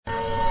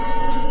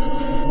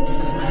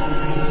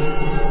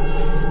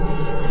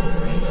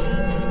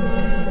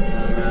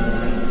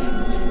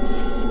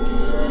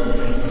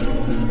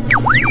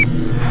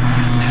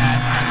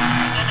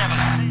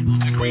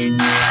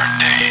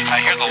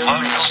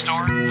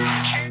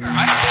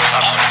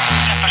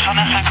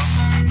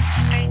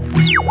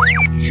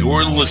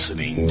You're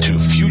listening to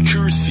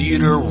Future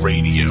Theater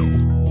Radio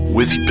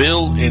with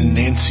Bill and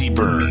Nancy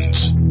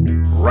Burns,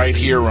 right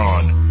here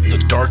on the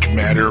Dark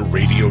Matter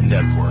Radio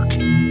Network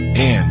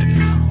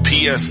and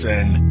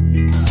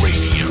PSN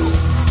Radio.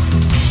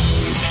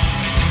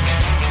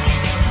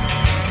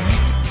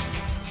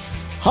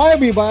 Hi,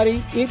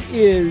 everybody. It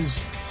is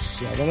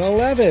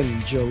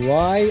 7/11,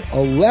 July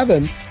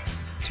 11th,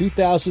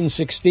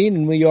 2016,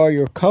 and we are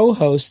your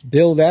co-hosts,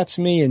 Bill, that's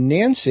me, and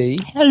Nancy.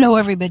 Hello,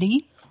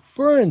 everybody.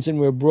 Burns, and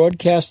we're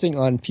broadcasting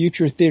on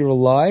Future Theater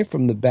Live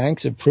from the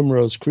banks of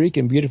Primrose Creek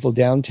in beautiful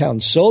downtown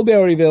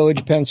Solebury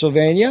Village,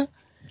 Pennsylvania.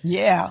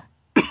 Yeah.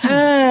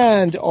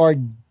 And our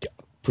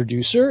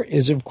producer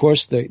is, of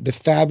course, the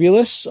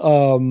fabulous,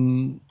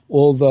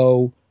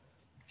 although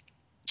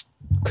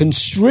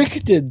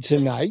constricted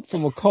tonight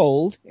from a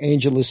cold,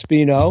 Angel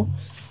Espino.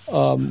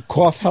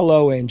 Cough,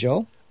 hello,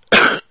 Angel.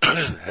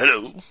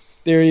 Hello.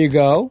 There you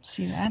go.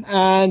 See that?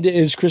 And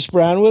is Chris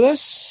Brown with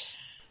us?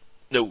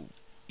 No.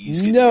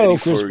 No,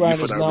 Chris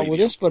Brown is not with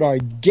us, but our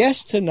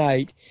guest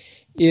tonight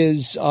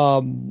is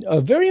a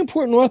very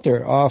important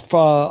author,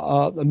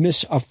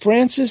 Miss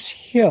Frances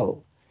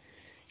Hill.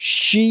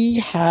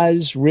 She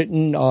has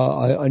written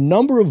a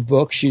number of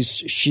books.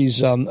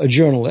 She's a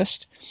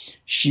journalist.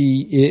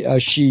 She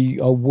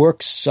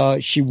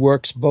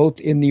works both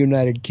in the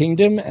United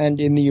Kingdom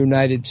and in the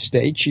United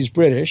States. She's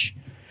British,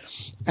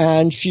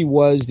 and she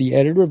was the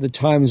editor of the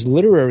Times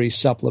Literary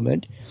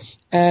Supplement.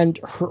 And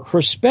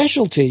her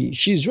specialty,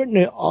 she's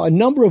written a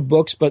number of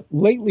books, but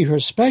lately her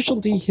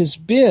specialty has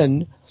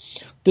been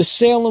the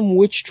Salem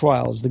witch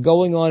trials, the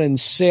going on in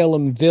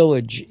Salem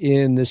Village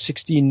in the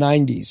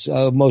 1690s,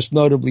 most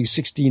notably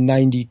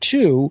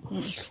 1692,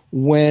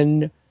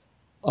 when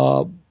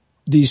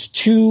these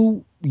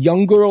two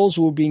young girls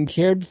were being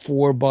cared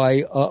for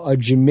by a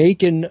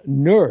Jamaican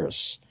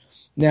nurse.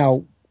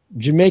 Now,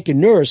 Jamaican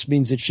nurse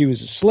means that she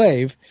was a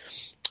slave.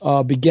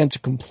 Began to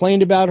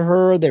complain about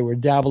her. They were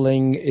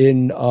dabbling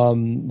in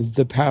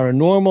the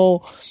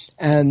paranormal,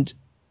 and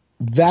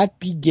that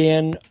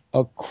began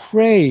a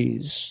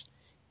craze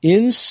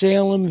in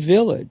Salem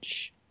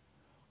Village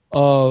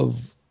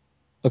of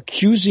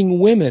accusing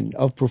women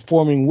of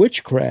performing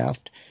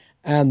witchcraft,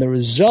 and the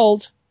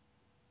result,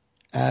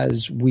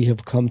 as we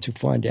have come to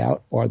find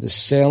out, are the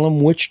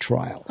Salem witch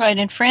trials. Right,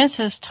 and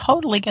Frances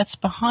totally gets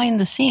behind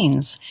the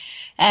scenes.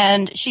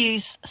 And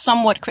she's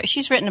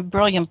written a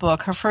brilliant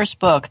book, her first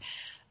book.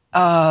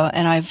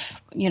 And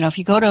if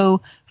you go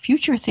to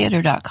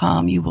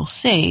futuretheater.com, you will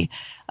see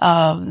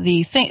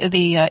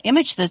the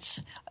image that's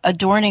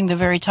adorning the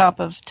very top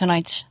of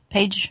tonight's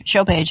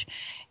show page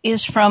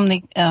is from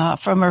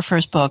her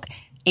first book,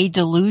 A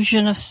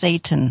Delusion of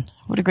Satan.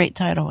 What a great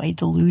title, A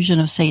Delusion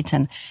of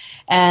Satan.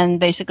 And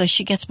basically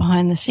she gets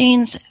behind the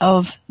scenes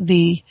of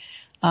the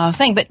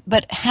thing.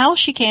 But how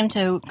she come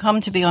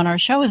to be on our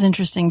show is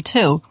interesting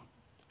too.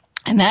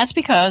 And that's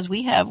because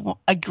we have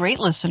a great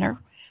listener.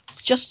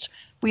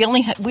 We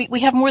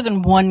have more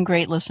than one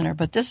great listener,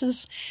 but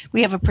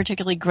we have a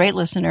particularly great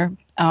listener,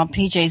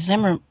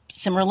 PJ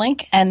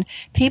Zimmerlink, and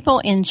people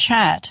in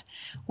chat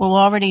will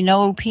already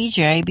know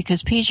PJ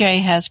because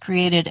PJ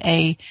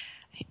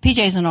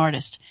is an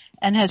artist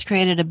and has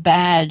created a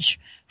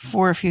badge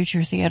for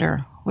Future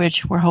Theater,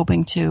 which we're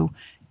hoping to,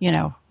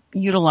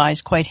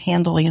 utilize quite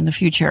handily in the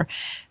future.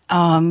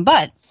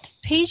 But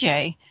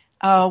PJ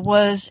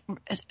was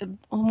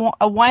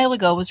a while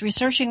ago was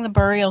researching the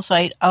burial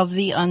site of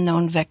the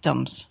unknown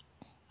victims.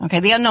 Okay,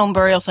 the unknown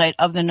burial site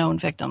of the known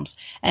victims.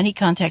 And he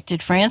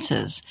contacted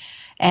Frances,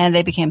 and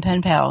they became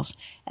pen pals.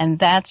 And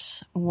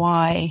that's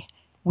why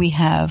we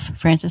have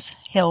Frances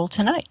Hill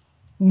tonight.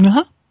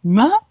 And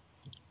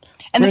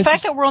the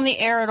fact that we're on the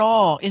air at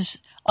all is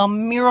a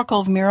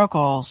miracle of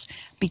miracles,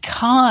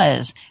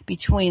 because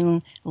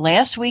between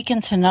last week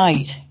and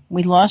tonight,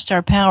 we lost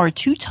our power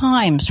 2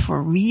 times for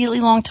a really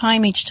long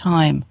time each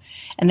time.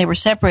 And they were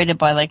separated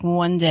by like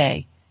 1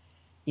 day.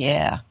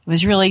 Yeah.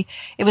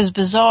 It was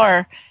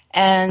bizarre.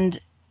 And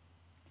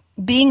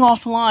being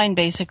offline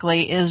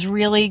basically is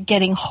really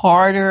getting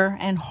harder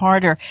and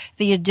harder.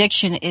 The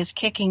addiction is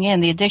kicking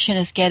in. The addiction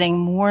is getting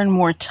more and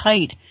more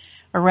tight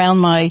around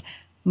my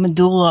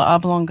medulla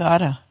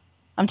oblongata.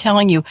 I'm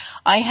telling you,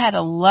 I had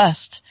a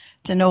lust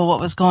to know what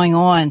was going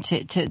on,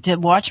 to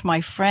watch my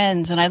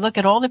friends. And I look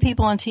at all the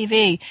people on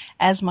TV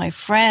as my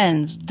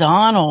friends,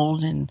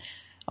 Donald and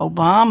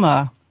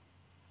Obama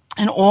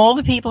and all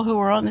the people who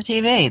were on the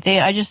TV.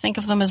 I just think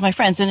of them as my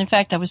friends. And in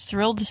fact, I was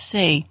thrilled to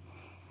see,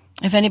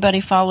 if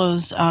anybody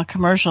follows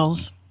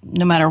commercials,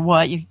 no matter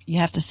what, you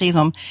have to see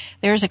them.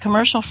 There's a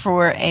commercial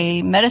for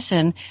a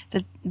medicine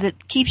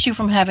that keeps you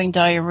from having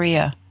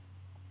diarrhea.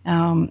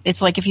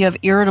 It's like if you have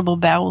irritable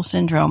bowel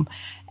syndrome.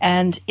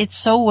 And it's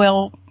so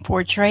well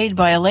portrayed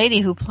by a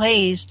lady who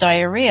plays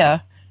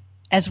diarrhea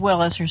as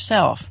well as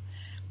herself.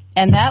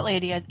 And that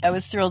lady I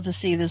was thrilled to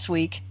see this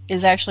week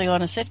is actually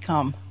on a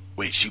sitcom.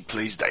 Wait, she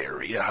plays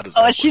diarrhea? How does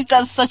that work? She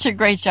does such a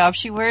great job.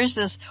 She wears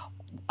this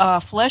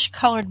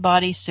flesh-colored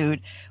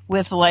bodysuit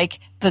with, like,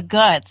 the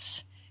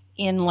guts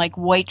in, like,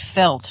 white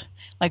felt.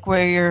 Like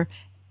where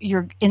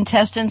your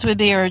intestines would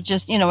be, or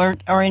just,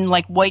 or in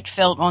like white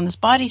felt on this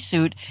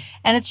bodysuit.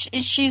 And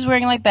she's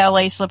wearing like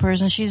ballet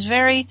slippers, and she's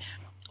very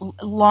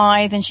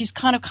lithe, and she's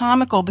kind of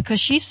comical because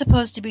she's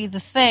supposed to be the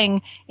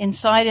thing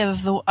inside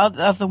of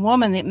the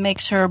woman that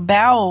makes her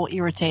bowel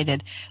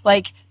irritated,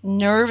 like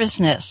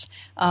nervousness.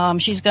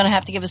 She's going to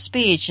have to give a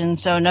speech, and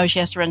so no, she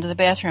has to run to the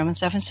bathroom and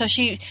stuff. And so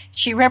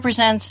she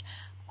represents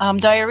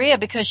diarrhea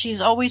because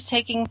she's always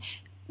taking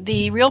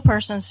the real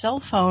person's cell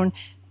phone,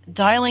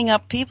 dialing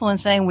up people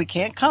and saying, we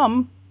can't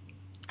come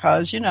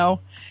because,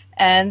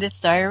 and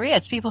it's diarrhea.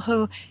 It's people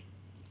who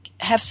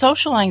have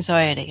social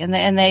anxiety, and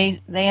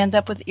they end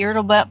up with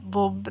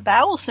irritable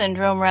bowel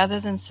syndrome rather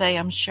than say,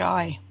 I'm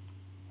shy,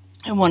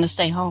 I want to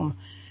stay home.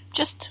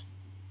 Just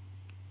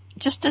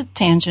a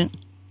tangent.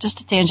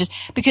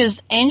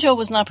 Because Angel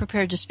was not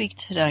prepared to speak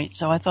tonight,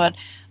 so I thought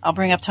I'll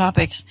bring up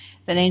topics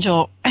that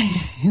Angel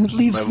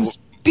leaves them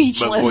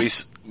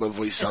speechless. My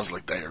voice sounds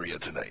like diarrhea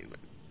tonight.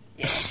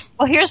 Yeah.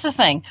 Well, here's the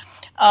thing.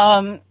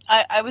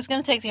 I was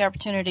going to take the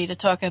opportunity to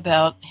talk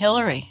about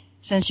Hillary,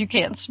 since you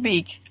can't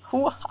speak.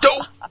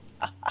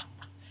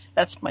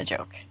 That's my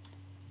joke.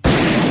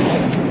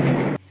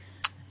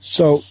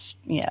 So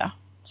yeah.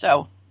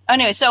 So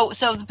anyway, so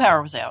the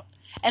power was out,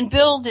 and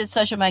Bill did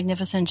such a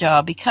magnificent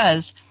job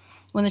because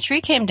when the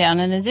tree came down,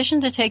 in addition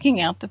to taking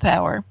out the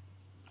power,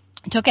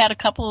 it took out a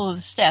couple of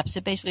the steps.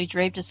 It basically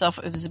draped itself.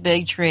 It was a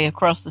big tree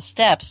across the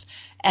steps,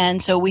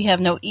 and so we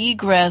have no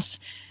egress.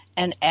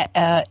 And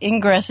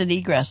ingress and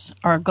egress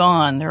are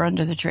gone. They're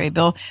under the tree.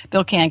 Bill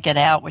can't get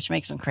out, which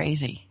makes him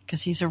crazy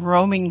because he's a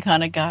roaming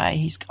kind of guy.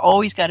 He's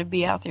always got to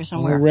be out there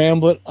somewhere.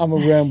 I'm a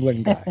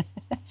rambling guy.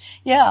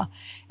 Yeah,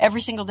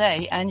 every single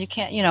day. And you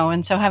can't,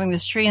 and so having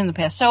this tree in the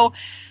past. So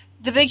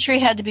the big tree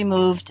had to be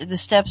moved. The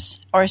steps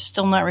are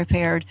still not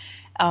repaired.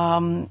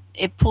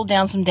 It pulled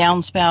down some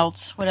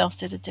downspouts. What else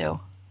did it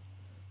do?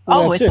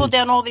 Well, it pulled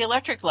down all the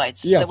electric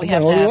lights. Yeah, that we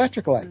have all to the have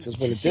electric lights is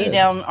what it see did.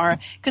 Down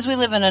because we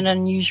live in an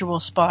unusual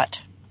spot.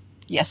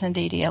 Yes,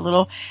 indeedy, a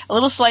little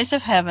slice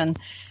of heaven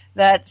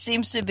that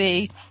seems to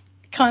be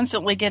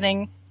constantly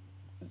getting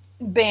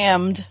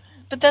bammed,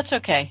 but that's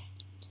okay.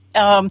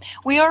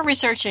 We are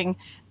researching,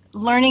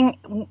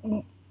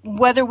 learning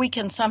whether we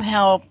can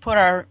somehow put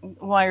our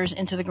wires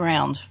into the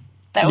ground.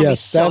 That would be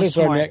so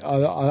smart.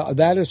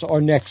 That is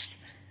our next.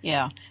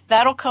 Yeah,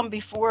 that'll come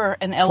before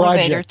an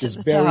elevator to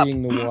the top.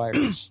 Burying the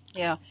wires.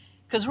 Yeah,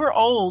 because we're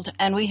old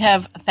and we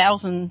have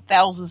 1,000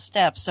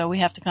 steps, so we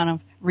have to kind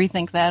of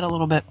rethink that a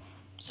little bit.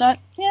 So,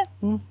 yeah.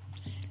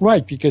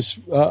 Right, because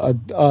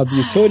the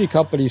utility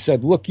company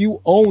said, look,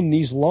 you own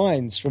these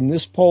lines from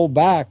this pole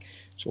back.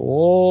 It's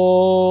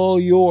all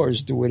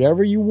yours. Do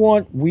whatever you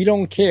want. We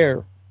don't care,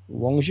 as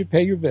long as you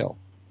pay your bill.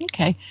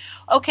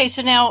 Okay,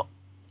 so now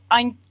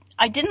I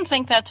didn't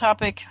think that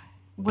topic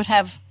would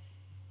have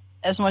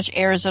as much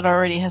air as it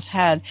already has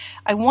had.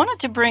 I wanted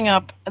to bring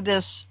up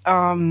this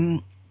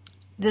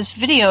this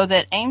video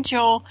that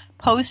Angel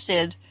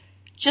posted,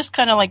 just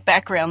kind of like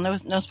background,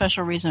 no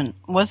special reason.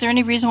 Was there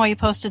any reason why you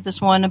posted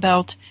this one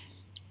about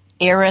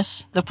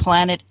Eris, the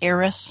planet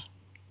Eris?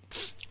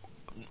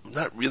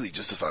 Not really,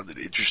 just found it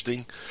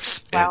interesting.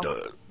 Wow.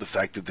 And the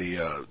fact that they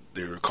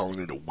were calling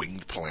it a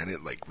winged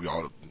planet, like we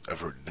all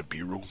have heard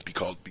Nibiru be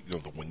called,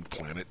 the winged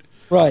planet.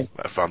 Right.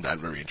 I found that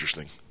very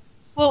interesting.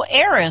 Well,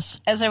 Eris,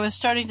 as I was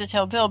starting to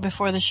tell Bill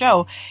before the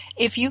show,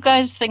 if you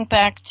guys think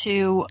back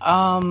to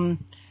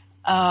Adam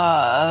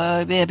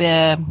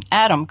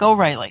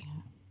Go-Riley,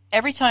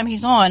 every time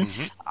he's on,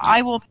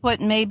 I will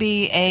put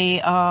maybe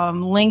a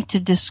link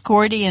to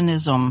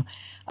Discordianism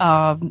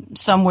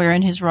somewhere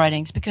in his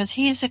writings, because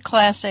he's a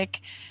classic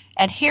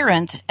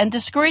adherent, and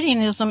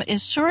Discordianism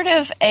is sort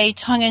of a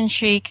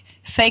tongue-in-cheek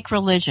fake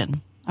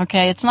religion.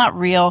 Okay, it's not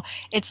real.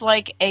 It's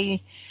like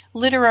a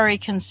literary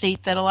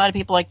conceit that a lot of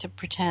people like to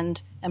pretend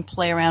and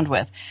play around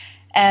with.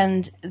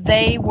 And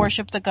they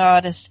worship the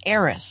goddess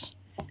Eris,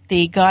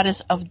 the goddess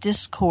of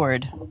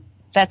discord.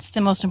 That's the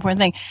most important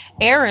thing.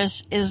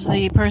 Eris is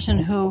the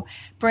person who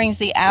brings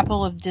the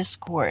apple of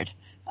discord.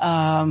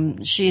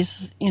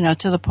 She's,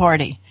 to the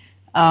party.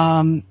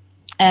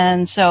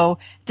 And so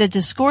the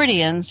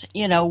Discordians,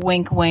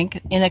 wink, wink,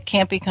 in a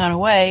campy kind of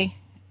way,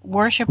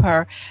 worship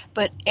her.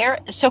 But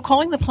so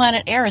calling the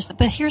planet Eris.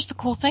 But here's the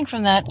cool thing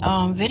from that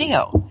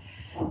video.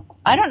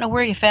 I don't know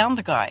where you found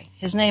the guy.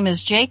 His name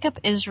is Jacob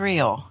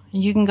Israel.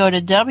 You can go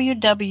to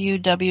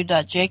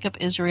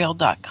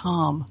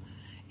www.jacobisrael.com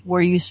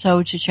where you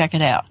so to check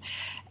it out.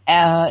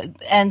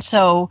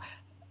 So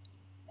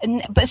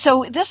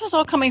this is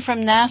all coming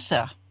from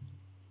NASA.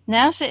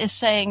 NASA is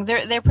saying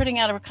they're putting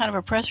out a kind of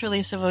a press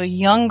release of a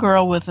young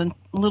girl with a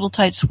little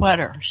tight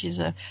sweater. She's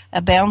a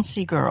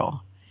bouncy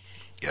girl,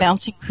 yep.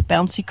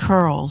 bouncy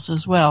curls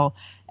as well,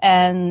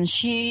 and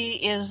she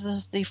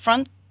is the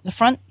front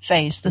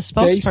face, the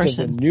spokesperson. Face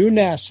of the new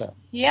NASA.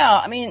 Yeah,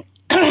 I mean,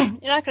 you're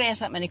not going to ask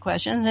that many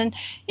questions, and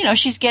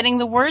she's getting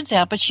the words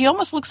out, but she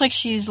almost looks like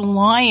she's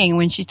lying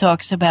when she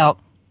talks about,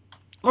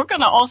 we're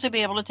going to also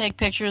be able to take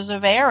pictures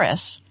of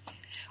Eris.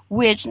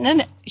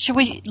 Should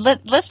we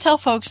let's tell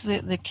folks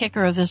the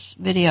kicker of this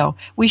video.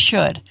 We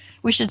should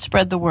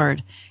spread the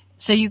word,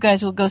 so you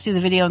guys will go see the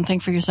video and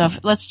think for yourself.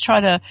 Let's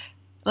try to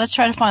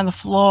find the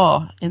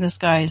flaw in this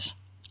guy's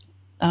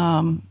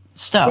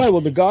stuff. Right.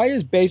 Well, the guy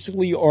is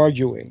basically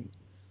arguing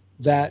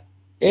that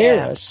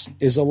Eris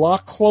is a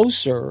lot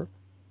closer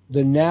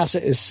than NASA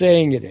is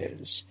saying it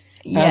is.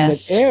 Yes. And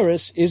that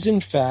Eris is,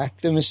 in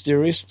fact, the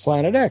mysterious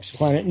Planet X,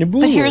 Planet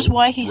Nibiru. But here's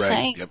why he's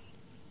saying it.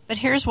 But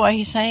here's why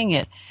he's saying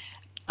it.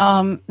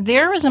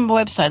 There is a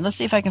website. Let's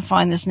see if I can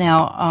find this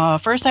now.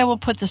 First, I will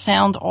put the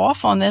sound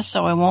off on this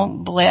so I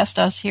won't blast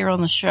us here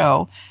on the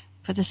show.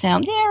 Put the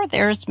sound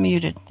there. It's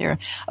muted. There.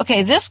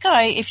 Okay, this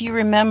guy, if you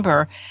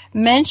remember,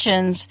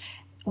 mentions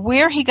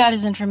where he got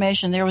his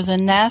information. There was a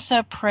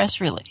NASA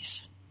press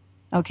release.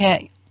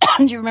 Okay.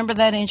 Do you remember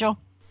that, Angel?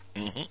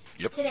 Mm-hmm.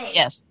 Yep. Today.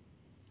 Yes.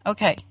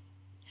 Okay.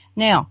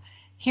 Now,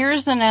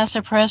 here's the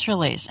NASA press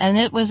release, and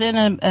it was in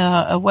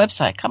a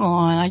website. Come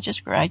on, I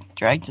just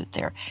dragged it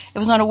there. It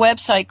was on a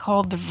website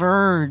called The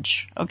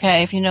Verge.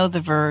 Okay, if you know The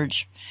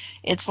Verge,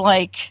 it's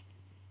an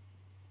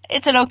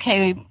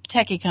okay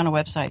techie kind of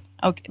website.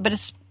 Okay, but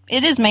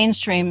it is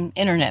mainstream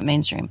internet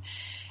mainstream,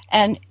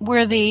 and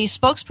where the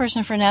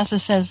spokesperson for NASA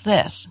says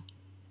this,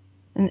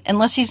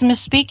 unless he's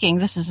misspeaking,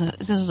 this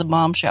is a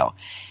bombshell.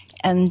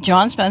 And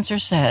John Spencer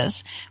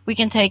says we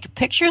can take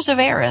pictures of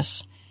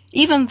Eris.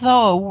 Even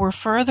though we're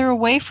further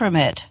away from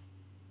it.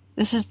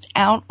 This is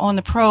out on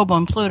the probe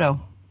on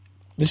Pluto.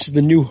 This is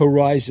the New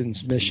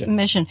Horizons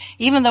mission.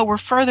 Even though we're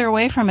further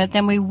away from it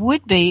than we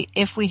would be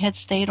if we had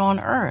stayed on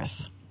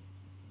Earth.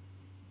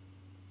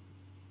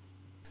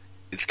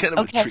 It's kind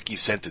of a tricky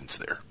sentence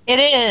there.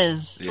 It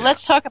is. Yeah.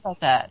 Let's talk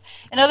about that.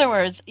 In other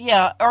words,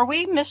 are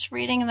we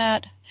misreading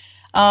that?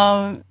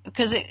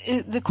 Because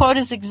the quote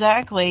is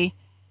exactly...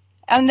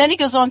 And then he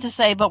goes on to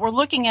say, but we're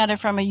looking at it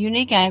from a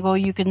unique angle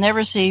you could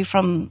never see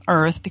from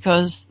Earth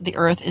because the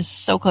Earth is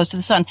so close to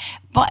the sun.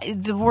 But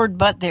the word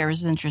 "but" there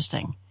is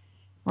interesting,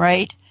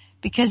 right?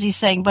 Because he's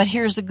saying, but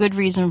here's the good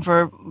reason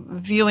for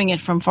viewing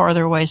it from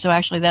farther away. So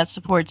actually that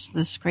supports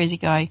this crazy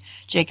guy,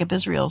 Jacob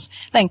Israel's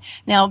thing.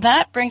 Now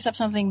that brings up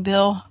something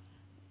Bill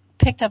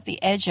picked up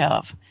the edge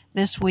of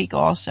this week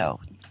also.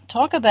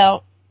 Talk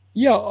about...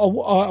 Yeah,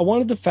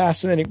 one of the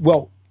fascinating...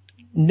 Well,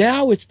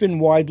 now it's been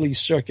widely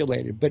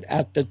circulated, but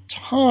at the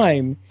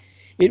time,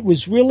 it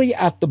was really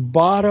at the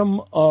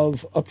bottom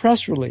of a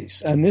press release.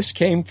 And this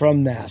came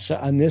from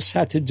NASA, and this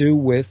had to do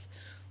with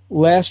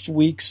last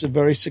week's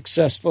very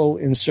successful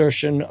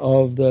insertion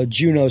of the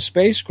Juno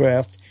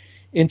spacecraft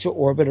into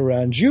orbit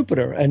around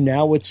Jupiter. And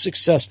now it's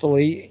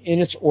successfully in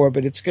its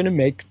orbit. It's going to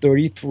make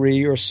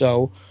 33 or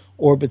so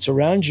orbits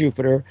around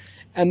Jupiter.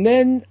 And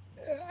then,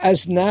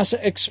 as NASA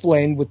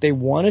explained, what they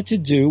wanted to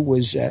do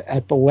was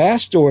at the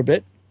last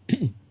orbit,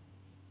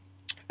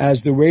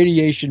 as the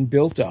radiation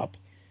built up,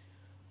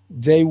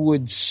 they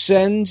would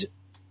send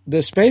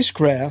the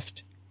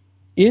spacecraft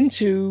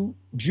into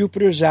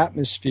Jupiter's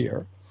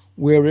atmosphere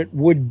where it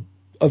would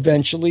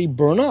eventually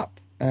burn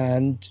up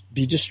and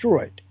be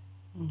destroyed.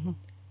 Mm-hmm.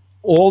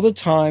 All the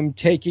time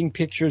taking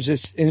pictures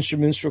as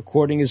instruments,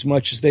 recording as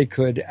much as they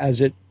could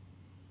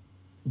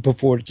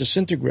before it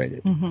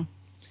disintegrated. Mm-hmm.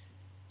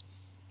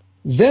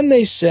 Then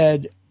they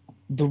said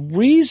the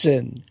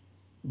reason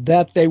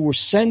that they were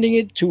sending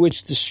it to its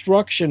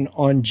destruction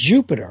on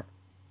Jupiter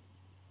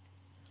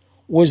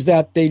was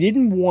that they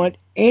didn't want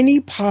any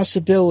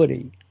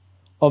possibility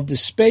of the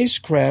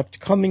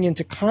spacecraft coming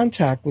into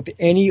contact with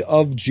any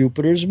of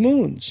Jupiter's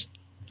moons.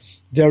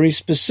 Very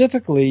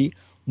specifically,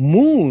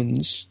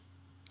 moons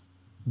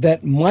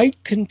that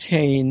might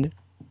contain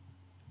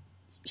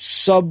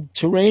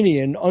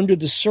subterranean, under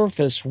the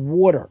surface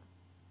water.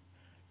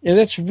 And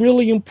that's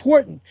really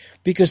important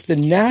because the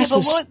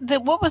NASA... Yeah,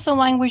 but what was the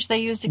language they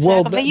used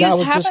exactly? Well, I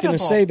was just going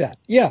to say that.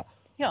 Yeah.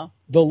 Yeah.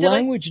 The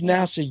language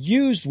NASA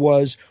used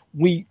was,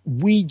 we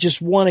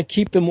just want to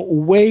keep them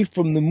away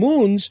from the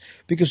moons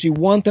because we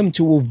want them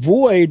to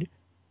avoid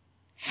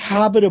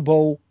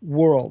habitable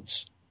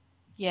worlds.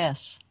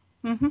 Yes.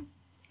 Mm-hmm.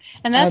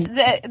 And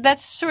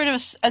that's sort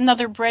of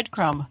another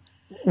breadcrumb.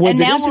 Well, and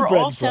now we're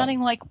all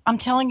sounding like, I'm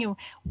telling you,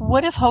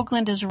 what if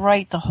Hoagland is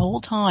right the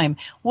whole time?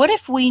 What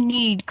if we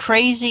need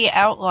crazy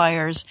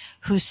outliers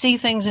who see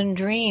things in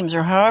dreams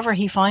or however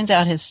he finds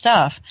out his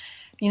stuff?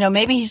 You know,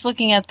 maybe he's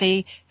looking at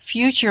the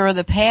future or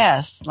the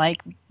past,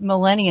 like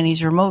millennia, and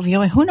he's remote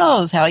viewing. Who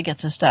knows how he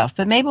gets his stuff?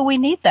 But maybe we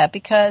need that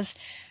because,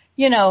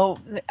 you know,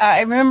 I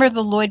remember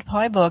the Lloyd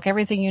Pye book,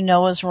 Everything You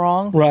Know Is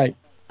Wrong. Right.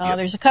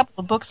 There's a couple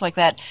of books like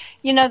that.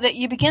 You know, that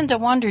you begin to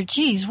wonder,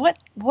 geez, what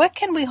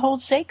can we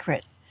hold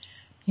sacred?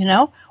 You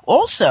know,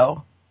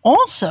 also,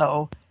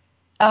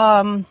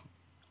 I'm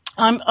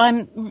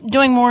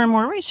doing more and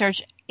more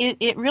research.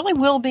 It really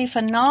will be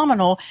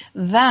phenomenal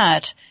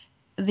that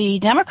the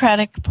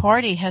Democratic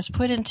Party has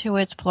put into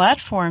its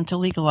platform to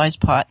legalize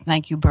pot.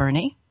 Thank you,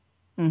 Bernie.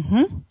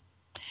 Mm-hmm.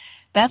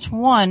 That's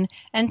one.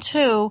 And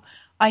two,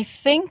 I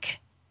think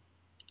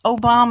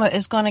Obama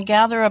is going to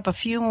gather up a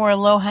few more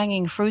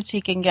low-hanging fruits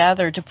he can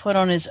gather to put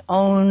on his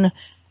own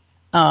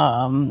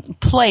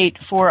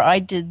plate for I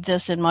did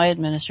this in my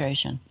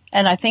administration.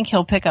 And I think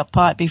he'll pick up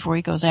pot before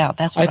he goes out.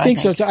 That's what I think.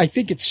 So too. I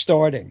think it's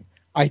starting.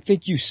 I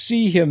think you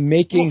see him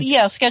making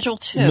Schedule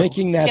 2.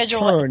 Making that Schedule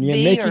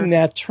turn.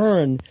 That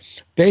turn.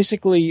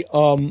 Basically,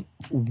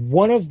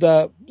 one of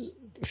the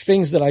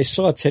things that I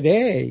saw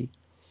today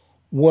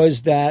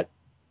was that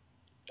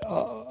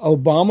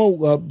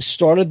Obama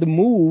started the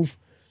move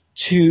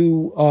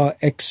to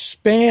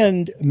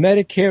expand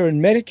Medicare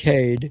and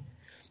Medicaid,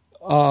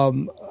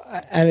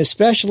 and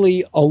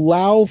especially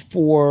allow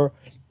for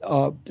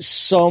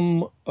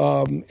some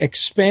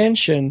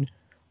expansion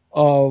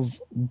of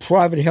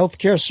private health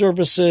care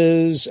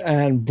services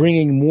and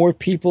bringing more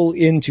people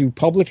into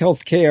public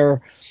health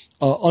care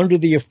under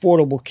the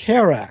Affordable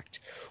Care Act,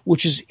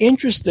 which is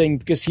interesting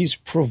because he's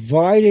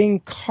providing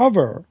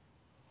cover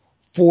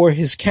for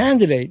his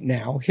candidate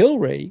now,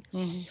 Hillary,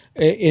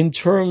 in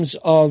terms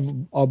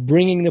of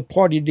bringing the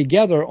party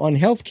together on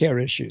health care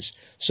issues.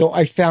 So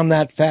I found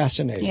that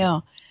fascinating.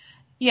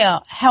 Yeah.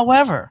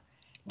 However,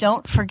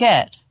 don't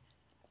forget.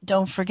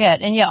 And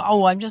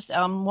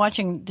I'm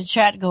watching the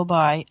chat go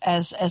by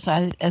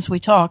as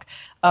we talk.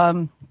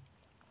 And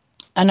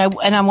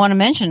I want to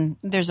mention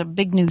there's a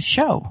big news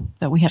show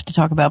that we have to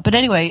talk about. But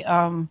anyway,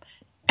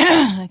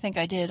 I think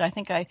I did. I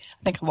think I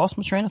lost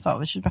my train of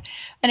thought.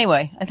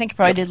 Anyway, I think I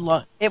probably did.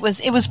 It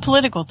was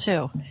political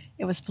too.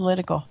 It was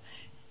political.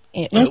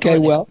 Okay,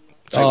 well.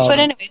 But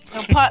anyway,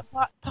 so pot,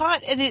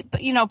 pot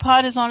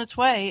is on its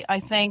way, I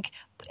think.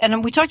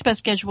 And we talked about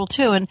Schedule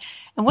 2, and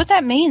what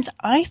that means,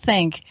 I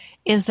think,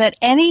 is that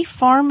any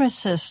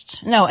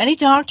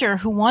doctor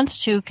who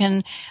wants to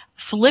can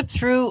flip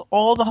through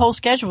the whole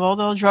schedule, all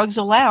the drugs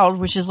allowed,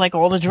 which is like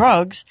all the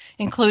drugs,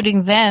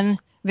 including then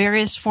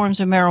various forms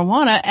of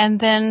marijuana, and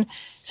then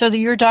so that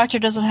your doctor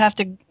doesn't have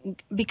to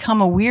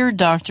become a weird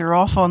doctor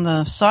off on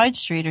the side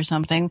street or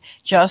something,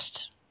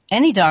 just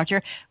any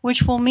doctor,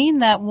 which will mean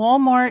that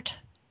Walmart,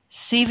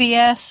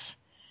 CVS,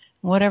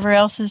 whatever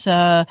else is,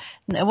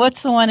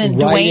 what's the one in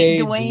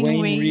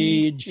Duane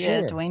Reade? Sure.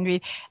 Yeah, Duane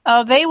Reade.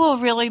 They will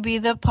really be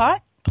the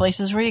pot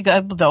places where you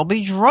go. They'll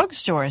be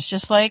drugstores,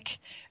 just like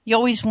you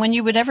always, when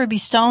you would ever be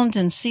stoned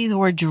and see the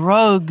word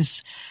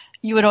drugs,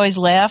 you would always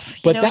laugh.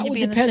 But that would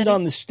depend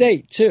on the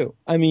state, too.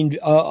 I mean,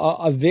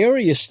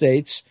 various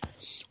states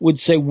would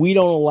say, we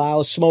don't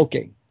allow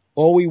smoking.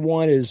 All we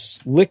want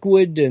is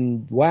liquid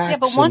and wax. Yeah,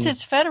 but once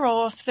it's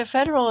federal, if the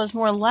federal is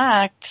more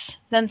lax,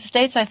 then the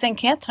states, I think,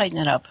 can't tighten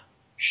it up.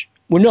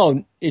 Well,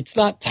 no, it's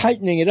not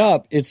tightening it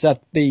up. It's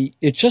that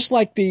it's just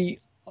like the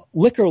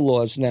liquor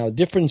laws now.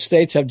 Different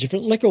states have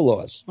different liquor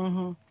laws.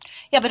 Mm-hmm.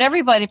 Yeah, but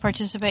everybody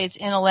participates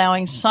in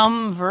allowing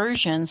some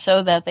version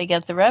so that they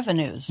get the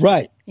revenues.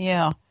 Right.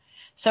 Yeah.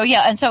 So,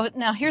 yeah. And so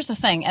now here's the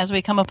thing. As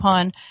we come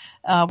upon,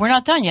 we're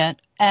not done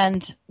yet.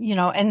 And,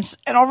 and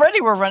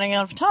already we're running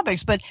out of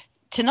topics. But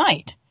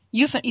tonight,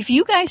 if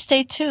you guys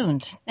stay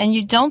tuned and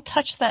you don't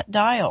touch that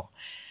dial,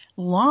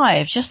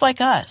 live, just like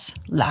us,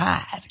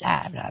 live,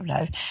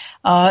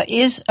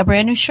 is a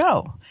brand new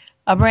show.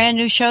 A brand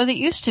new show that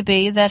used to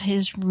be that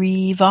is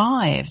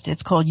revived.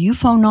 It's called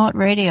UFOnaut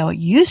Radio. It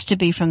used to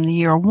be from the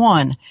year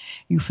 1,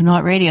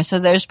 UFOnaut Radio. So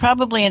there's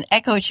probably an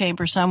echo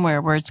chamber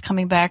somewhere where it's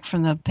coming back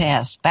from the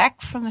past,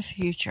 back from the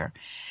future,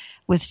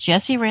 with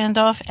Jesse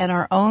Randolph and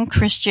our own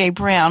Chris J.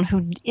 Brown,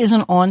 who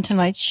isn't on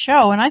tonight's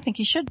show, and I think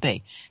he should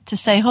be, to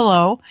say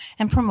hello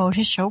and promote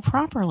his show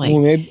properly.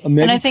 Well, maybe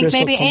and I think Chris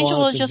maybe will Angel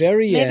will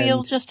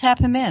he'll just tap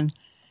him in,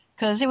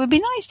 because it would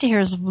be nice to hear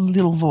his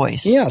little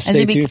voice. Yeah,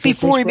 stay tuned for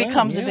before he Chris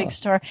becomes Brown, a big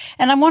star.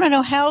 And I want to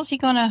know how's he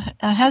going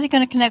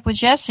to connect with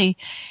Jesse?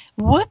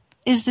 What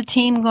is the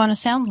team going to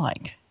sound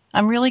like?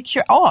 I'm really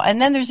curious. Oh,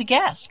 and then there's a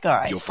guest,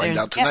 guys. You'll find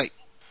out tonight.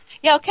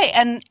 Yeah, okay,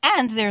 and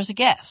there's a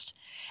guest.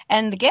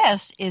 And the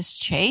guest is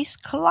Chase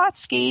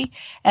Kolotsky.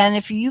 And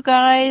if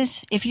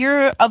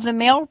you're of the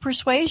male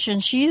persuasion,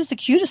 she is the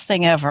cutest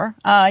thing ever.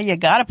 You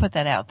got to put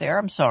that out there.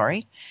 I'm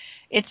sorry.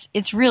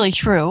 It's really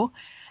true.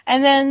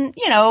 And then,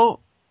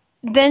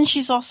 then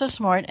she's also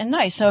smart and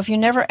nice. So if you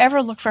never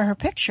ever look for her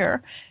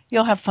picture,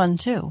 you'll have fun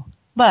too.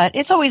 But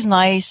it's always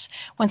nice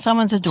when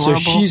someone's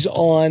adorable. So she's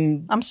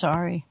on. I'm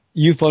sorry.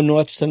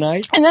 UFOnauts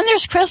tonight. And then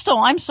there's Crystal.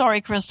 I'm sorry,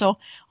 Crystal.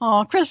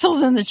 Oh,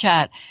 Crystal's in the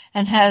chat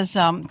and has,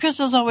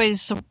 Crystal's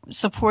always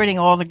supporting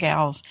all the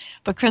gals,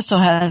 but Crystal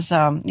has,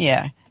 and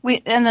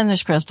then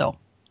there's Crystal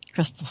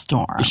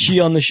Storm. Is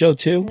she on the show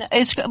too?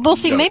 We'll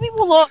see. Maybe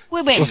we'll all,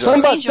 wait. Well,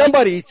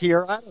 somebody's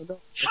here. I don't know.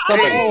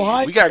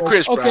 Hi, we got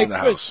Chris Brown in the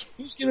house.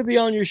 Who's going to be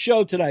on your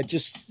show tonight?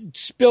 Just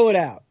spill it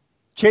out.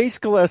 Chase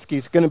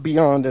Gillespie's going to be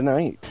on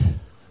tonight.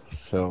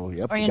 So,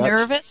 yep. Are you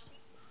nervous?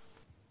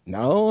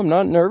 No, I'm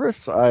not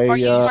nervous. I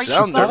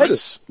sound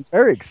nervous. I'm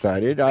very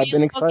excited. I've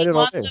been excited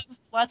all day.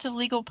 Lots of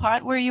legal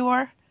pot where you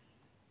are?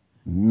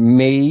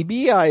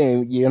 Maybe I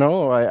am.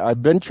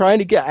 I've been trying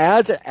to get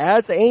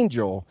as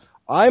Angel.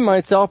 I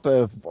myself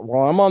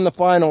I'm on the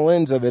final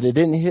ends of it. It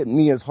didn't hit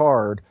me as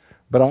hard,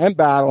 but I'm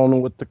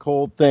battling with the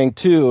cold thing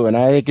too. And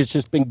I think it's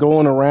just been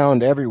going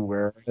around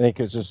everywhere. I think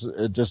it's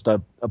just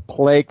a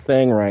plague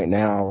thing right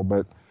now.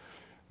 But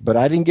but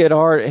I didn't get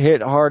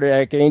hit hard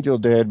like Angel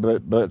did.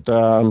 But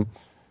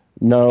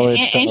no,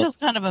 Angel's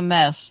kind of a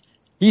mess.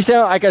 He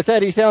like I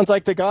said, he sounds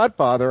like the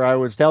Godfather. I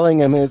was telling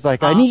him, it's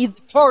like, I need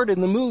the part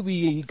in the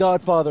movie,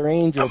 Godfather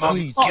Angel,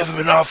 please. Give him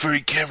an offer he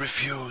can't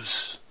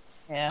refuse.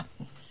 Yeah.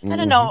 I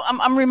don't know.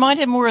 I'm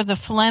reminded more of the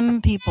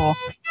phlegm people.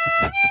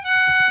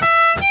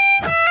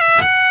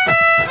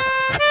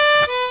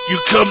 You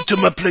come to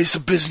my place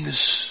of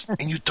business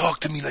and you talk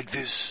to me like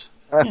this,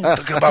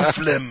 talking about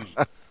phlegm.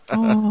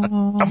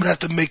 I'm going to have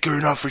to make her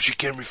an offer she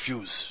can't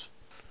refuse.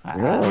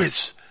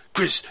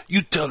 Chris,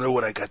 you tell her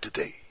what I got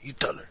today. You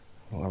tell her.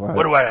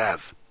 What do I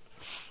have?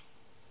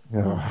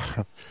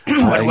 What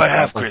do I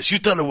have, Chris? You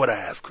tell her what I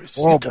have, Chris.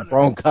 Horrible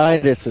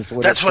bronchitis is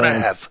what That's what I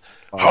have.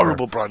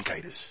 Horrible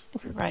bronchitis.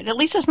 Right. At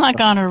least it's not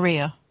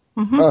gonorrhea.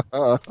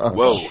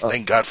 Whoa,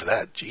 thank God for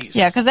that. Jeez.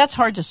 Yeah, because that's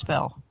hard to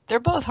spell. They're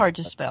both hard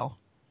to spell.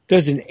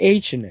 There's an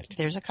H in it.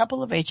 There's a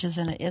couple of H's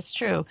in it. It's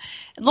true.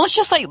 It's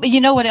just like, you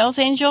know what else,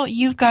 Angel?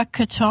 You've got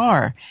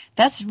Qatar.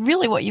 That's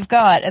really what you've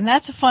got. And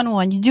that's a fun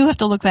one. You do have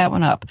to look that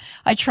one up.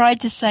 I tried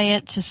to say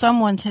it to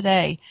someone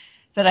today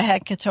that I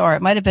had Qatar.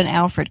 It might have been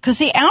Alfred. Because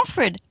see,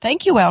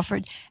 thank you,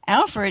 Alfred.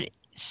 Alfred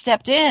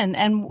stepped in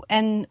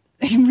and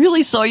he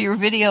really saw your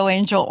video,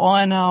 Angel,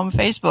 on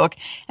Facebook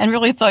and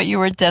really thought you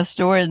were at death's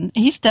door. And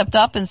he stepped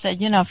up and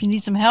said, if you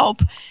need some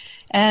help.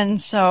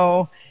 And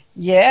so,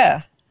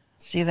 yeah.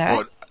 See that?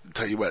 Well, I'll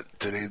tell you what,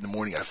 today in the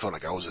morning I felt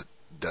like I was at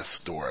death's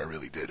door. I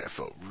really did. I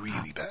felt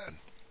really bad.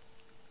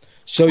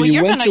 So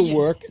you went to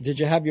work. Did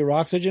you have your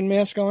oxygen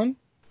mask on?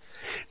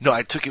 No,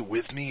 I took it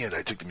with me, and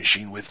I took the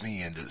machine with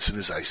me, and as soon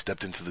as I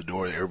stepped into the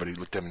door, everybody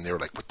looked at me, and they were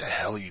like, what the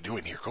hell are you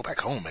doing here? Go back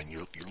home, man.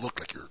 You look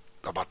like you're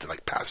about to,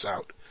 pass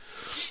out.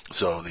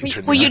 So they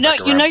turned me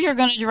back around. You're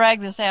going to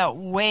drag this out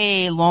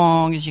way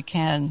long as you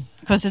can,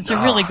 because it's a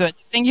really good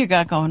thing you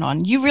got going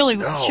on. You really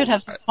should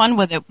have some fun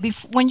with it.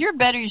 When you're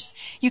better,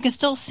 you can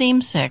still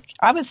seem sick.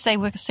 I would stay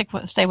with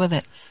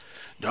it.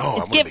 No,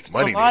 it's I'm going to make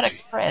money, a lot Nancy.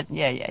 of cred.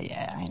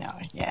 Yeah, I know.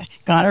 Yeah,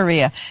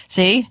 gonorrhea.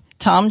 See?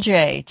 Tom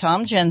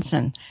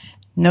Jensen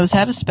knows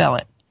how to spell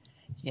it.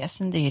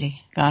 Yes,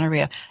 indeedy.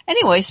 Gonorrhea.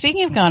 Anyway,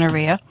 speaking of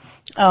gonorrhea.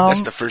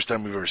 That's the first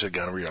time we've ever said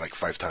gonorrhea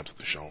 5 times at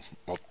the show.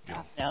 Well,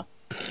 Yeah.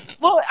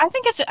 Well, I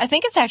think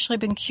it's actually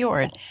been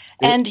cured.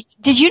 And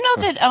did you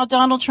know that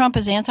Donald Trump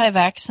is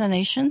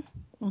anti-vaccination?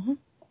 Mm-hmm.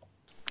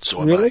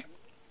 So am I.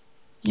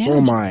 Yeah. So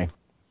am I.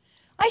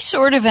 I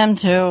sort of am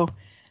too,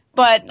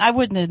 but I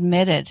wouldn't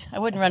admit it. I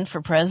wouldn't run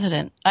for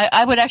president.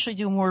 I would actually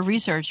do more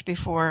research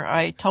before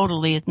I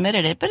totally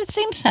admitted it, but it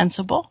seems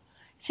sensible.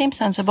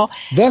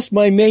 Thus,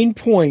 my main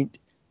point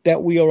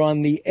that we are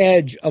on the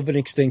edge of an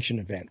extinction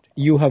event.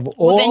 You have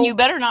all. Well, then you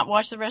better not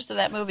watch the rest of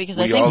that movie because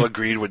I think all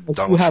agreed with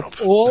Donald Trump.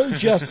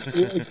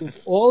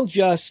 You've all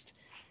just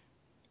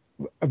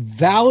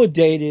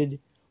validated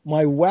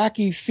my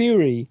wacky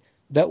theory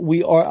that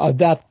we are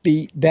that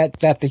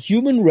the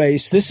human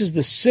race. This is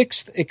the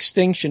 6th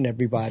extinction,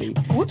 everybody,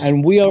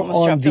 and we are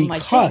on the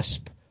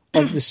cusp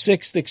of the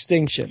 6th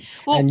extinction.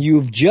 Well, and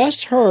you've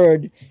just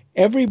heard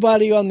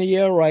everybody on the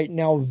air right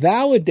now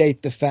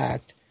validate the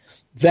fact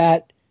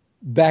that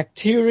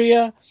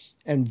bacteria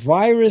and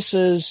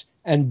viruses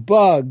and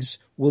bugs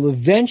will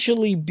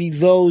eventually be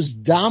those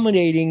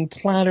dominating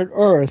planet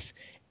Earth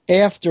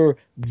after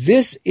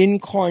this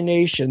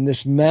incarnation,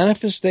 this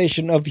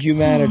manifestation of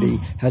humanity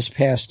has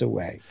passed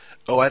away.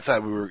 Oh, I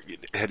thought we were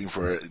heading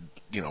for a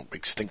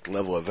extinct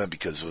level event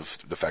because of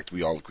the fact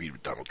we all agreed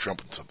with Donald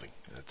Trump on something.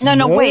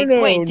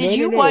 Wait. Did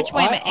you watch?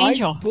 Wait a minute,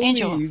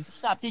 Angel,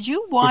 stop. Did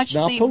you watch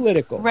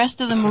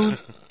rest of the movie?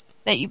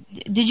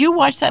 Did you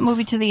watch that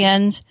movie to the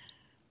end?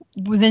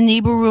 The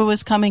Nibiru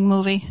is coming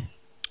movie.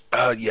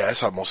 Yeah, I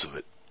saw most of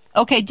it.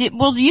 Okay,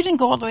 you didn't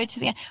go all the way to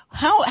the end.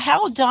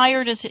 How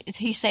dire does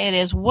he say it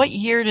is? What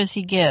year does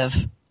he give?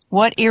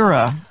 What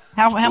era?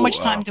 How much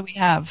time do we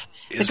have?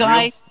 Israel? The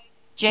guy,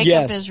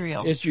 Jacob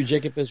Israel. It's you,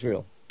 Jacob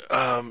Israel.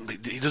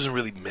 He doesn't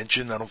really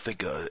mention, I don't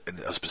think, a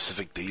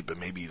specific date, but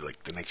maybe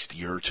the next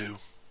year or two.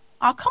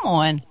 Oh, come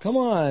on.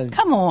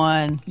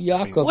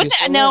 Jacob.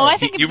 I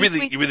think you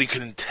really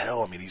couldn't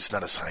tell. I mean, he's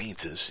not a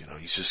scientist.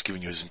 He's just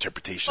giving you his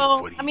interpretation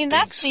of what he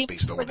thinks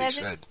based on what they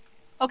said.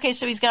 Okay,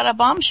 so he's got a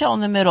bombshell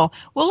in the middle.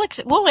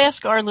 We'll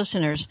ask our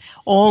listeners,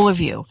 all of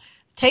you,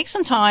 take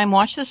some time,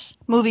 watch this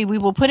movie. We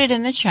will put it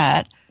in the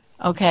chat.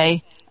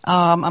 Okay,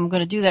 I'm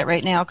going to do that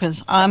right now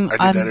because I did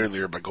that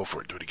earlier, but go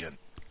for it. Do it again.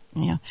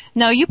 Yeah.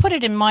 No, you put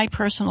it in my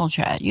personal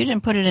chat. You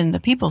didn't put it in the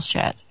people's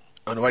chat.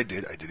 Oh, no, I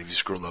did. If you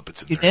scroll up,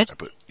 it's in there. You did? I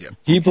put,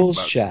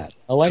 People's chat.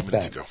 I like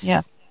that. Ago.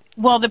 Yeah.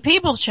 Well, the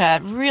people's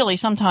chat really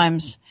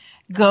sometimes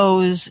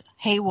goes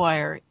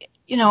haywire.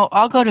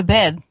 I'll go to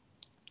bed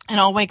and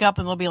I'll wake up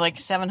and there'll be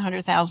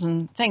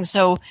 700,000 things.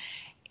 So,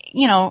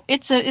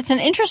 it's an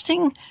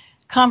interesting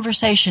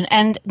conversation.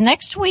 And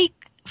next week,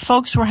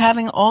 folks, we're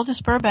having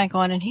Aldous Burbank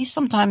on, and he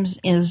sometimes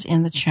is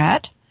in the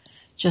chat,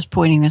 just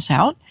pointing this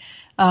out.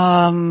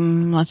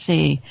 Let's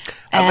see.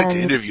 I'd like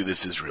to interview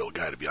this Israel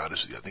guy, to be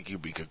honest with you. I think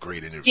he'd be a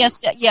great interview.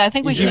 Yes, yeah, I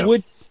think we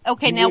should.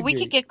 Okay, now we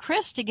be. could get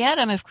Chris to get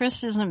him if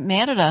Chris isn't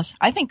mad at us.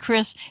 I think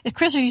Chris,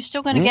 are you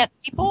still going to get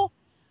people?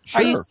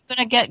 Sure. Are you going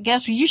to get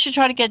guests? You should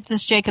try to get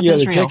this Jacob Yeah,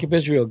 Israel. the Jacob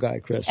Israel guy,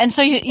 Chris. And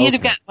so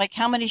you've got like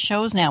how many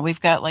shows now? We've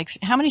got like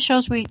how many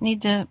shows we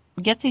need to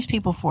get these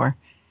people for?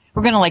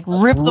 We're going to like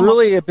rip them.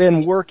 Really have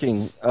been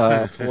working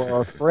for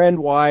our friend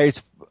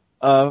Wise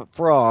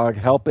Frog,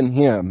 helping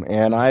him,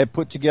 and I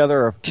put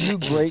together a few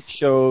great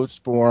shows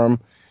for him.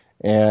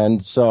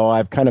 And so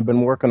I've kind of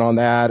been working on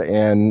that,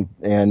 and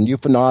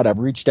Ufanot, I've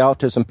reached out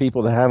to some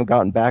people that haven't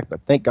gotten back, but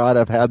thank God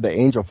I've had the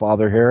Angel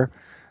Father here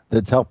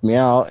that's helped me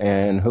out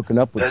and hooking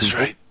up with people.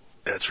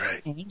 That's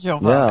right. Angel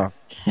Father.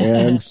 Yeah.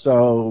 And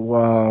so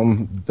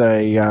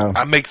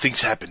I make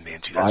things happen,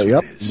 Nancy. That's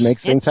what it is.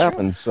 Makes things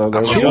happen. So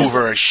I'm a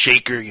mover, a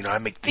shaker. I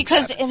make things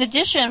happen. In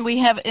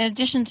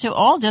addition to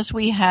all this,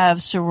 we have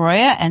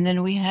Soraya, and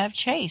then we have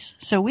Chase.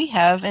 So we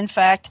have, in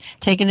fact,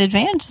 taken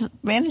advantage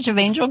of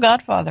Angel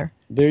Godfather.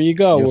 There you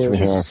go.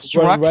 Yes,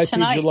 We're running right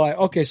tonight. through July.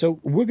 Okay, so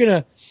we're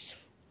going to,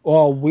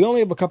 we only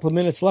have a couple of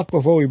minutes left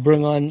before we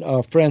bring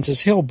on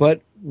Francis Hill,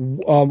 but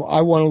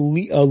I want to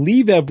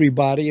leave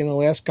everybody in the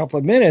last couple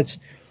of minutes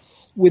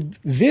with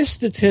this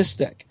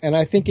statistic, and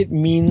I think it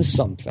means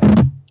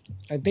something.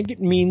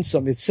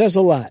 It says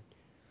a lot.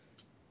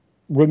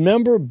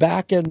 Remember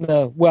back in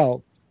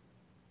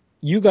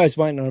you guys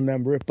might not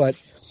remember it, but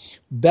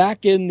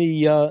back in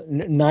the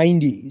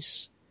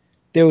 90s,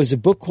 there was a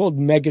book called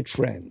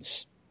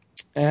Megatrends.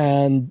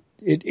 And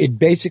it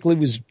basically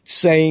was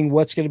saying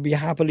what's going to be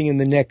happening in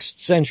the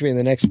next century, in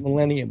the next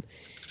millennium.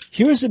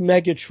 Here's a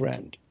mega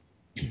trend,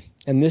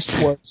 and this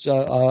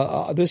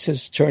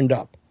has turned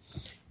up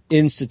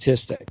in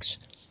statistics.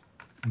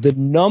 The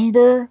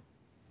number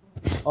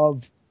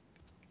of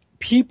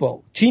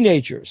people,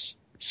 teenagers,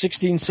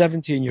 16,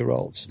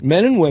 17-year-olds,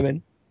 men and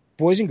women,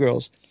 boys and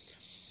girls,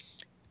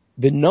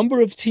 the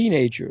number of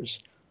teenagers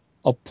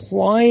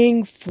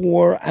applying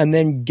for and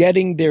then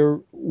getting their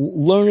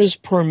learner's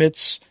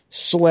permits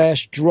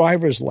 /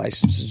 driver's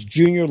licenses,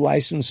 junior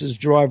licenses,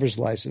 driver's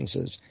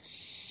licenses,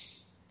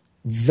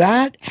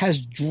 that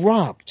has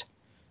dropped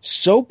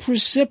so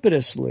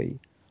precipitously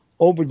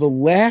over the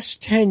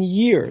last 10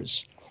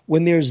 years.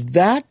 When there's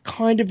that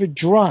kind of a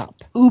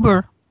drop,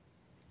 Uber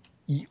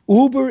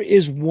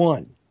is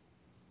one.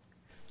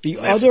 The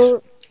Lyft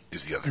other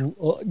is the other.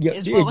 What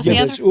was the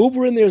there's other?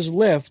 Uber and there's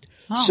Lyft.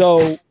 Oh.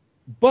 So,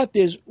 but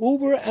there's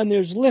Uber and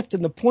there's Lyft,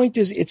 and the point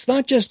is, it's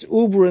not just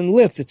Uber and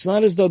Lyft. It's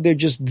not as though they're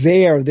just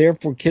there,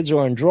 therefore kids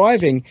aren't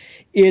driving.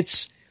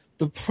 It's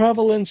the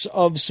prevalence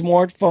of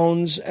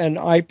smartphones and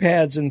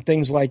iPads and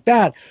things like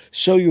that.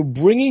 So you're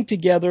bringing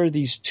together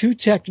these two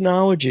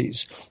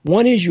technologies.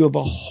 One is you have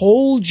a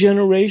whole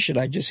generation.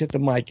 I just hit the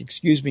mic.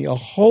 Excuse me. A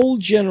whole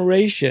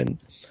generation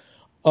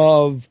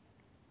of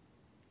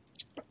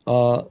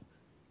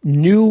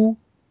new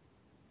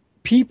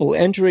people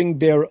entering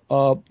their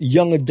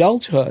young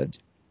adulthood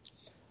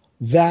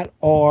that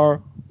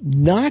are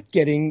not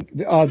getting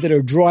that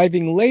are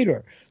driving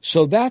later.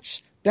 So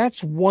that's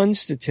one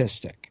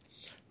statistic.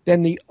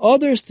 Then the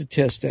other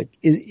statistic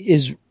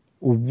is a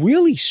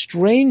really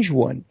strange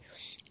one.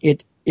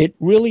 It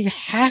really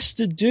has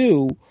to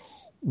do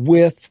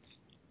with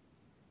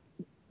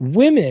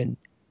women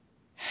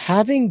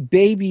having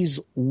babies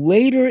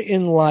later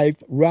in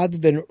life rather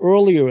than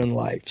earlier in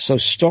life. So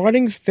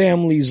starting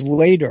families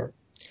later.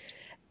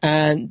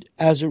 And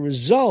as a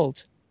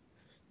result,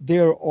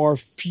 there are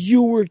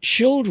fewer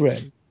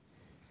children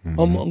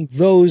among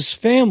those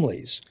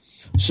families.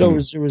 So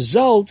as a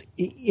result,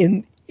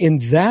 in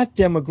that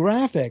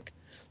demographic,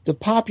 the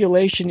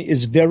population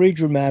is very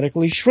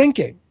dramatically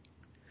shrinking.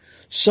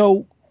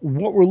 So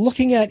what we're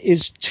looking at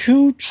is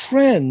two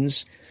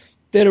trends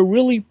that are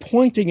really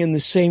pointing in the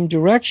same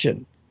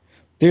direction.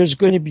 There's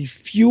going to be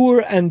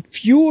fewer and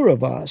fewer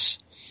of us,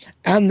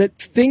 and that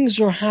things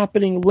are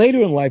happening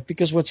later in life,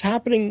 because what's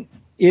happening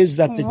is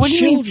that the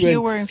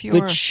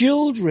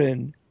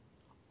children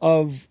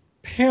of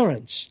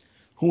parents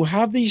who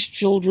have these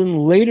children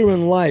later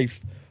in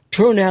life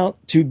turn out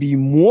to be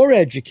more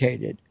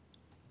educated.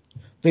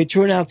 They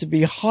turn out to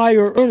be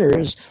higher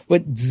earners,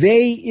 but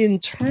they in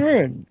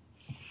turn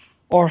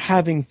are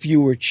having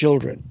fewer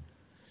children.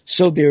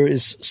 So there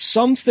is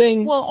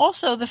something. Well,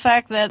 also the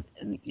fact that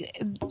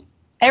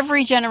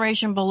every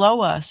generation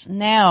below us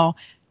now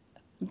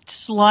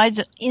slides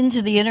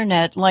into the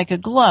internet like a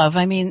glove.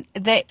 I mean,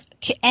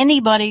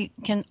 anybody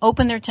can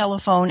open their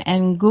telephone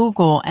and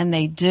Google, and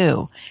they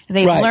do.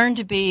 They've learned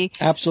to be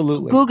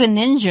absolutely Google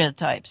Ninja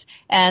types.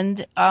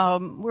 And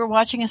we're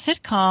watching a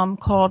sitcom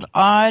called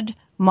Odd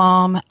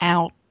Mom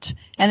Out,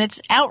 and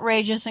it's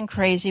outrageous and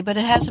crazy, but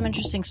it has some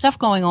interesting stuff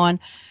going on.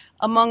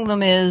 Among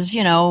them is,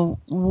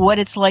 what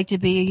it's like to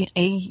be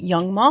a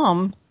young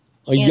mom.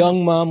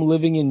 Young mom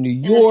living in New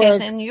York. In this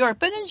case, in New York,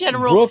 but in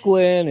general,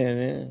 Brooklyn,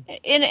 and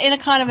in a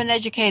kind of an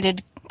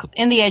educated,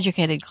 in the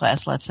educated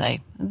class, let's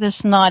say,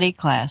 this naughty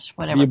class,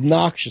 whatever, the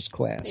obnoxious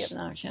class. The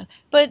obnoxious.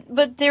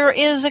 But there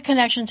is a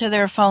connection to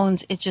their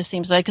phones. It just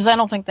seems like, because I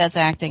don't think that's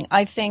acting.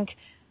 I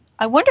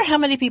wonder how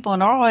many people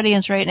in our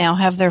audience right now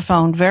have their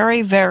phone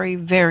very, very,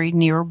 very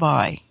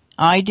nearby.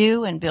 I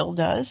do, and Bill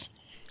does.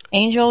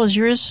 Angel, is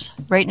yours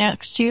right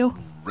next to you?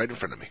 Right in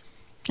front of me.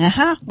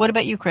 What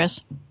about you,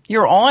 Chris?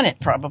 You're on it,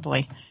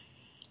 probably.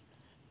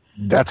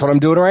 That's what I'm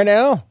doing right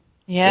now.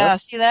 Yeah,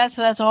 see that?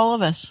 So that's all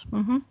of us.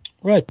 Mm-hmm.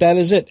 Right, that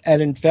is it.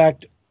 And in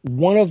fact,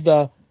 one of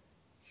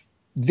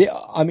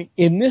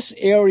in this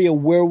area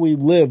where we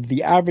live,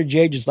 the average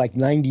age is like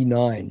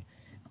 99.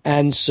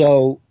 And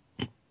so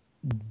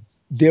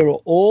there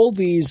are all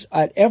these,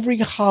 at every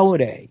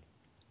holiday,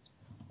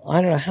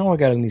 I don't know how I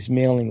got on these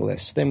mailing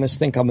lists. They must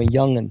think I'm a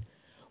young'un.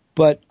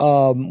 But,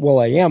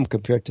 I am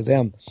compared to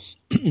them.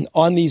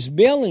 On these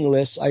mailing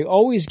lists, I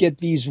always get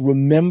these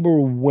remember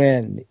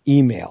when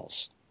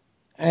emails.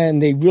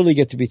 And they really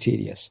get to be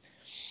tedious.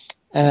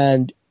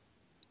 And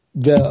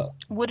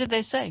what did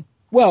they say?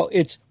 Well,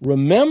 it's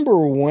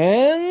remember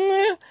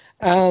when,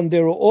 and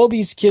there are all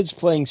these kids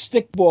playing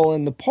stickball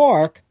in the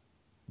park.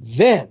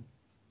 Then,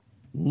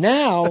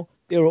 now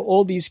there are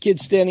all these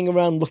kids standing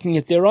around looking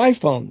at their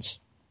iPhones.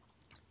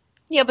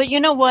 Yeah, but you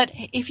know what?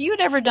 If you'd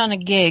ever done a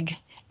gig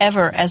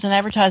ever as an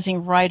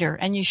advertising writer,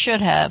 and you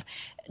should have,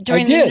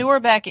 during the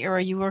Nuremberg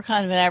era, you were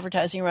kind of an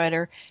advertising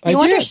writer. You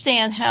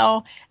understand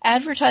how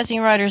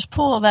advertising writers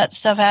pull all that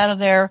stuff out of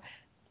their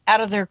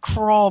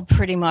crawl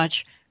pretty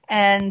much,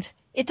 and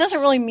it doesn't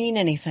really mean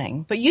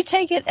anything. But you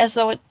take it as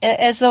though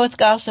it's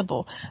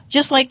gospel,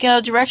 just like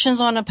directions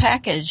on a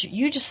package.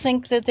 You just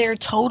think that they're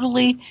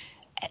totally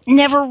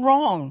never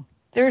wrong.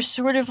 They're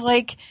sort of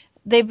like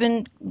they've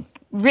been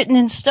written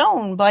in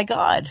stone by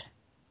God.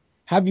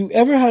 Have you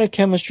ever had a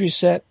chemistry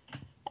set?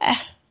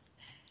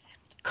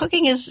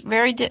 Cooking is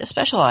very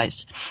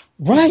specialized.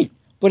 Right.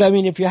 But I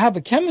mean, if you have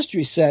a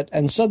chemistry set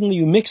and suddenly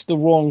you mix the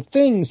wrong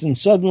things and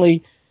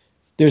suddenly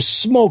there's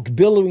smoke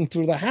billowing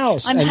through the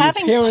house I'm and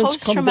having your parents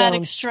come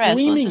down stress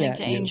screaming listening at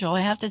to you. Angel.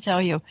 I have to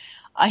tell you,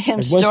 I am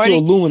went to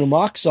starting... aluminum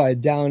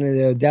oxide down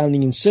the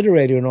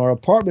incinerator in our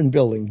apartment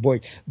building.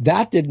 Boy,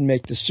 that didn't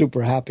make the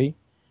super happy.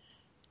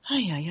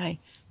 Ay.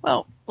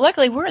 Well,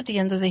 luckily we're at the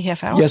end of the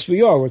half hour. Yes,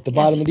 we are. We're at the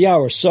bottom of the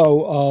hour.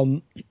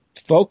 So,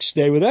 folks,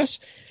 stay with us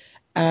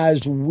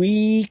as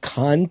we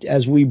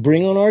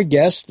bring on our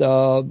guest,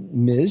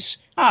 Ms.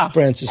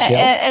 Frances Hill.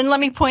 And let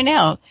me point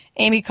out,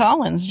 Amy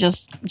Collins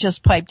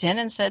just piped in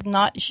and said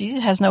she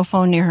has no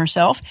phone near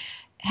herself.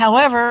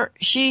 However,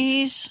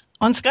 she's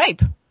on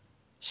Skype.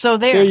 So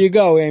there you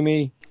go,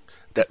 Amy.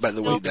 That, by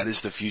the way, that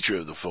is the future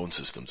of the phone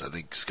systems. I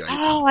think Skype.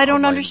 Oh, I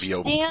don't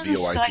understand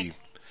VoIP.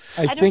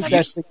 I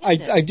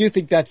do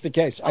think that's the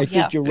case. I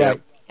think you're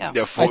right. Yeah,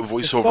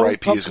 voice over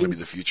IP is going to be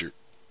the future.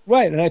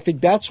 Right, and I think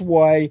that's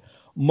why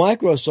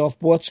Microsoft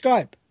bought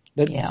Skype.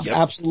 That's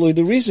absolutely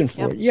the reason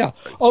for it. Yeah.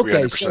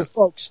 Okay, 100%. So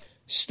folks,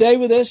 stay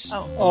with us.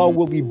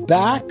 We'll be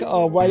back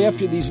right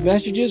after these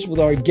messages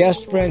with our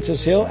guest,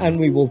 Frances Hill, and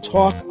we will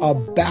talk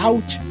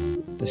about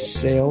the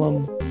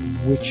Salem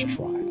witch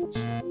trials.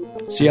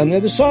 See you on the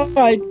other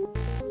side.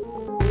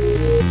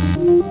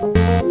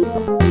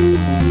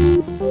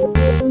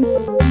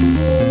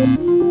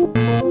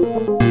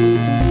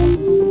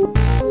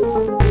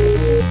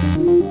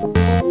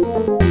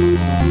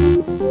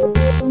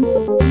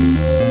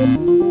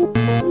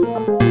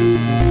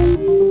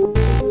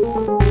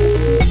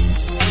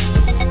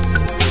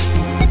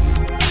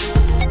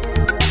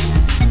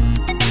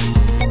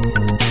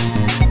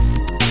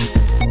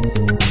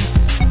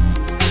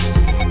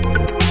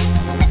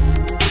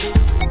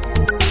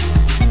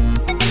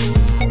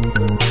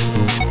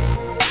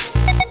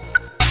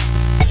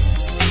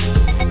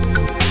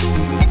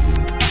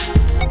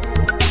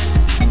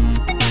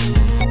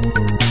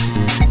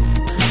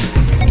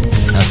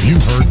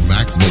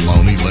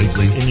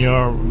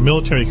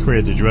 Military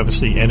career, did you ever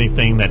see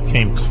anything that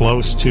came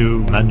close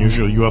to an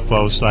unusual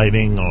UFO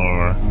sighting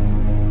or?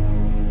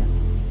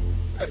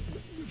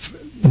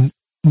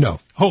 No.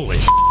 Holy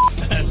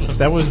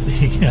that was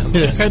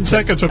the 10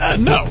 seconds of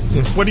no.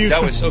 What are you?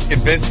 That was so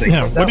convincing.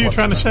 Yeah, what are you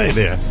trying to say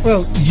there?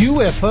 Well,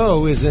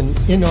 UFO is an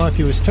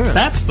innocuous term.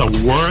 That's the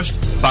worst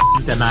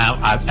fucking denial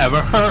I've ever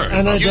heard.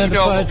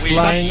 Unidentified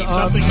flying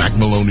object. Mac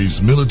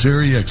Maloney's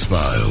Military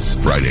X-Files,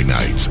 Friday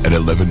nights at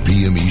 11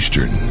 p.m.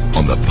 Eastern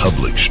on the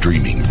public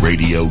streaming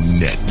radio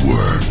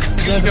network.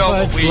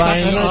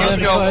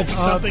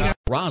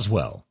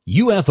 Roswell,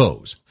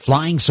 UFOs,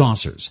 flying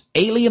saucers,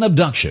 alien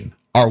abduction.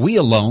 Are we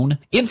alone?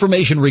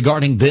 Information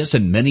regarding this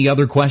and many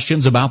other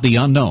questions about the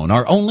unknown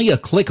are only a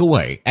click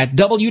away at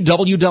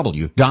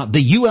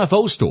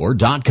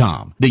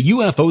www.theufostore.com.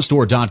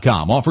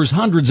 TheUFOstore.com offers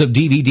hundreds of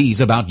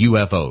DVDs about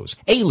UFOs,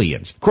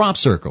 aliens, crop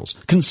circles,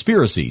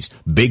 conspiracies,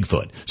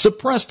 Bigfoot,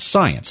 suppressed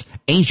science,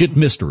 ancient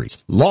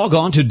mysteries. Log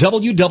on to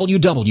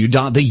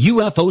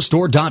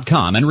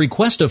www.theufostore.com and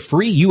request a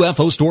free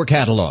UFO Store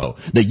catalog.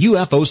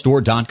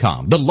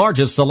 TheUFOstore.com, the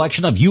largest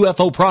selection of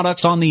UFO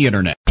products on the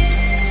internet.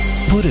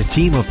 Put a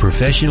team of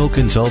professional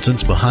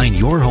consultants behind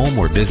your home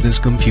or business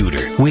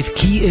computer with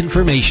Key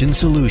Information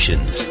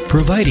Solutions,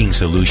 providing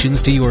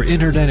solutions to your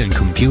internet and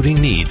computing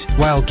needs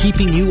while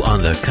keeping you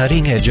on the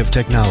cutting edge of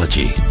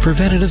technology.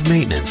 Preventative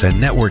maintenance and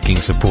networking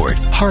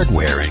support,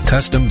 hardware and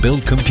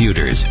custom-built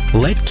computers.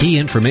 Let Key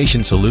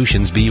Information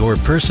Solutions be your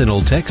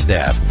personal tech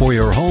staff for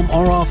your home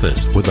or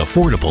office with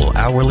affordable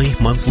hourly,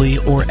 monthly,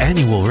 or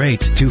annual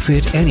rates to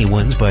fit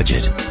anyone's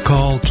budget.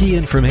 Call Key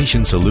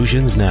Information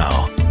Solutions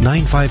now.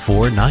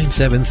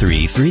 954-973-3374.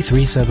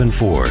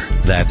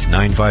 That's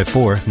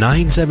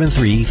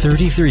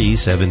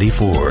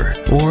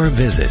 954-973-3374. Or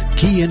visit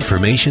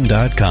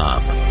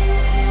keyinformation.com.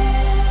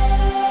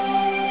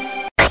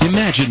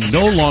 Imagine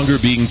no longer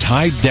being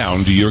tied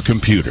down to your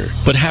computer,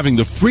 but having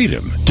the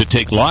freedom to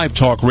take live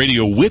talk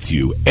radio with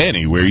you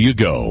anywhere you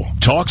go.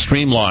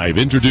 TalkStream Live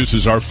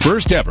introduces our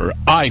first ever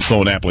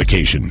iPhone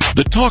application.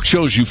 The talk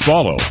shows you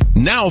follow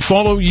now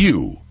follow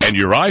you. And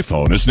your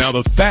iPhone is now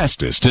the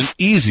fastest and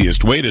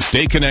easiest way to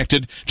stay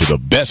connected to the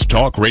best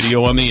talk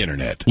radio on the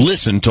internet.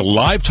 Listen to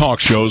live talk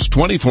shows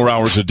 24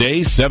 hours a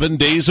day, 7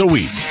 days a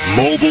week.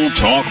 Mobile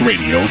talk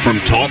radio from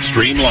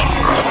TalkStream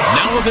Live.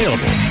 Now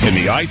available in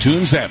the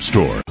iTunes App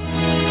Store.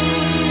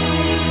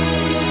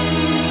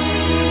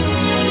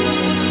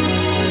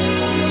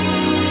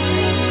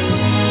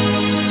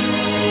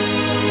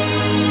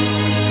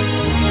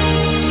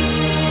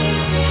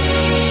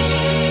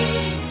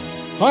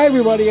 Hi,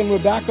 everybody, and we're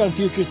back on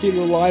Future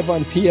Theater Live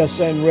on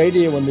PSN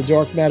Radio and the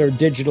Dark Matter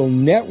Digital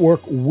Network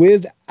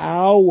with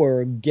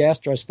our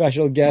guest, our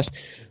special guest,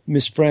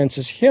 Miss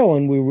Frances Hill,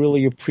 and we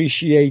really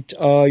appreciate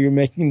your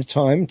making the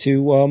time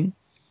to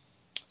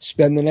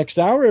spend the next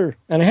hour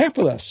and a half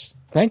with us.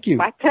 Thank you.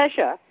 My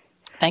pleasure.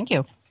 Thank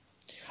you.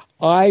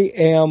 I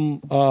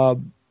am...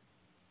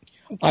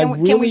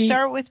 Can we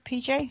start with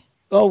PJ?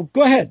 Oh,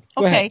 go ahead.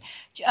 Go ahead.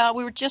 Okay.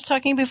 We were just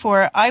talking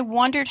before. I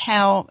wondered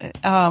how...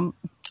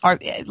 our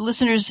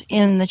listeners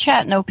in the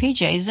chat know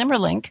PJ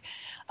Zimmerlink.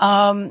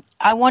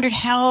 I wondered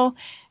how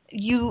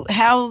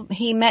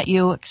he met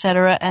you,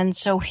 etc. And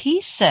so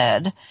he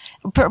said,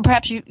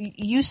 perhaps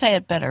you say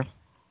it better.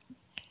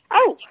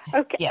 Oh,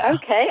 okay. Yeah.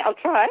 Okay, I'll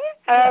try.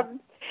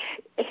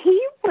 He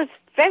was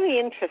very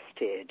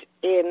interested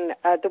in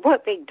the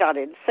work being done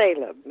in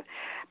Salem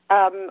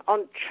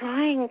on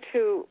trying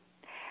to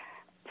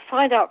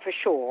find out for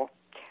sure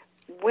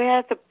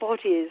where the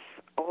bodies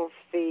of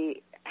the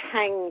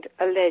hanged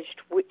alleged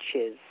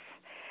witches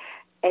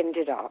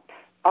ended up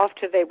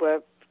after they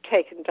were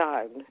taken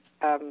down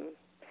from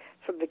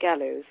the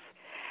gallows,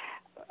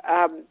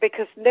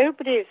 because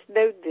nobody's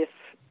known this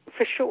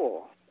for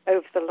sure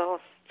over the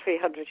last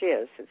 300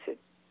 years since it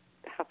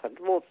happened,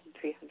 more than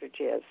 300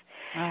 years.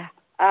 Wow.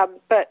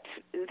 But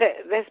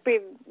there's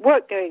been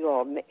work going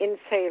on in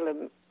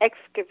Salem,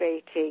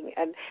 excavating,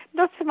 and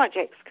not so much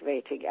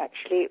excavating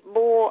actually,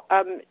 more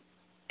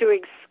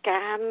doing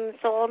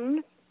scans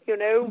on,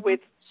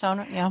 with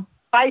sonar,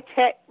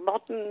 high-tech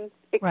modern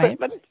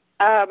equipment,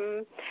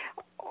 right.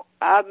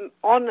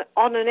 On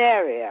an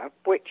area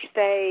which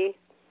they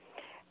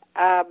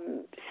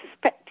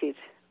suspected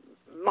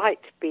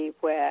might be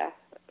where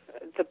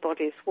the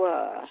bodies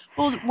were.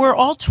 Well, were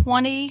all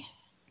 20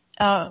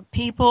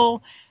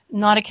 people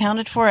not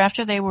accounted for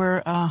after they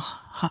were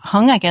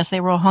hung? I guess they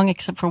were all hung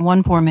except for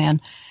one poor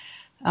man.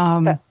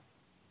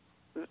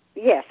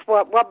 Yes,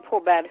 one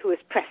poor man who was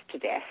pressed to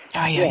death.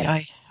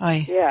 Aye.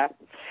 Yeah.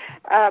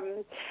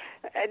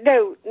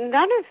 No,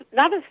 none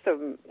of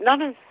them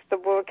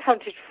were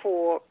accounted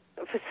for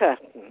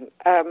certain.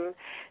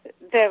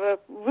 There are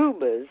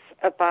rumors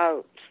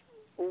about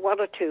one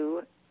or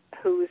two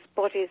whose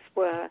bodies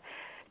were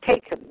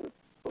taken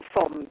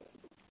from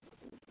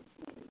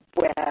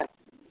where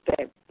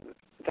the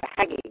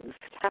hangings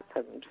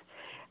happened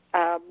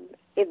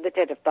in the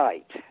dead of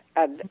night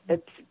and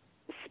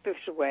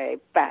spirited away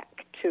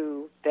back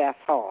to their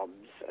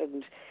farms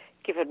and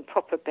given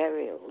proper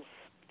burials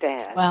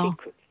there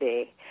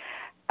secretly.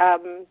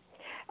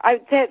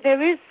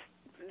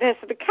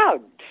 There's an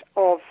account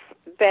of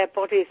their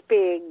bodies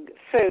being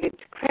thrown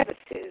into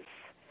crevices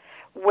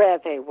where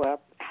they were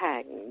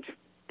hanged,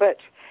 but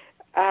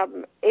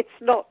it's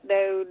not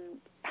known.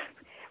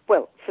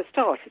 Well, for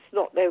start, it's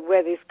not known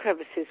where these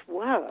crevices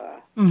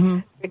were,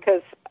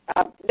 because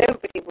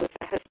nobody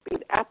has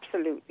been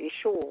absolutely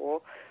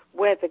sure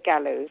where the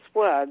gallows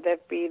were.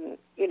 There've been,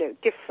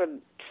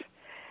 different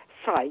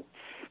sites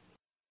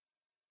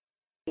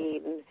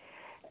in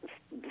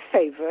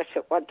favourite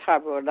at one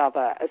time or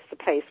another as the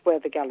place where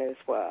the gallows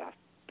were,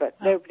 but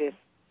nobody's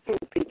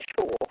been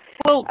sure.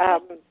 Well,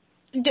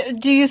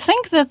 do you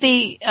think that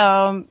the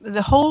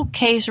whole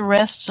case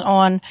rests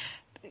on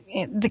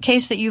the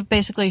case that you've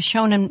basically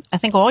shown in, I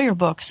think, all your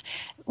books,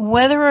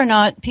 whether or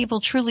not people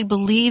truly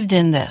believed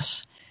in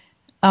this,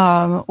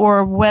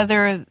 or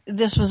whether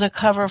this was a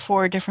cover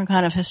for a different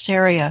kind of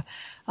hysteria?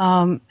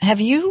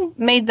 Have you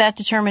made that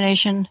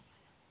determination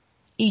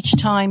each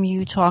time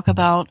you talk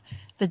about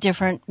the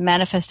different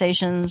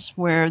manifestations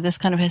where this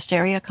kind of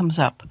hysteria comes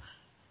up?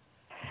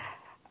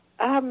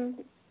 I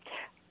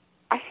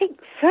think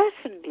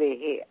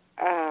certainly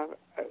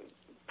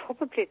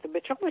probably the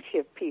majority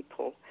of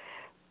people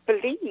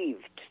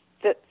believed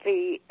that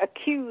the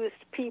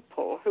accused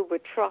people who were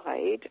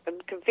tried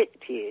and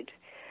convicted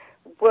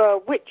were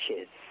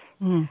witches.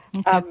 Okay.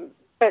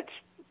 But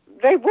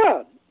they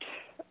weren't.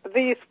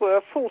 These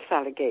were false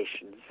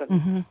allegations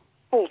and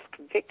false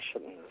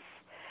convictions.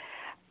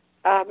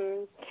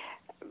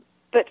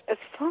 But as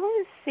far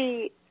as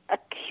the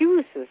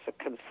accusers are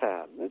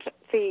concerned,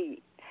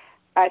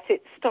 as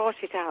it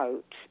started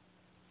out,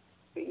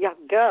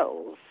 young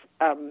girls,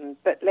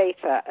 but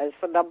later, as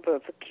the number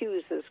of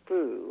accusers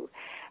grew,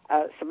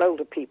 some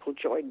older people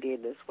joined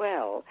in as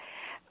well.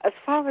 As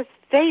far as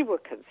they were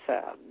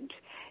concerned,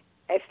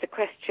 if the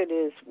question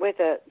is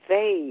whether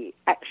they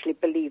actually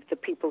believed the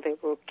people they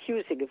were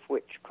accusing of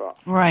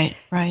witchcraft. Right.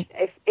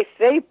 If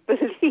they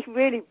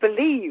really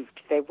believed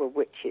they were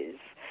witches,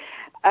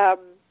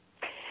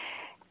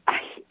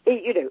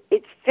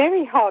 it's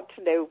very hard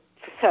to know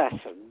for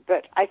certain,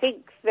 but I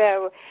think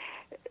there were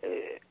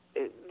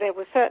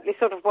certainly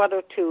sort of one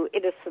or two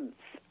innocents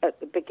at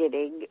the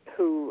beginning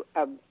who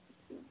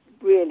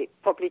really,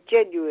 probably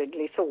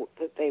genuinely thought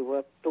that they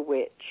were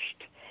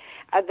bewitched.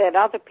 And then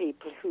other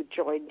people who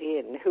joined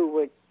in, who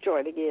were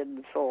joining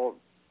in for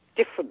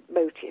different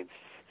motives,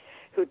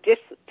 who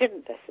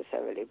didn't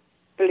necessarily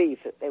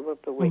believe that they were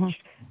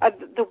bewitched. And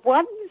the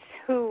ones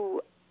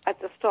who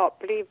at the start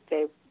believed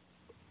they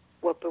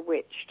were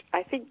bewitched,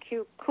 I think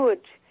you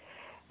could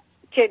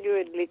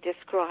genuinely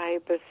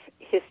describe as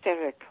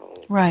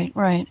hysterical. Right.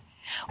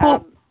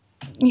 Well,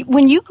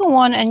 when you go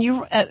on and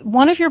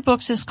one of your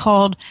books is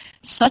called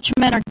Such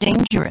Men Are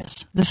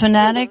Dangerous, The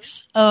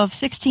Fanatics of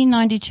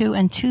 1692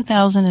 and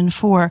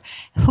 2004.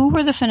 Who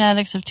were the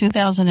fanatics of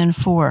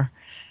 2004?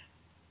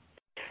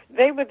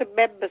 They were the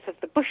members of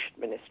the Bush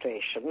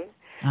administration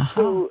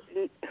who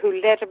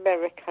led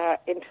America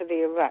into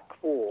the Iraq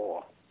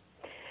War.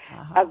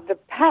 On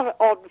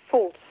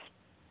false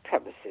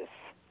premises.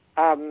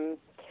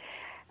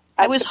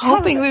 I was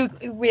hoping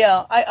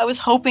I was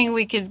hoping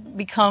we could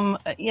become,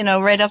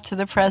 right up to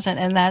the present,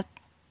 and that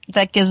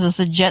gives us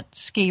a jet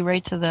ski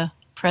right to the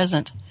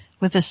present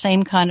with the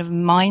same kind of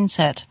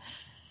mindset.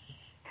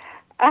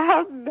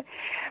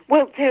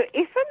 Well, there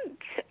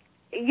isn't.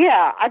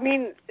 Yeah, I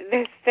mean,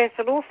 there's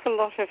an awful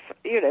lot of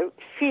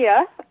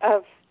fear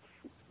of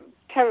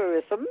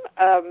terrorism,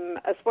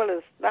 as well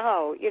as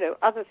now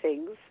other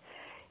things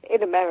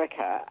in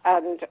America,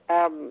 and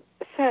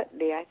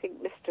certainly I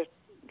think Mr.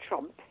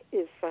 Trump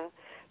is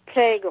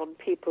playing on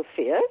people's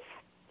fears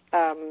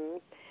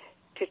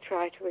to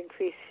try to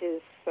increase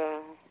his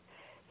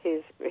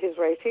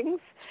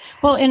ratings.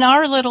 Well, in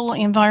our little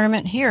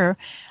environment here,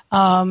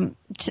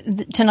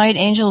 tonight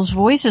Angel's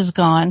voice is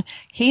gone.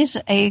 He's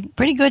a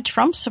pretty good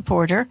Trump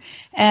supporter,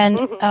 and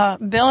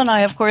Bill and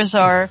I, of course,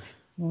 are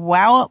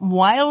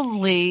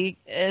wildly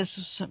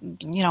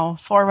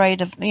far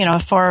right of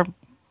far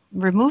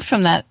removed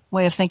from that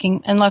way of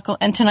thinking, and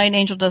tonight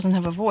Angel doesn't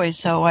have a voice,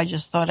 so I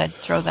just thought I'd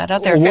throw that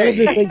out there. One of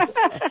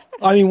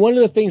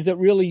the things that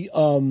really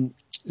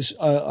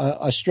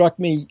struck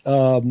me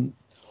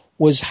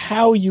was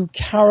how you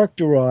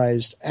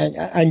characterized,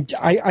 and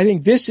I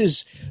think this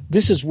is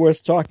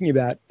worth talking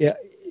about.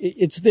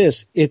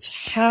 It's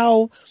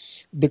how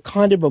the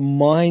kind of a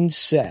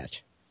mindset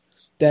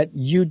that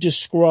you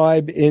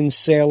describe in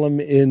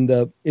Salem in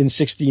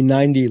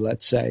 1690,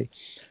 let's say,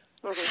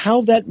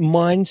 how that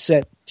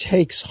mindset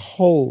takes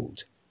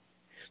hold,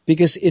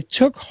 because it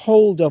took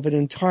hold of an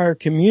entire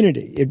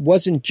community. It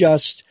wasn't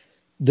just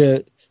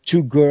the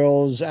two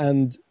girls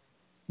and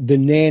the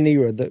nanny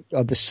or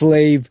the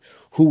slave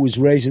who was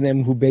raising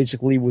them, who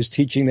basically was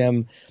teaching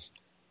them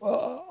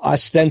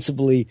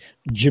ostensibly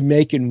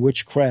Jamaican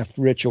witchcraft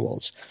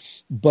rituals.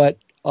 But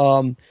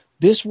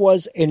this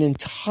was an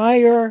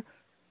entire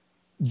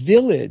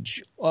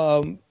village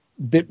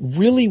that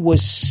really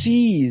was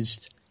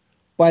seized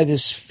by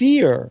this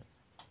fear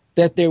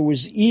that there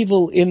was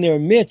evil in their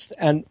midst.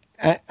 And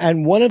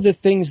one of the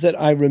things that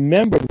I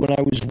remembered when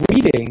I was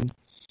reading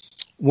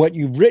what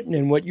you've written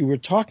and what you were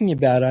talking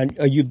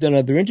about, you've done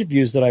other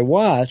interviews that I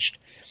watched,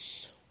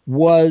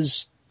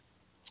 was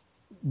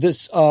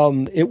this.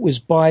 It was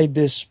by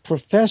this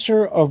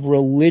professor of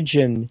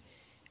religion.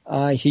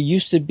 He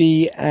used to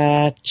be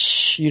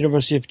at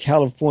University of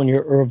California,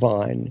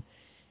 Irvine.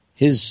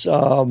 His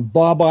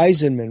Robert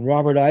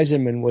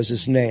Eisenman was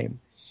his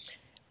name.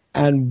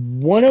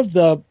 And one of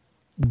the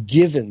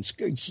givens,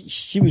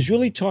 he was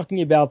really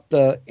talking about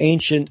the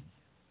ancient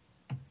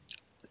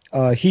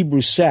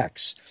Hebrew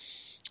sects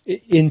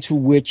into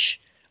which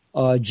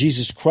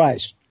Jesus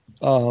Christ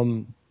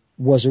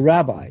was a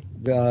rabbi,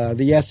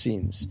 the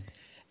Essenes.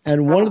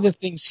 And one of the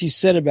things he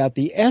said about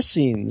the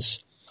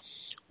Essenes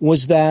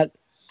was that,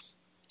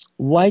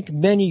 like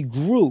many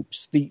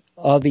groups, the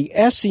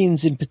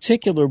Essenes in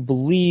particular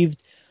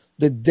believed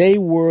that they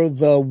were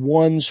the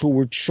ones who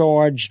were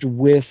charged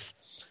with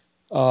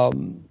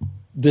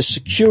the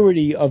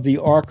security of the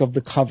Ark of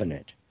the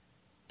Covenant,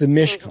 the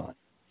Mishkan,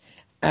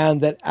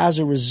 and that as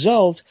a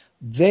result,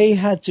 they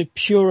had to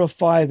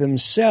purify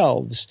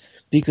themselves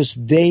because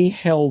they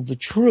held the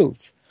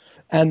truth.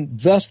 And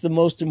thus the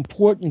most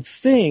important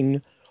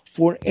thing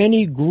for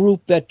any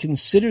group that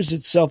considers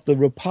itself the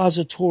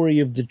repository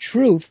of the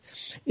truth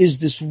is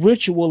this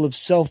ritual of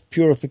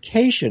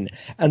self-purification.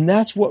 And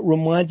that's what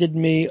reminded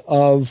me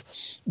of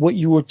what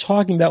you were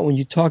talking about when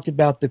you talked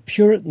about the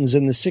Puritans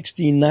in the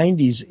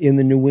 1690s in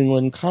the New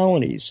England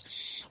colonies,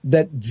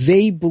 that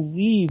they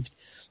believed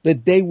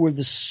that they were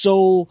the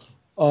sole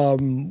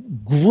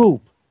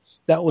group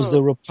that was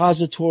the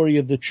repository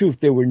of the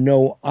truth. There were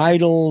no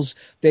idols.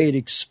 They had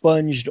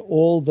expunged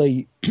all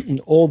the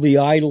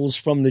idols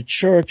from the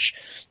church.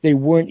 They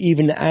weren't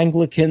even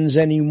Anglicans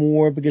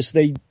anymore because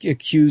they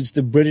accused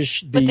the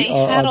British, the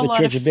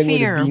Church of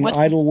England of being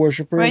idol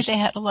worshippers. Right, they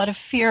had a lot of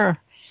fear.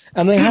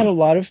 And they had a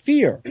lot of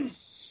fear.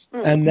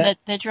 And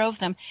that drove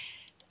them.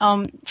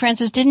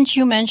 Francis, didn't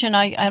you mention,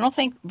 I don't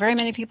think very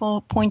many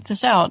people point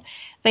this out,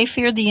 they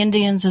feared the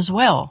Indians as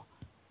well.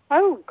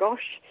 Oh,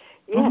 gosh.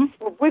 Yes,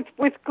 well,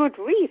 with good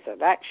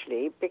reason,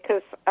 actually,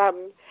 because,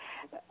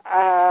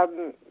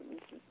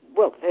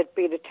 there'd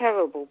been a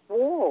terrible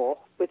war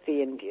with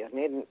the Indians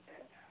in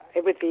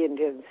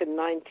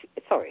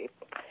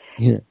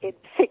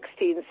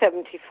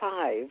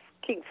 1675,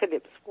 King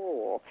Philip's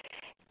War,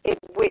 in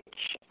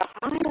which a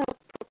higher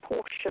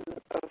proportion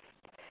of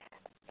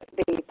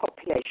the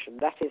population,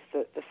 that is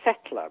the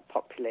settler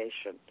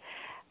population,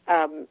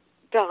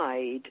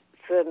 died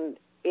than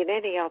in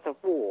any other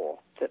war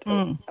that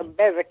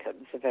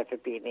Americans have ever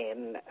been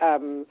in.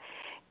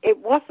 It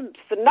wasn't,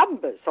 the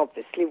numbers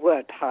obviously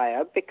weren't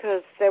higher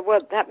because there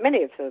weren't that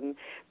many of them,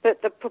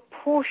 but the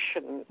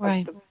proportion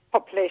of the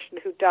population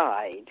who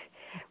died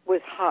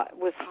was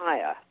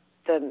higher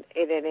than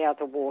in any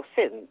other war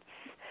since.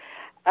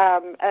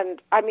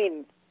 And I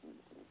mean,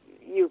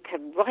 you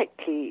can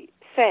rightly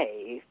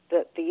say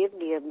that the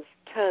Indians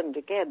turned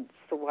against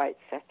the white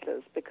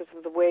settlers because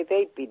of the way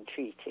they'd been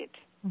treated.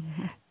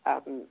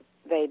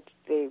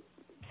 The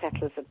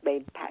settlers had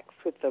made pacts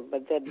with them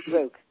and then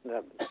broken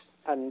them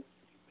and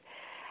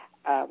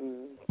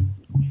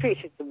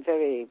treated them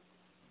very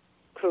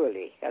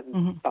cruelly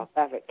and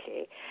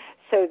barbarically.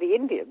 So the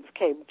Indians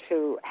came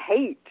to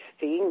hate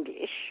the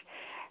English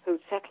who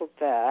settled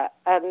there.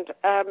 And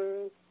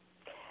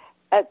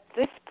at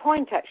this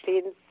point, actually,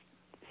 in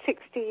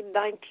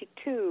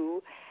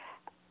 1692,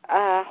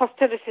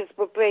 hostilities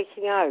were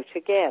breaking out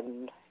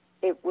again.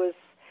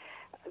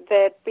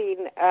 There'd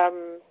been a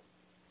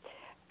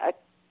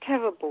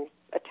terrible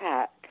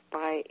attack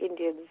by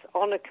Indians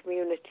on a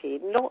community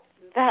not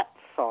that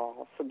far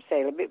from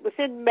Salem. It was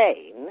in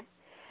Maine,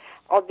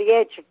 on the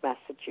edge of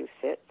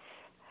Massachusetts,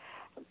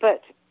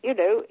 but,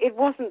 it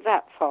wasn't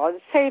that far.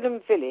 And Salem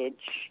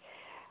Village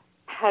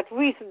had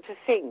reason to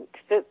think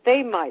that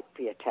they might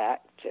be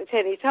attacked at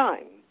any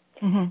time.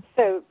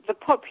 So the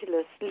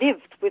populace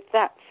lived with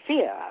that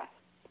fear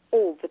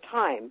all the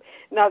time.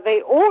 Now,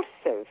 they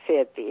also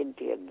feared the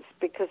Indians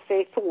because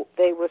they thought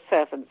they were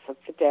servants of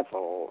the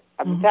devil,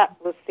 and that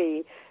was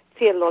the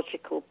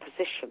theological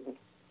position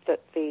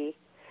that the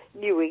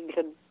New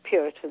England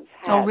Puritans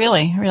had. Oh,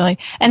 really?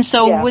 And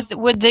so, would the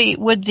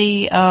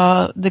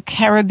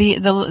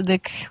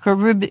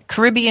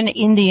Caribbean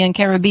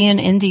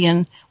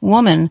Indian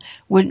woman,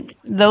 would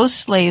those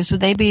slaves,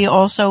 would they be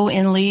also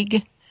in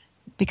league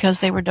because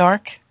they were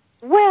dark?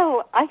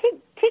 Well, I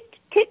think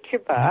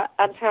Tituba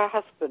and her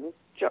husband,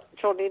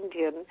 John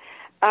Indian,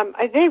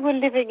 they were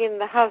living in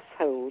the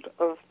household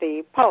of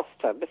the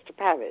pastor, Mr.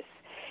 Parris,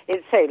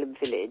 in Salem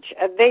Village,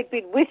 and they'd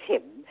been with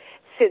him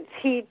since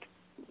he'd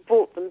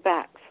brought them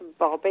back from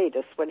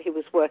Barbados when he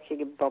was working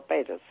in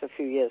Barbados a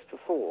few years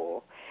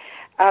before.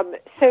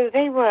 So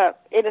they were,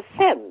 in a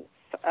sense,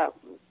 I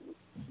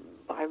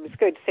was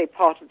going to say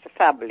part of the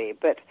family,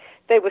 but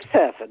they were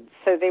servants,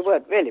 so they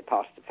weren't really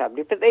part of the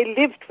family, but they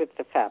lived with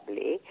the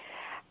family.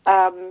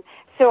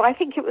 So I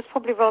think it was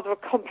probably rather a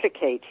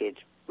complicated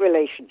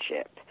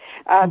relationship.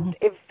 And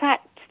in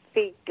fact,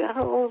 the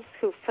girls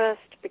who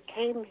first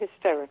became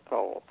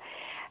hysterical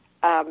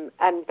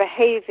and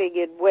behaving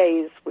in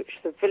ways which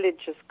the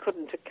villagers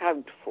couldn't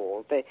account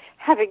for,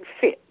 having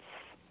fits,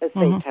 as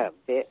they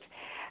termed it,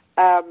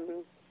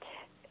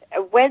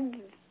 when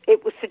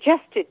it was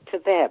suggested to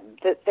them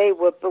that they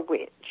were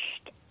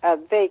bewitched,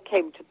 and they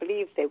came to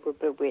believe they were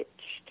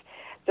bewitched,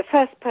 the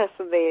first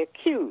person they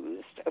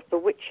accused of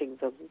bewitching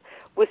them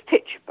was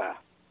Tituba.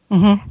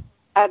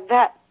 And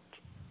that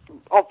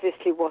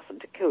obviously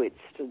wasn't a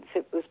coincidence.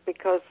 It was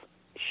because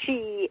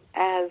she,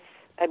 as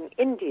an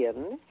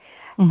Indian,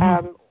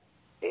 as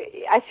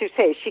you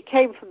say, she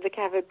came from the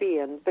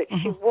Caribbean, but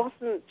she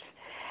wasn't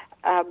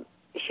a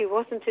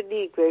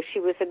Negro. She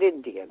was an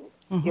Indian,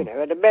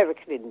 an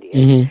American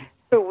Indian,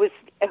 who was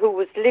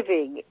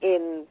living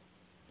in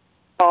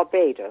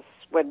Barbados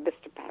when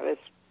Mr. Parris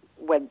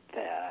went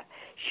there.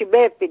 She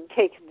may have been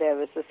taken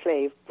there as a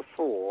slave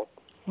before.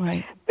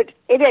 Right. But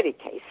in any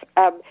case,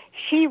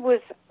 she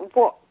was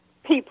what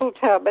people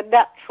term a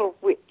natural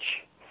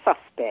witch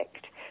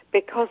suspect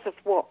because of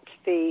what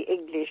the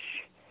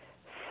English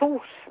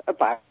thought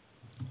about.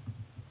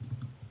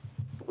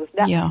 It was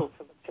natural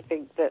for them to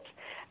think that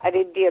an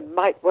Indian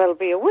might well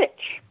be a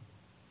witch.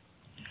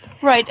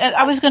 Right.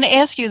 I was going to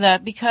ask you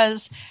that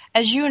because,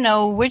 as you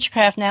know,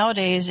 witchcraft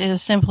nowadays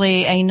is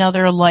simply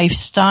another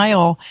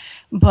lifestyle.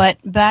 But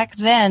back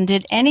then,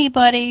 did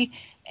anybody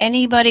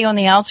on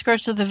the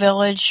outskirts of the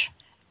village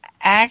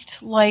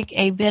act like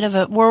a bit of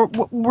a...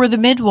 Were the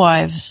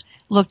midwives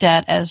looked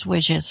at as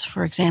witches,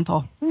 for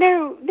example?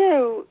 No,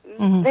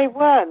 mm-hmm. They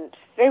weren't.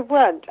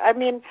 I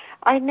mean,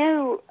 I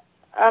know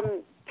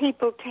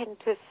people tend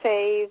to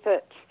say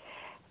that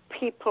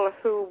people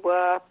who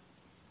were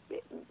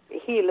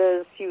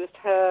healers used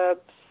herbs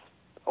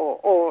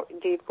or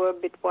indeed were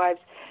midwives,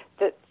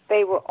 that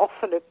they were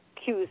often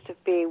accused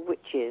of being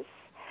witches.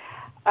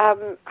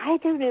 I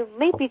don't know,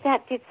 maybe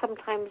that did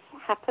sometimes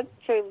happen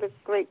during the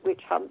great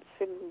witch hunts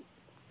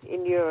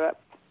in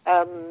Europe.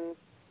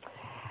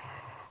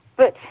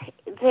 But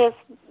there's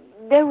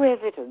no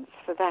evidence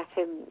for that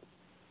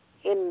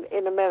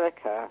in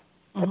America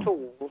at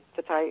all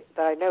that I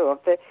know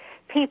of. The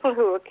people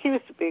who were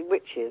accused of being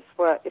witches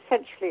were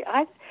essentially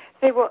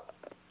they were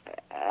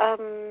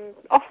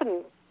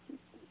often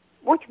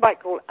what you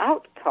might call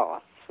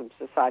outcasts from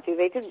society.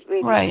 They didn't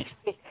really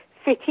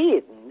fit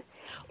in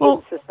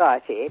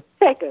society.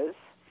 Beggars,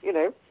 you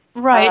know.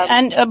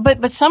 Right,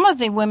 but some of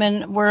the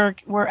women were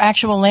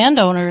actual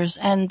landowners,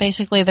 and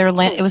basically their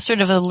land. It was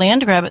sort of a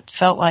land grab. It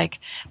felt like.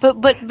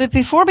 But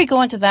before we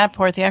go into that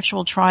part, the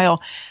actual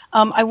trial,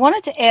 I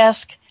wanted to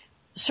ask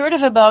sort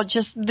of about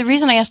just the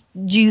reason I asked.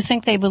 Do you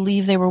think they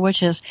believe they were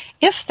witches?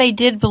 If they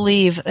did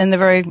believe in the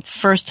very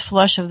first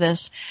flush of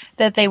this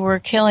that they were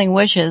killing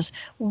witches,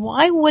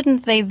 why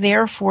wouldn't they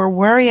therefore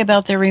worry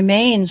about their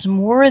remains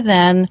more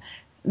than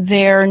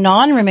their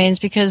non-remains,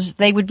 because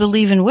they would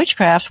believe in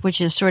witchcraft, which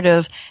is sort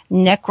of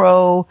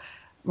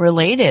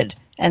necro-related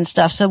and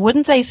stuff. So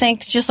wouldn't they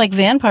think, just like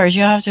vampires,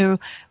 you have to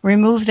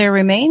remove their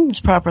remains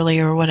properly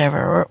or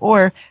whatever?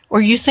 Or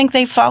you think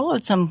they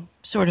followed some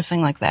sort of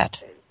thing like that?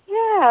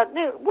 Yeah,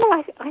 no,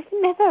 well, I've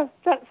never,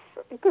 that's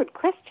a good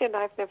question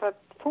I've never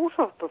thought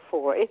of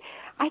before.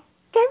 I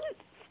don't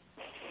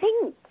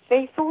think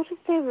they thought of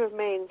their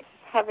remains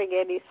having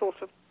any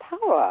sort of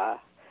power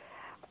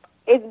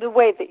in the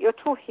way that you're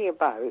talking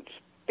about,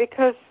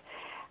 because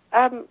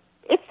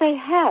if they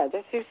had,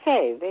 as you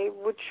say, they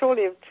would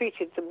surely have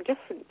treated them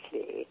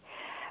differently.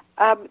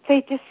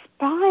 They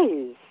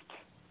despised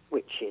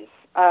witches.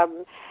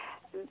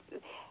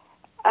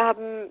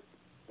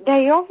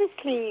 They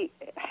obviously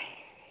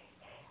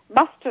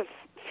must have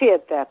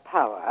feared their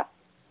power,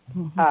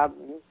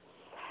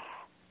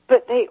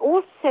 but they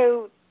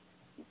also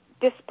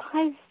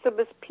despised them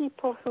as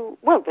people who,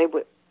 well, they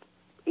were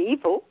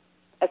evil,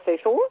 as they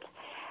thought,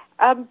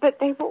 but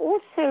they were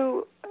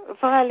also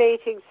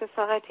violating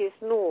society's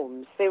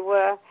norms. They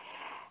were,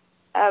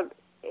 I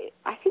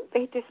think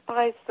they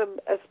despised them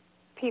as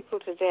people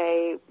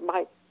today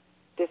might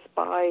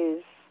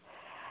despise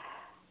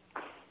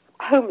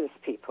homeless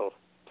people,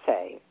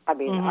 say. I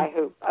mean, I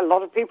hope a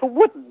lot of people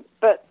wouldn't,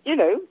 but, you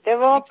know,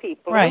 there are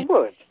people who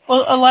would.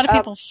 Well, a lot of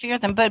people fear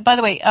them. But, by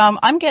the way,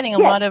 I'm getting a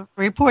lot of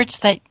reports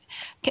that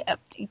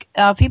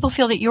people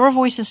feel that your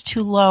voice is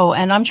too low,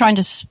 and I'm trying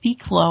to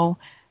speak low.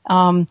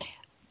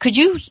 Could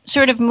you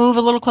sort of move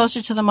a little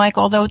closer to the mic?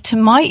 Although to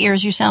my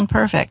ears you sound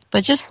perfect,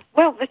 but just...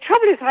 Well, the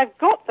trouble is I've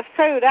got the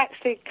phone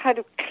actually kind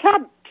of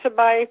clamped to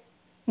my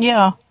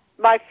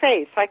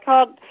face. I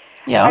can't...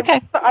 Yeah, okay.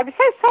 I'm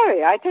so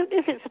sorry. I don't know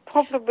if it's a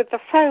problem with the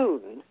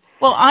phone.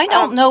 Well, I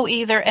don't know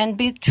either, and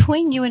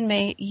between you and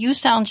me, you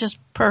sound just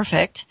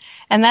perfect,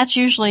 and that's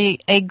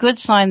usually a good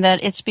sign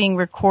that it's being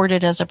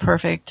recorded as a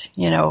perfect,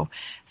 you know,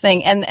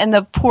 thing. And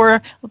the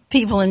poor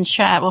people in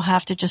chat will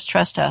have to just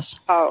trust us.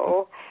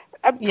 Oh.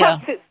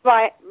 Perhaps it's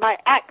my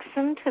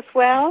accent as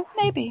well.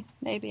 Maybe.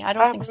 I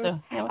don't think so.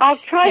 Yeah. I'll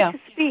try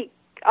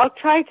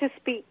to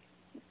speak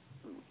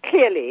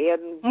clearly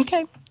and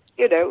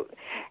you know,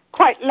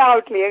 quite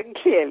loudly and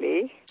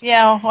clearly.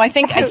 Yeah, well, I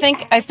think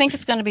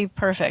it's going to be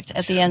perfect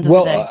at the end of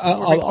the day.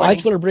 I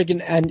just want to bring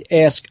in and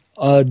ask: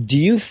 do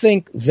you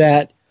think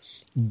that,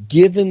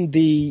 given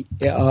the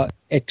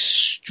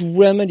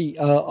extremity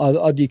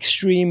of the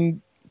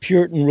extreme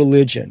Puritan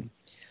religion,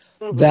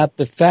 that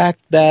the fact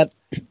that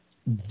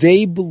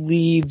they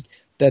believed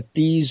that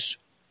these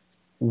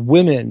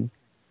women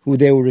who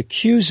they were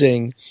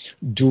accusing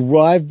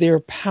derived their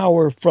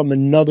power from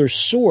another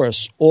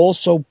source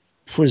also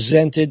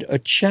presented a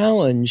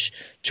challenge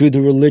to the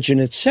religion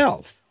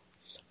itself?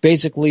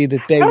 Basically,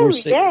 that they were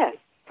saying...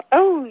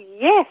 Oh,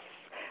 yes.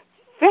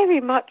 Very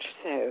much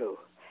so.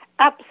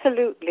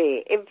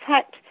 Absolutely. In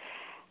fact,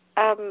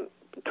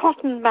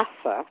 Cotton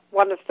Mather,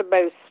 one of the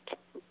most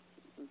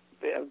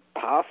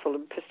powerful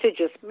and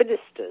prestigious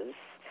ministers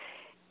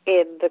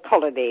in the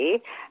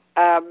colony,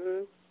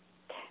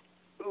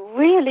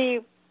 really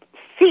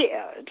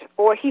feared,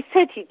 or he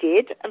said he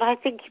did, and I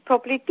think he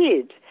probably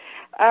did,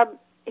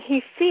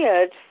 he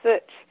feared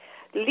that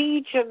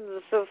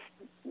legions of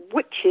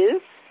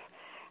witches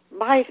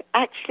might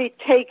actually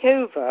take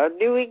over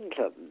New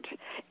England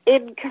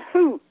in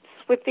cahoots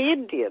with the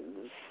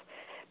Indians,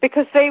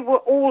 because they were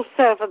all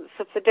servants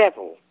of the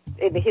devil,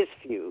 in his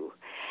view.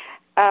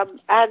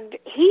 And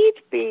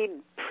he'd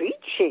been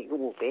preaching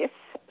all this,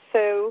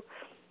 so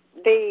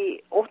the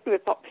ordinary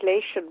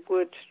population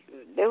would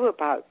know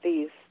about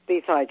these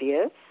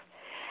ideas.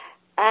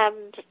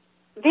 And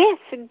yes,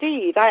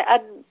 indeed,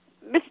 and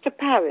Mr.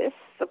 Parris,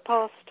 the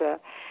pastor,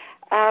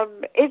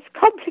 it's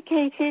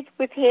complicated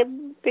with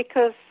him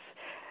because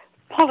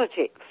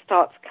politics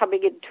starts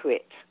coming into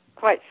it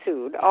quite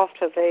soon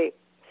after the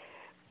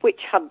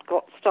witch hunt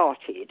got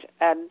started,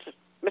 and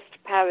Mr.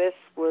 Parris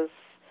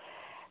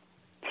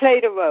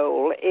played a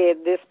role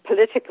in this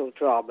political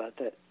drama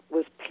that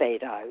was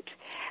played out.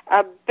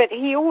 But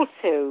he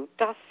also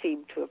does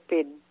seem to have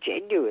been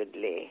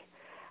genuinely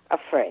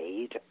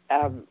afraid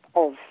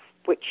of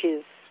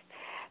witches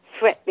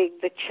threatening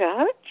the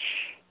church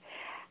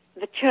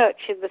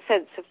in the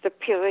sense of the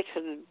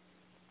Puritan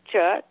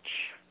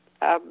church,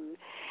 and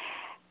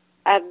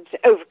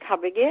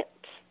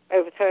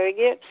overthrowing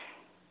it.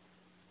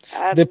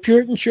 The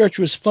Puritan church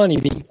was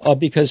funny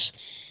because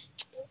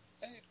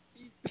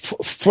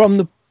from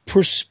the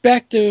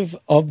perspective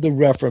of the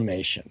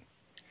Reformation,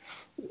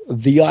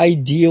 the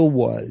idea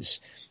was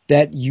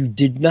that you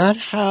did not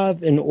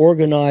have an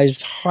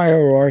organized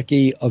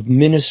hierarchy of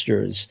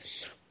ministers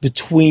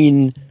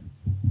between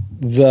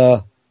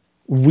the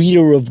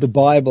reader of the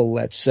Bible,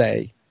 let's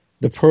say,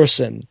 the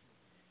person,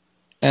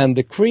 and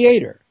the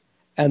creator.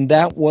 And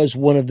that was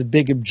one of the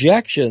big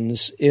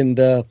objections in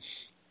the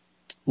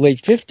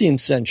late 15th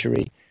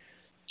century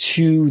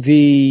to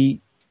the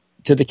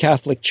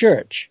Catholic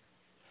Church,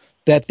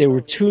 that there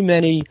were too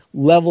many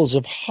levels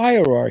of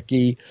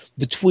hierarchy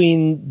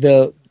between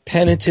the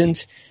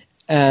penitent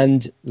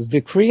and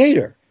the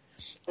creator.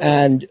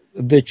 And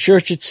the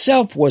church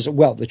itself was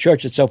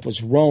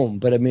Rome,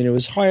 but I mean, it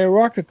was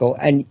hierarchical.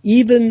 And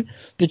even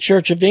the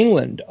Church of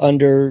England in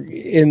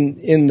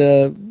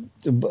the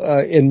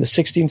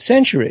 16th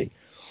century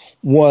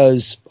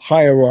was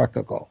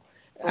hierarchical,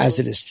 as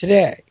it is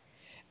today.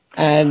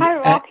 And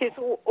hierarchies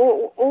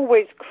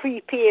always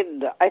creep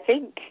in, I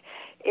think,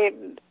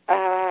 in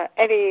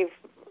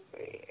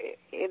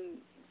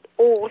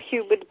all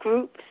human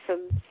groups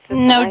and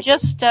society. No,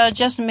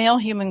 just male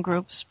human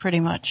groups, pretty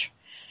much.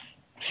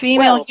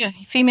 Female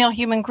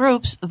human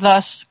groups,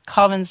 thus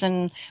covens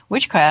and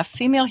witchcraft,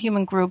 female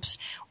human groups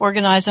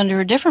organize under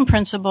a different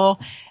principle,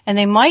 and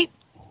they might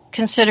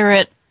consider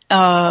it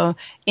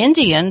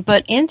Indian,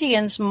 but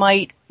Indians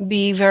might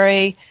be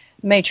very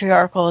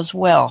matriarchal as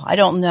well. I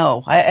don't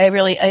know. I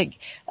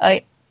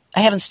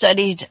haven't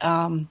studied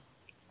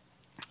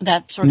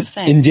that sort of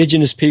thing.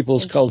 Indigenous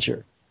people's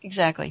culture.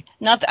 Exactly.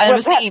 I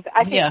think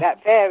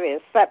that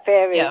varies.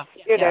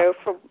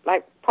 From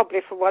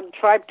probably from one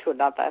tribe to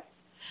another.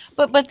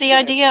 But the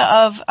idea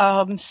of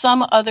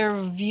some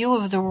other view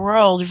of the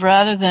world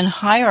rather than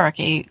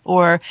hierarchy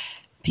or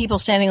people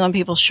standing on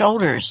people's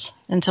shoulders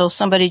until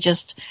somebody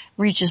just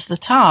reaches the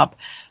top.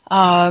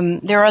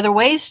 There are other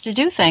ways to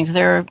do things.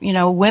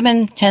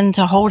 Women tend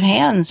to hold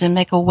hands and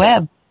make a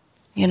web.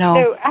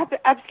 No,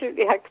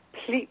 absolutely, I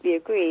completely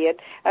agree,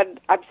 and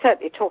I'm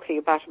certainly talking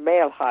about a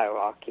male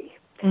hierarchy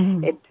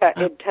in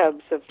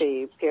terms of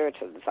the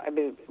Puritans. I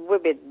mean,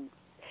 women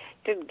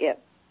didn't get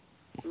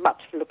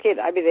much to look in.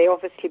 I mean, they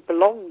obviously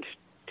belonged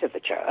to the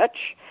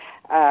church,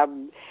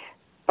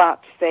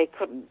 but they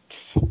couldn't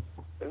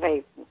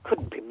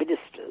be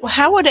ministers. Well,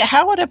 how would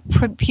a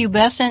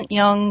pubescent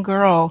young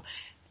girl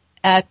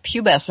at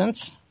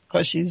pubescence,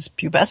 because she's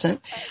pubescent,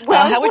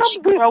 how would she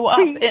grow up?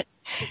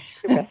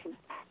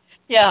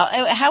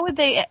 How would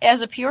they,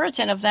 as a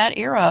Puritan of that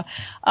era,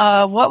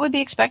 what would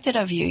be expected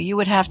of you? You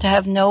would have to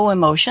have no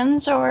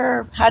emotions,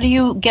 or how do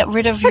you get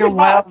rid of your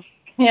wild?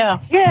 Yeah.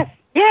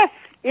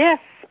 Yes.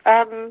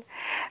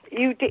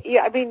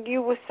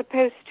 You were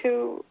supposed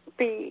to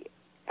be.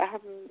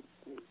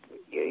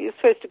 You're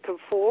supposed to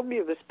conform.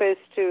 You were supposed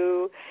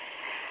to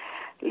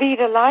lead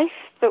a life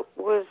that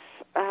was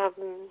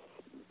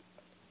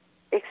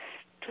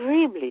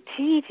extremely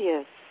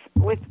tedious,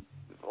 with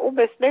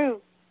almost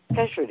no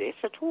pleasure in it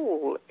at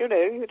all.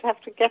 You'd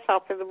have to get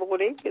up in the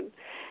morning and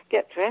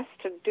get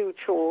dressed and do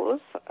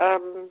chores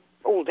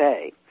all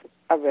day,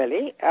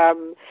 really,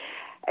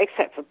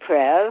 except for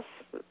prayers,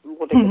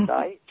 morning and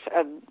night,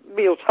 and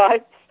meal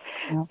times.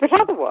 Yeah. But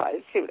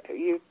otherwise,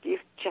 you'd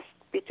just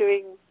be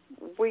doing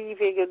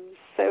weaving and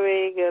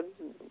sewing and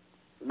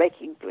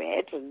making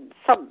bread, and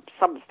some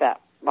of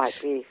that might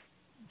be.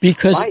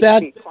 Because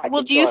that,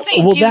 do you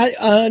think?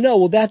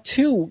 That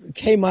too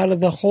came out of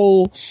the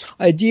whole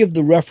idea of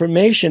the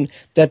Reformation,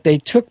 that they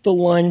took the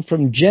line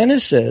from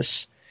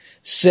Genesis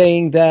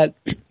saying that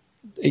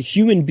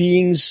human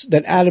beings,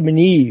 that Adam and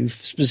Eve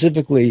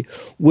specifically,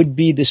 would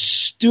be the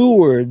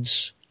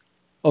stewards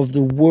of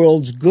the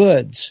world's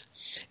goods.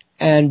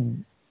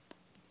 And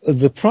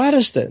the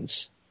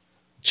Protestants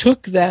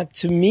took that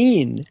to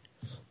mean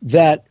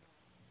that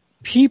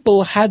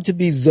people had to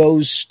be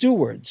those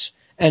stewards.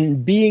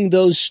 And being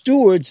those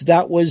stewards,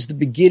 that was the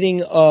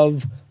beginning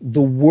of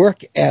the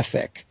work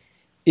ethic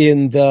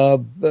during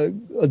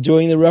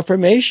the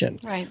Reformation.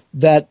 Right.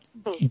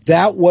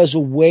 That was a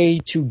way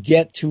to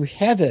get to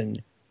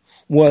heaven,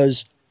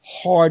 was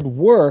hard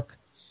work,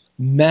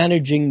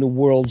 managing the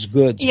world's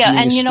goods. Yeah,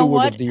 being and a you know steward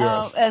what? of the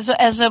earth.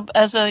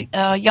 As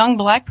a young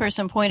black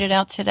person pointed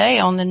out today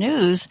on the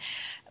news,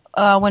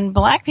 when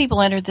black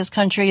people entered this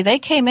country, they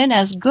came in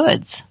as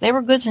goods. They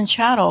were goods and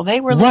chattel. They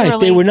were literally, right.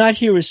 They were not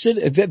here as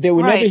they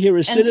were never here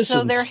as citizens.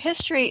 And so their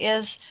history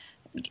is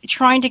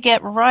trying to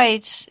get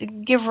rights,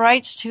 give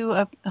rights to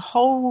a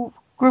whole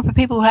group of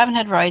people who haven't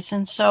had rights,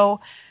 and so.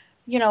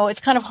 It's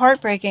kind of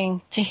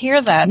heartbreaking to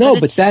hear that. No,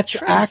 but that's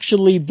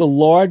actually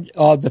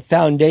the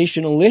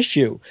foundational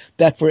issue,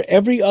 that for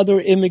every other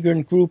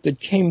immigrant group that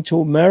came to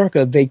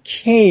America, they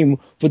came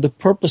for the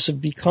purpose of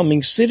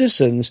becoming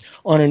citizens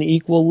on an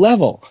equal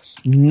level.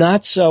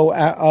 Not so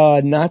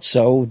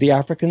the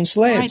African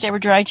slaves. Right, they were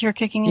dragged here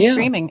kicking and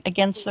screaming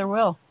against their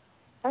will.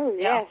 Oh,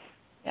 yes.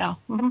 Yeah.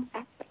 Mm-hmm.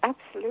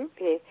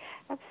 Absolutely.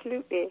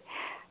 Absolutely.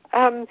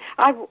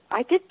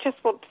 I did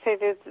just want to say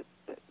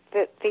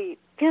that the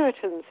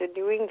Puritans in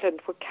New England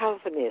were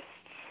Calvinists,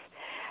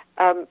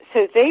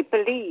 so they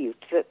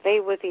believed that they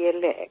were the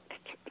elect.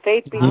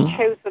 They'd been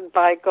chosen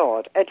by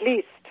God. At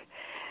least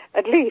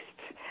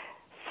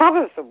some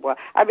of them were.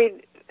 I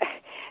mean,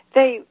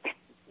 they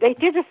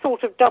did a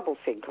sort of double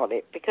think on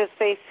it, because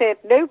they said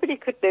nobody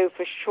could know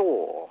for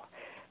sure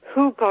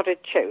who God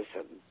had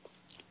chosen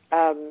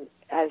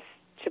as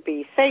to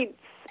be saints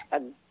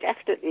and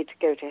definitely to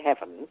go to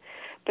heaven.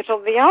 But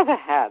on the other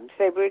hand,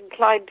 they were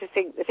inclined to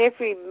think that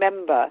every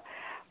member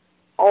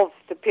of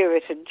the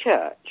Puritan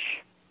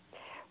Church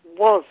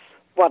was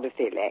one of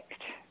the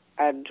elect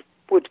and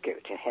would go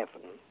to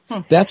heaven.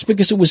 That's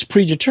because it was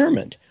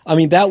predetermined. I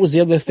mean, that was the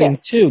other thing,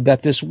 too,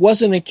 that this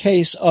wasn't a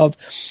case of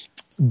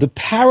the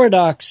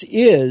paradox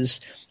is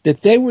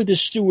that they were the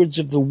stewards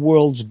of the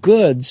world's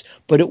goods,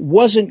 but it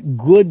wasn't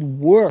good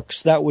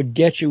works that would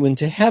get you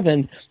into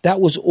heaven. That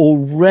was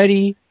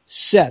already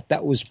set.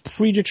 That was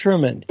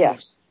predetermined.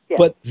 Yes.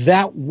 But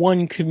that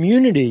one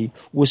community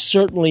was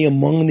certainly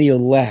among the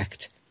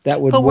elect that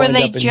would. But were wind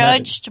they up in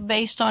judged heaven.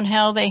 based on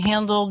how they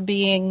handled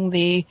being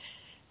the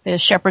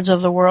shepherds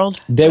of the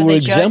world? They were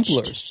judged?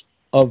 exemplars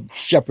of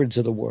shepherds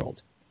of the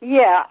world.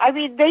 Yeah, I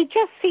mean, they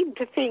just seemed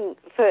to think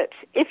that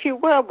if you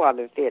were one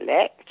of the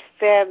elect,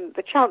 then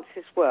the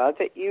chances were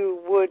that you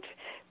would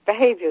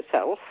behave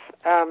yourself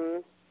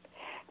and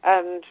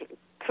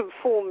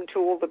conform to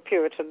all the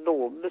Puritan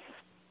norms.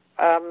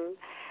 And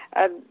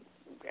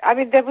I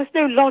mean, there was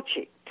no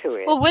logic to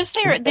it. Well,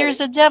 there's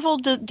a devil.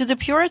 Do the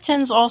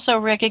Puritans also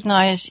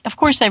recognize, of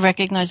course they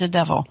recognize a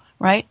devil,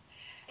 right?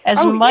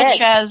 As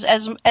much as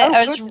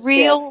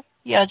real,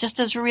 just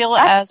as real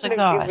as a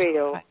god.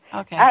 Real. Right.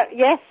 Okay.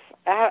 Yes,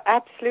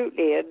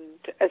 absolutely. And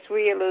as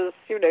real as,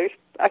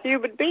 a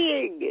human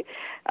being.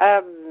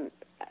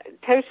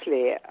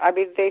 Totally. I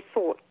mean, they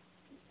thought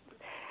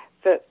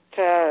that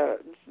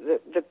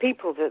the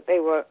people that they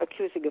were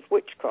accusing of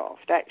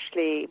witchcraft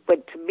actually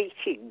went to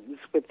meetings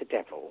with the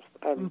devil,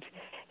 and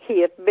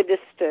he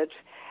administered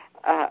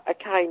a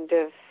kind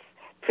of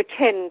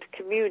pretend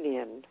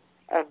communion,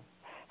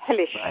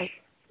 hellish. Right.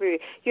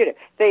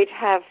 They'd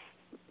have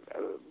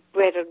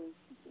bread and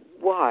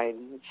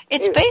wine.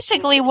 It's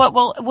basically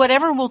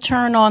whatever will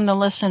turn on the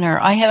listener.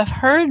 I have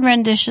heard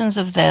renditions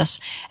of this,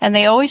 and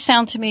they always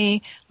sound to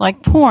me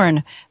like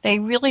porn. They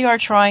really are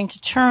trying to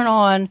turn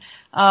on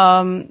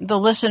the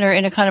listener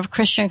in a kind of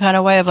Christian kind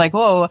of way of like,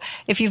 whoa,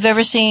 if you've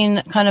ever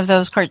seen kind of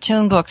those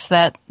cartoon books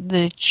that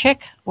the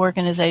Chick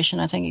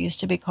organization, I think it used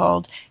to be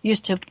called,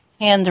 used to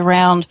hand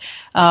around,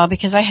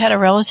 because I had a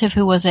relative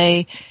who was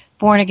a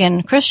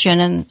born-again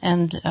Christian,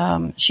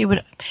 and she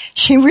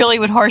really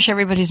would harsh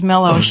everybody's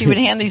mellow. She would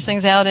hand these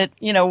things out at,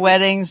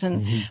 weddings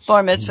and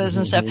bar mitzvahs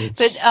and stuff.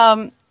 But,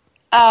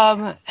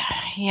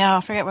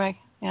 I forget where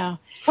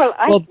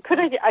Could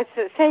I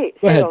say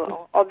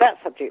on that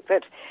subject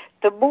that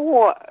the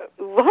more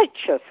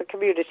righteous a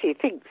community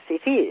thinks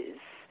it is,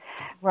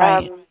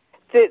 right.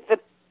 The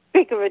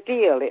bigger a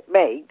deal it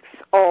makes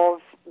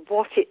of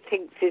what it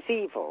thinks is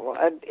evil.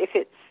 And if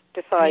it's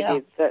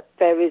decided that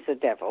there is a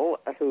devil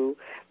who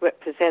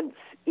represents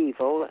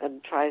evil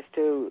and tries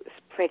to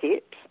spread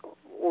it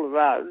all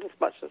around as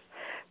much as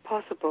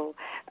possible,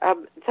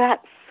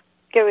 that's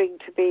going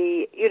to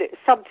be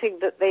something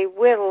that they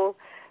will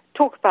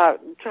talk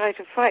about and try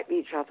to frighten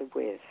each other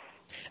with.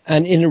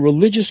 And in a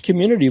religious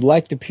community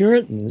like the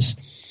Puritans,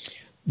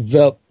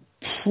 the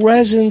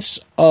presence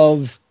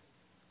of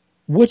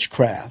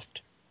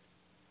witchcraft,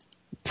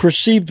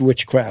 perceived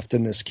witchcraft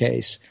in this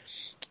case,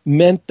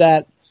 meant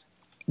that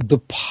the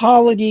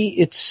polity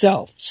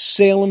itself,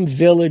 Salem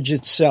Village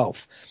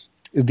itself,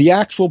 the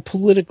actual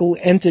political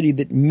entity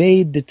that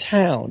made the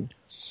town,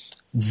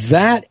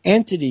 that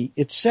entity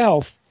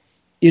itself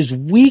is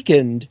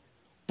weakened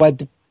by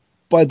the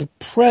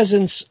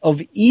presence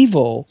of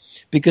evil,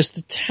 because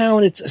the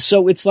town,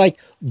 it's like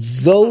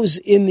those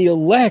in the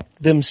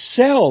elect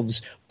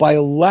themselves, by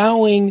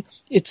allowing,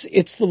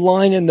 it's the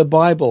line in the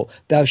Bible,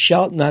 thou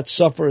shalt not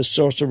suffer a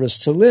sorceress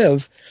to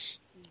live,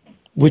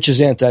 which is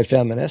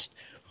anti-feminist,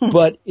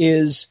 but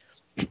it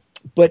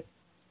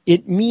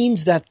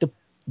means that the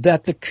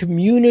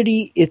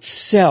community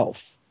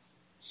itself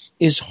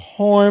is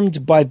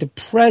harmed by the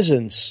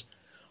presence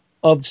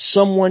of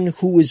someone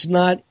who is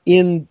not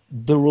in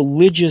the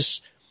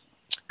religious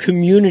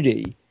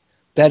community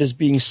that is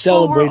being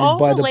celebrated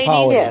by the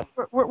power.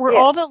 Were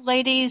all the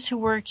ladies who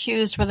were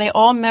accused, were they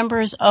all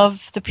members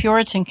of the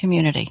Puritan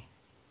community?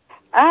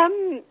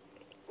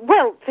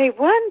 Well, they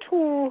weren't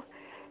all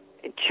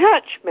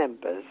church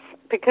members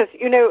because,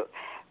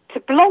 to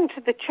belong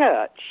to the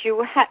church,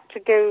 you had to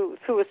go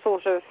through a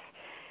sort of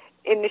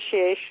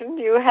initiation.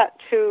 You had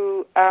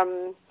to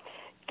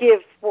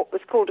give what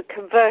was called a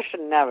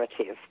conversion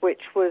narrative,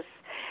 which was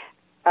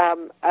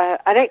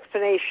an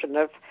explanation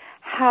of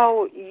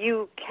how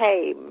you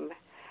came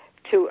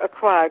to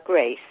acquire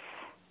grace,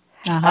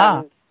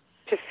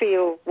 to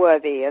feel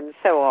worthy, and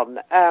so on.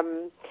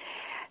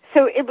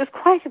 So it was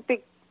quite a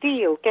big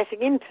deal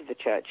getting into the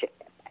church,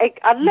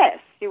 unless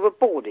you were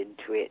born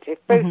into it. If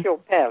both your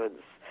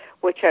parents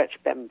were church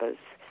members,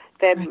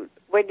 then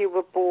when you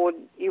were born,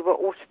 you were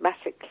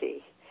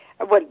automatically,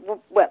 well,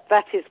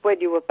 that is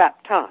when you were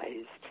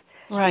baptized.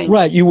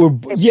 Right. You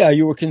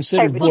were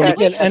considered born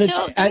again, and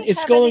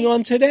it's going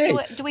on today.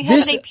 Do we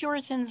have any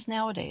Puritans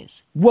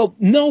nowadays? Well,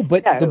 no,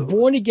 but the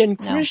born again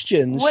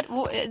Christians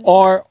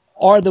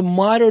are the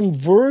modern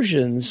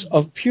versions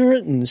of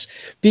Puritans,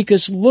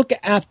 because look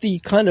at the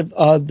kind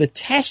of the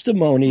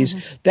testimonies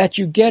that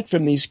you get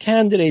from these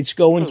candidates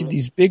going to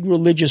these big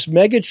religious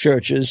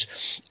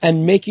megachurches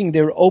and making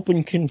their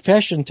open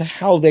confession to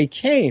how they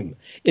came.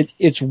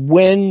 It's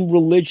when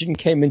religion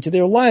came into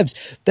their lives.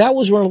 That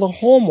was one of the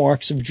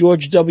hallmarks of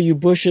George W.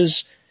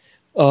 Bush's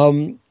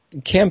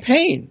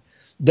campaign.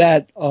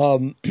 That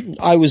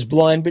I was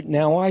blind, but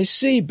now I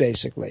see,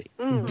 basically.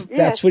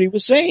 That's what he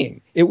was saying.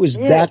 It was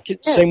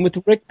same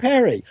with Rick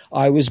Perry.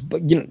 I was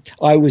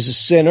a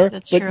sinner,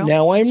 but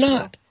now I'm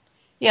not.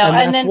 Yeah,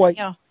 and that's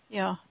why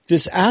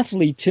this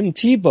athlete, Tim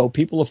Tebow,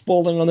 people are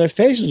falling on their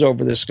faces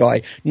over this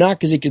guy, not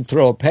because he can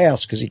throw a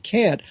pass, because he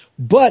can't,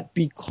 but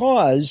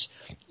because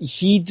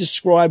he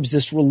describes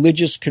this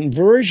religious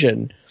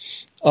conversion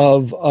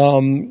of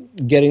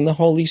getting the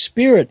Holy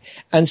Spirit.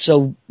 And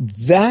so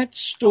that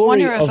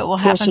story of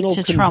personal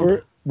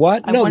conversion.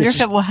 What? I wonder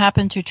if it will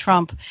happen to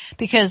Trump,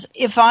 because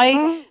if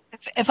I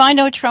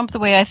know Trump the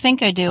way I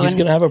think I do, he's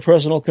going to have a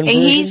personal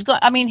conversion. He's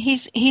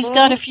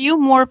got a few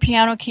more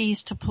piano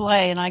keys to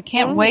play, and I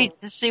can't wait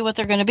to see what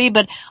they're going to be.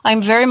 But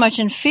I'm very much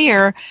in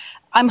fear.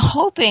 I'm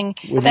hoping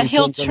that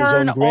he'll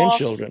turn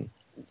off.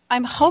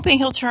 I'm hoping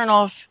he'll turn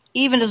off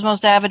even his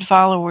most avid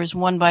followers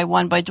one by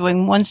one by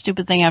doing one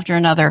stupid thing after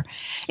another.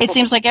 It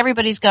seems like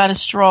everybody's got a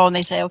straw and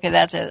they say, okay,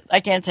 that's it.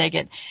 I can't take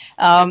it.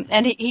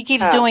 And he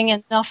keeps doing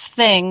enough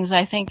things.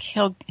 I think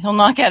he'll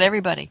knock out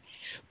everybody.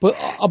 But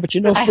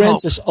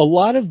Francis, a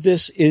lot of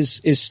this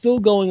is still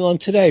going on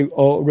today.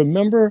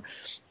 Remember,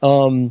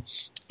 in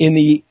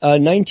the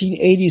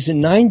 1980s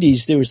and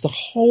 90s, there was the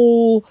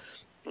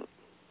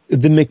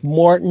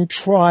McMartin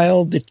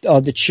trial,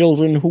 the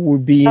children who were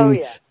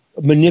being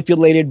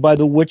manipulated by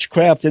the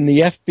witchcraft, and the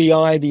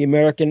FBI, the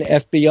American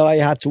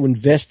FBI, had to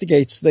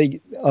investigate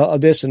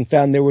this and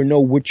found there were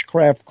no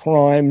witchcraft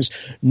crimes,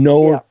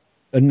 no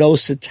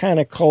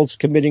satanic cults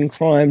committing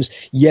crimes.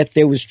 Yet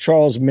there was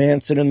Charles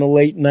Manson in the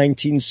late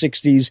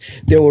 1960s.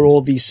 There were all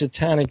these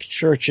satanic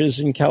churches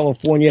in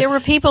California. There were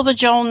people that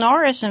Joel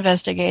Norris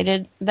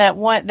investigated that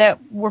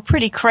were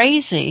pretty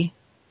crazy.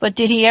 But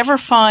did he ever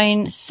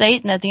find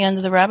Satan at the end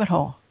of the rabbit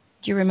hole?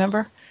 Do you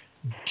remember?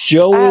 I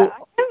don't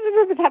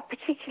remember that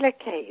particular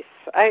case.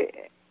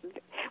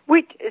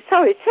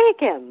 Sorry, say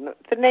again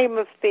the name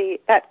of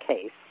that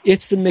case.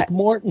 It's the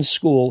McMartin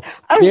School.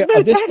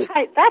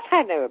 That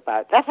I know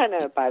about.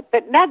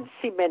 But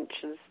Nancy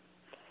mentions.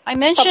 I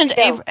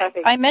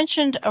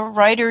mentioned a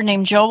writer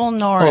named Joel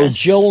Norris. Oh,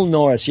 Joel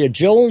Norris. Yeah,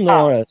 Joel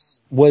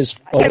Norris was.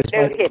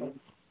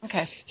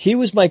 Okay. He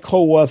was my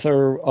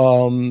co-author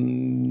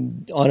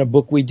on a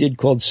book we did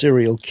called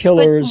Serial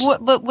Killers.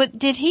 But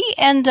did he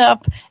end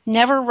up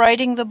never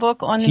writing the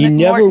book on the McMartin case? He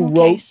never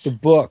wrote the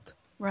book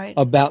right.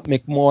 about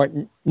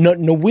McMartin.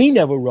 No, we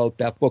never wrote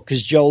that book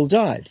because Joel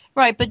died.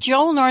 Right, but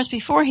Joel Norris,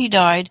 before he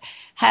died,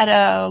 had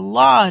a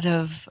lot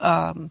of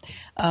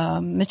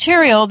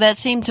material that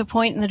seemed to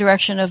point in the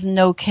direction of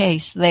no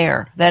case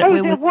there. There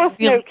was no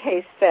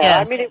case there.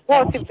 Yes, it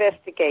was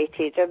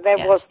investigated, and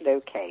there was no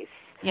case.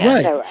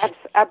 Yes. Right. No,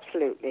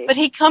 absolutely. But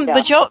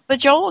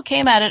Joel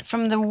came at it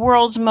from the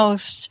world's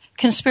most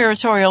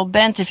conspiratorial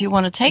bent, if you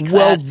want to take that.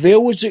 Well, there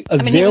was a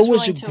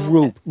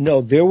group.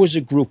 No, there was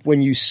a group.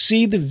 When you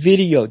see the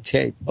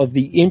videotape of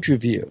the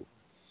interview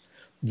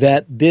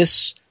that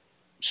this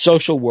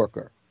social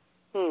worker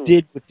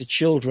did with the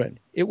children,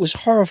 it was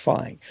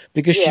horrifying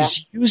because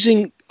she's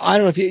using, I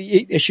don't know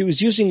if she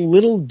was using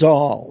little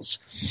dolls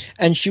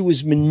and she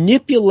was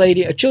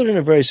manipulating, children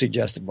are very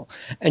suggestible,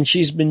 and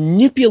she's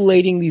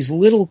manipulating these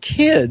little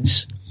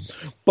kids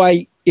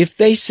by, if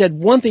they said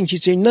one thing,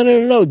 she'd say,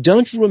 no,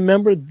 don't you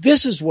remember?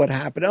 This is what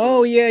happened.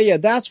 Oh, yeah,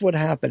 that's what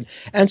happened.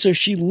 And so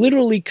she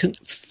literally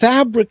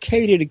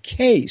fabricated a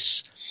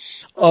case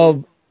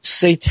of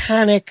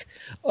satanic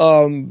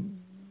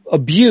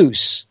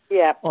abuse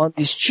on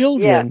these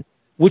children,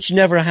 which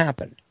never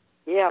happened.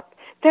 Yep.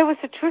 there was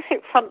a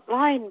terrific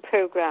Frontline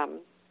program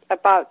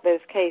about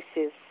those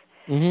cases.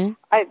 Mm-hmm.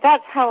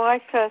 That's how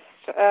I first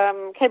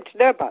came to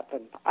know about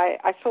them.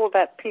 I saw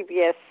that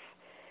PBS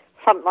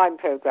Frontline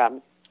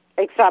program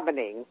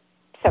examining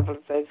several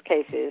of those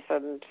cases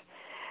and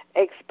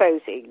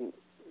exposing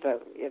the,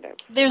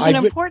 There's an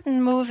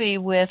important movie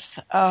with,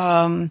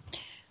 oh,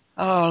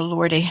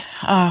 Lordy.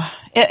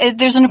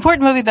 There's an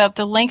important movie about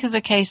the length of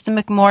the case, the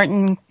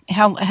McMartin,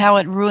 how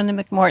it ruined the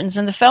McMartins.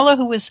 And the fellow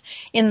who was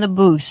in The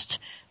Boost,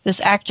 this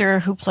actor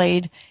who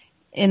played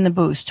in The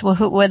Boost. Well,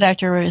 what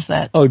actor is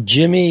that? Oh,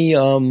 Jimmy,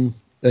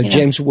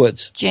 James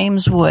Woods.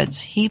 James Woods.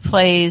 He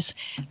plays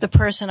the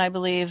person, I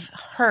believe,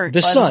 hurt.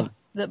 The son.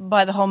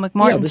 By the whole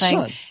McMartin the thing.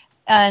 Son.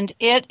 And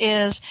it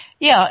is,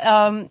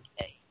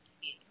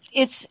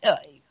 it's,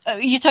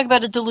 you talk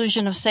about a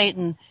delusion of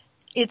Satan.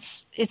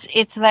 It's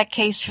that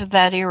case for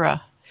that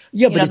era.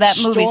 Yeah, but that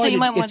movie. So you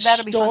might want that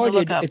to be fun to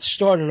look up. It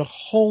started a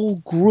whole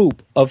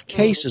group of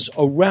cases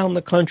around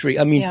the country.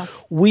 I mean,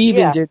 we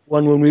even did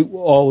one when we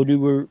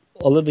were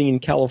living in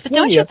California. But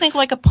don't you think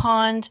like a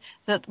pond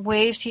that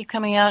waves keep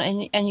coming out,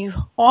 and you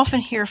often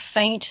hear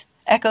faint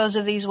echoes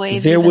of these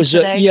waves? There was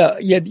today?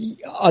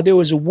 There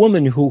was a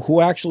woman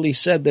who actually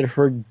said that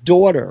her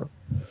daughter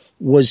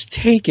was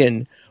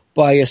taken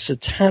by a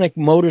satanic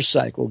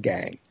motorcycle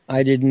gang.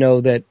 I didn't know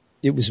that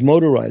it was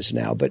motorized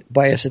now, but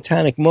by a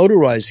satanic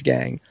motorized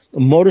gang,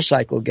 a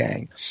motorcycle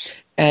gang.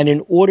 And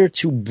in order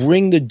to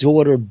bring the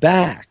daughter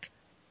back,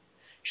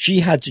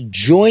 she had to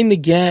join the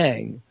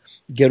gang,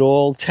 get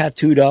all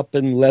tattooed up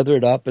and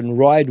leathered up and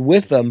ride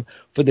with them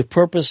for the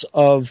purpose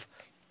of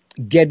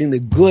getting the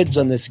goods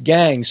on this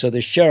gang so the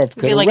sheriff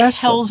could like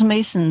arrest Hell's them.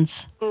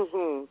 Masons.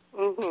 Mm-hmm.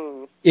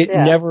 Mm-hmm.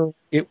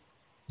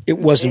 It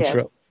wasn't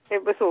true.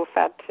 It was all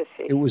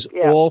fantasy. It was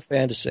all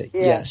fantasy,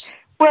 yes.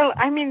 Well,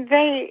 I mean,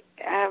 they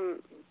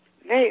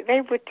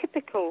were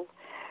typical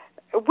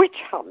witch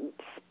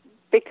hunts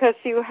because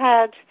you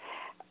had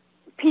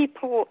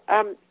people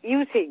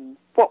using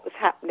what was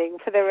happening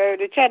for their own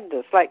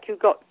agendas. Like you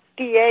got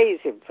DAs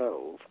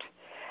involved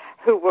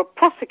who were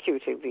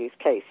prosecuting these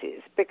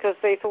cases because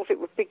they thought it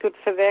would be good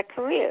for their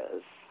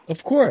careers.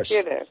 Of course.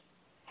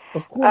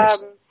 Of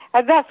course.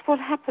 And that's what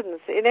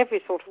happens in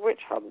every sort of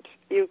witch hunt.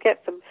 You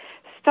get them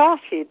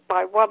started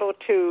by one or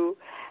two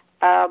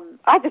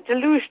either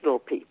delusional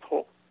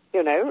people,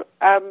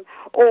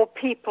 or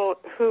people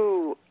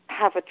who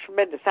have a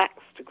tremendous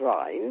axe to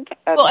grind.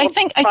 And I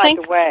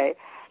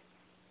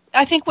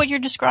think what you're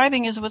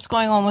describing is what's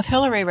going on with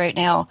Hillary right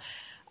now.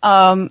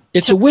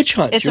 It's a witch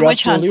hunt. It's You're a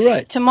witch absolutely hunt.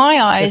 right. To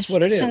my eyes, that's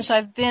what it is. Since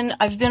I've been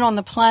on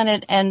the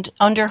planet and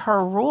under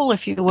her rule,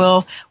 if you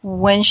will,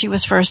 when she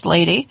was first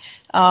lady,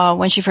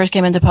 when she first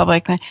came into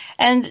public,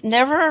 and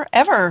never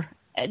ever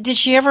did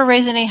she ever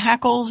raise any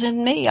hackles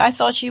in me. I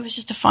thought she was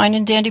just a fine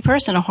and dandy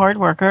person, a hard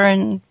worker,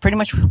 and pretty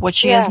much what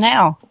she is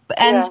now.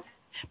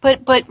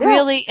 But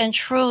really and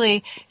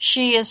truly,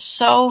 she is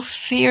so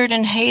feared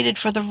and hated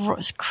for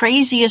the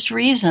craziest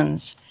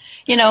reasons.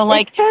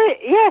 Like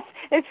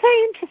it's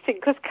very interesting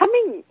because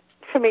coming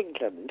from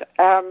England,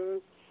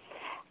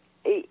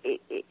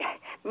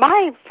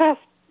 my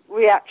first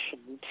reaction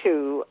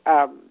to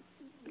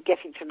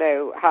getting to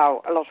know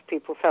how a lot of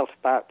people felt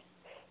about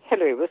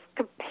Hillary was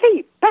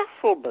complete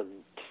bafflement.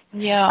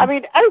 Yeah. I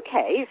mean,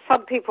 okay,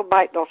 some people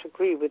might not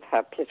agree with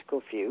her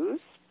political views,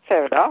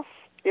 fair enough,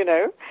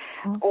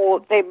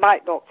 or they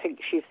might not think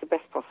she's the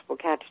best possible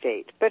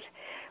candidate, but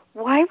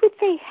why would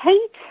they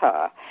hate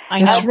her?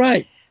 That's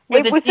right.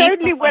 It was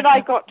only when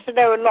I got to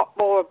know a lot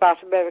more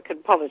about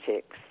American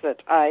politics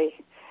that I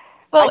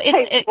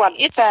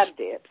understand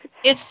it.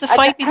 It's the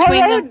fight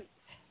between them.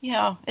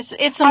 Yeah,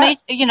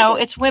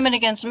 it's women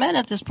against men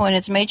at this point.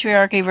 It's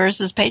matriarchy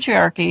versus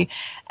patriarchy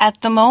at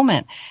the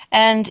moment,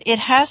 and it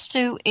has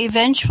to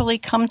eventually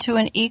come to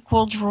an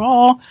equal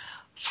draw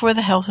for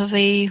the health of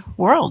the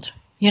world.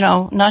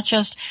 Not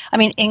just. I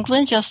mean,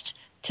 England just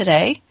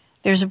today.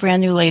 There's a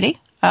brand new lady,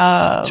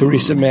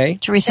 Theresa May.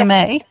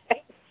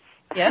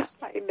 Yes.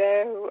 I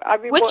know. I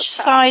mean, which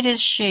side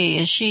is she?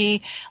 Is she's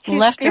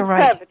left or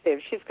right?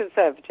 She's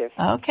conservative.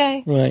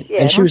 Okay. Right.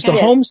 Yeah. And she was the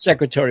Home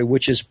Secretary,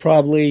 which is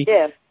probably...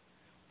 Yes.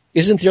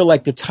 Isn't there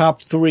like the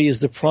top three is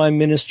the Prime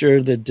Minister,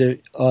 the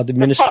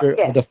Minister,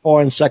 the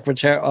Foreign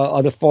Secretary,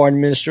 or the Foreign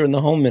Minister and the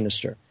Home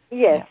Minister?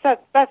 Yes,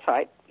 that's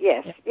right.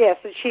 Yes.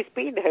 And she's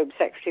been the Home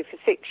Secretary for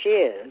 6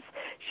 years.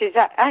 She's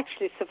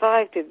actually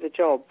survived in the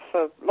job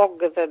for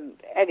longer than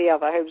any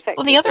other Home Secretary.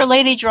 Well, the other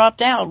lady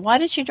dropped out. Why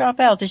did she drop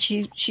out? Did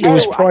she?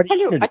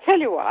 I tell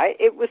you why.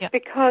 It was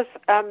because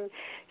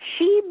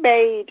she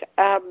made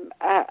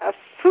a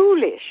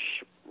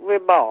foolish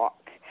remark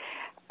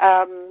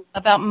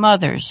about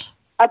mothers.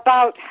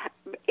 About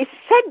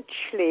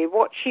essentially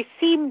what she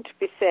seemed to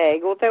be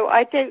saying, although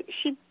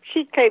she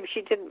claims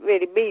she didn't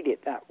really mean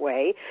it that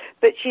way,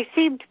 but she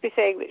seemed to be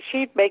saying that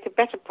she'd make a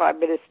better Prime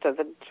Minister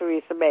than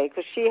Theresa May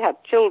because she had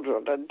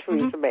children and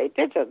Theresa May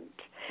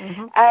didn't.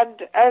 Mm-hmm.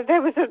 And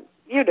there was an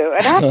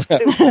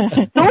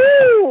absolute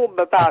storm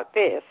about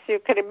this, you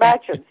can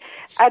imagine.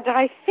 And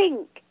I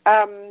think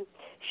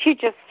she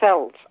just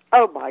felt,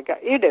 oh my God,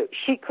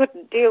 she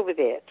couldn't deal with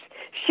it.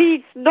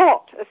 She's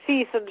not a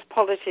seasoned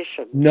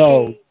politician.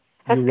 No.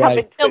 You're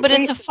right. No, but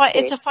it's a fight.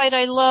 It's a fight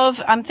I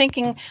love. I'm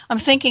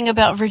thinking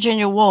about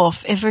Virginia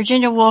Woolf. If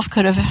Virginia Woolf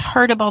could have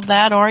heard about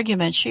that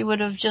argument, she would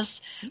have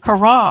just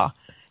hurrah.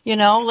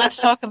 Let's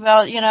talk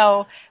about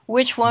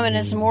which woman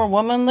is more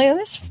womanly.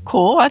 That's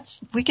cool.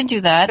 We can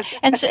do that.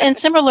 And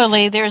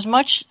similarly, there's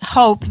much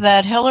hope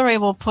that Hillary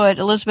will put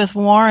Elizabeth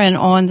Warren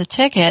on the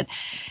ticket,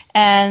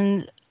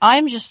 and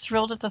I'm just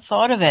thrilled at the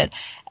thought of it.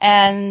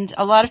 And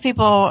a lot of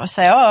people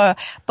say, oh,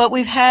 but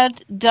we've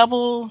had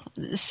double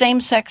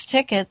same-sex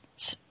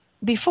tickets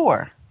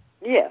before.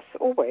 Yes,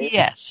 always.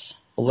 Yes.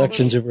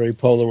 Elections are very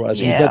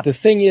polarizing. Yeah. But the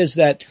thing is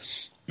that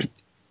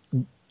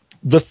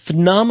the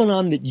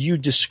phenomenon that you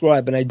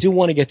describe, and I do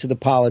want to get to the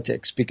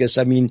politics because,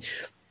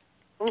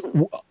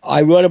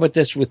 I wrote about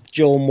this with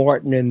Joel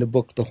Martin in the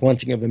book The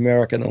Haunting of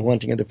America and the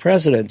Haunting of the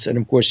Presidents. And,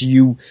 of course,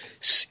 you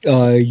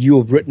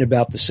have written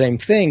about the same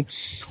thing,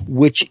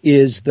 which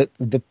is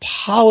the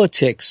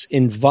politics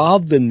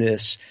involved in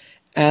this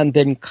and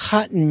then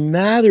Cotton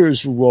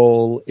Mather's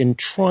role in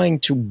trying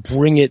to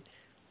bring it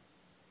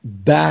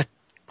back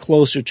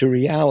closer to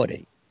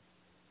reality.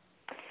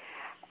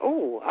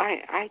 Oh,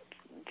 I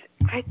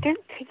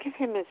don't think of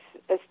him as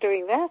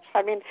doing that.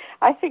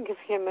 I think of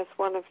him as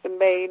one of the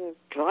main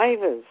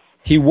drivers.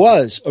 He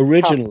was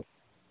originally.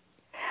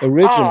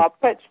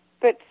 But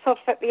sort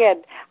of at the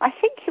end, I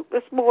think it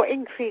was more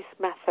Increase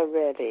Mather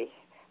really,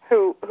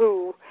 who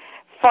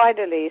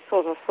finally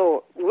sort of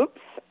thought,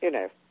 whoops,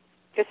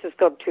 this has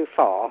gone too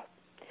far.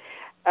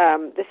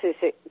 This is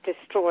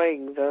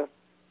destroying the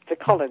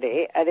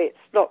colony, and it's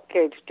not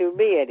going to do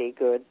me any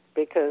good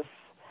because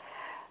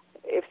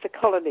if the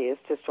colony is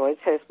destroyed,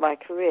 so is my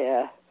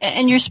career.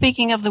 And you're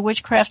speaking of the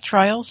witchcraft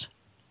trials?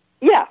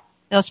 Yeah.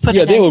 Let's put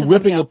they were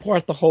ripping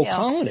apart the whole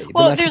colony.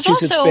 Well, there's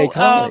also,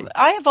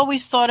 I have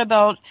always thought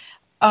about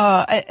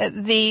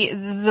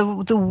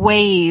the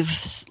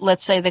waves,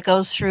 let's say, that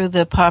goes through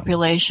the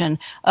population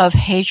of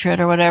hatred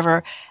or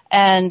whatever.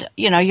 And,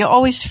 you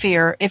always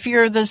fear, if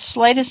you're the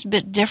slightest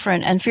bit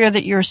different and fear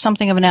that you're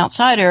something of an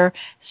outsider,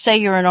 say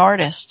you're an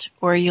artist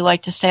or you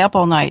like to stay up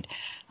all night,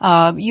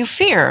 you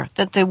fear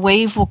that the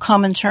wave will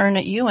come and turn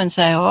at you and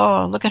say,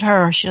 oh, look at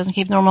her. She doesn't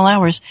keep normal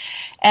hours.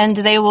 And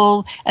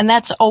and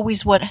that's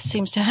always what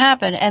seems to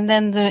happen. And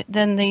then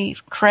the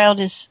crowd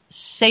is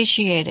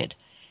satiated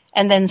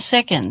and then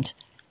sickened.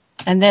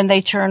 And then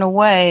they turn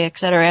away, et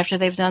cetera, after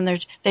they've done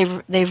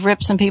they've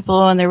ripped some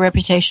people and their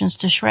reputations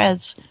to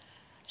shreds.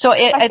 So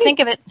I think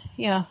of it,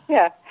 yeah.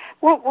 Yeah.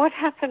 What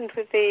happened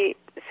with the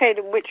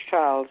Salem witch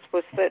trials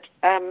was that,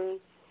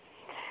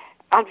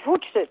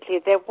 unfortunately,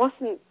 there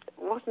wasn't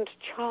a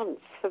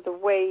chance for the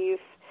wave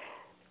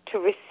to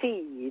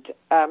recede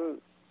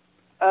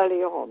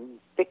early on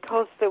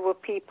because there were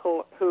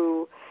people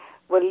who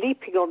were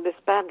leaping on this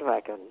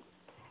bandwagon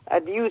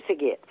and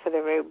using it for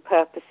their own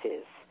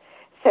purposes.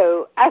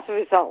 So as a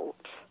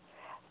result,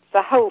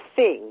 the whole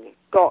thing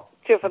got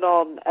driven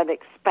on and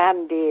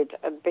expanded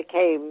and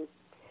became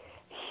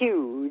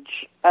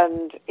huge,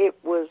 and it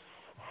was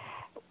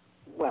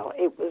 9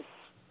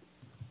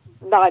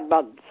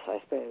 months,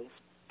 I suppose,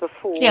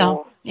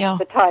 before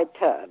the tide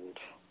turned.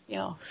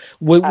 Yeah.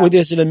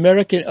 There's an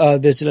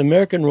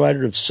American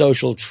writer of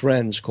social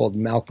trends called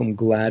Malcolm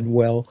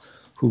Gladwell,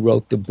 who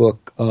wrote the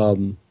book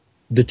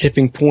The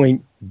Tipping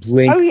Point,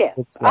 Blink,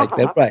 books like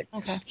that. Right.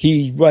 Okay.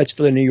 He writes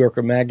for the New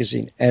Yorker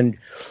magazine, and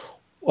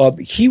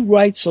he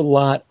writes a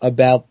lot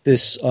about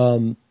this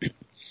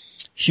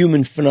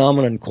human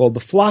phenomenon called the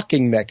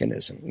flocking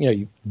mechanism.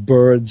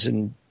 Birds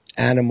and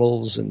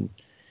animals, and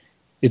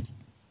it's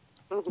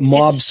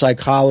mob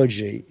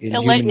psychology in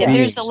human beings.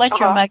 There's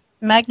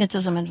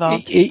electromagnetism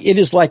involved. It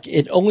is like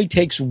it only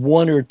takes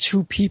one or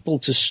two people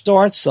to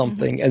start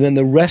something, and then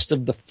the rest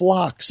of the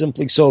flock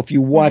simply. So if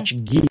you watch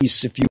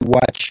geese, if you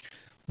watch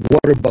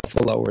water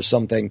buffalo or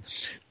something,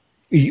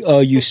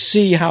 you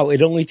see how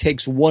it only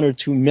takes one or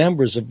two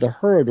members of the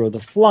herd or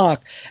the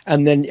flock,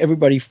 and then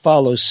everybody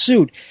follows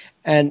suit.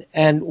 And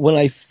when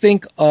I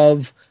think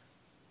of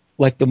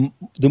like the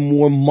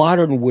more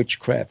modern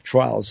witchcraft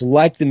trials,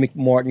 like the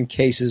McMartin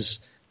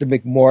cases, the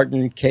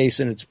McMartin case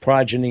and its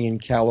progeny in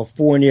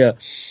California,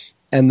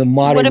 and the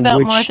modern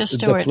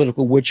the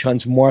political witch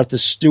hunts, Martha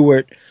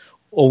Stewart,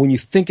 or when you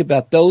think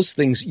about those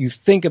things, you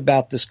think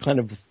about this kind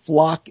of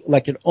flock,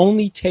 like it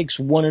only takes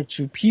one or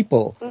two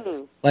people,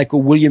 like a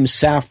William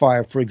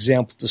Safire, for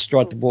example, to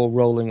start the ball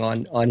rolling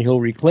on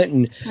Hillary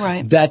Clinton,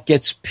 that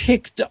gets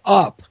picked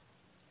up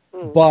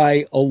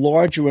by a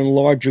larger and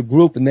larger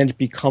group, and then it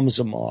becomes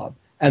a mob.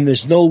 And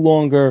there's no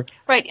longer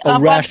a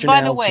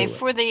rationale by the way, to it.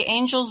 For the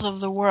Angels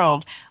of the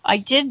World, I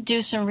did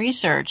do some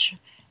research,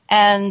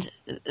 and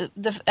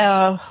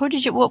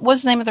what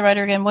was the name of the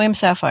writer again? William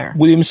Safire.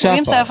 William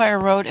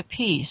Safire wrote a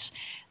piece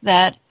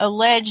that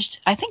alleged,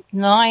 I think,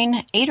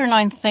 8 or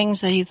 9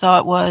 things that he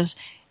thought was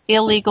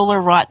illegal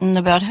or rotten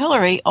about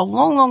Hillary a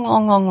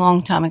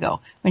long time ago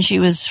when she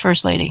was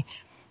First Lady.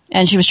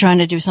 And she was trying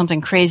to do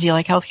something crazy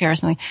like healthcare or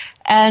something.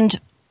 And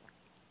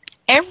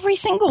every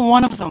single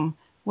one of them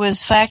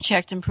was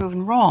fact-checked and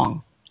proven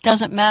wrong.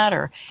 Doesn't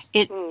matter.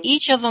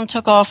 Each of them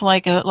took off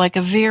like a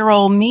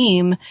viral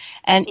meme,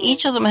 and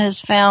each of them has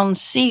found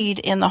seed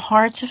in the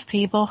hearts of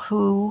people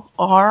who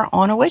are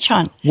on a witch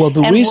hunt. Well,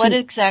 what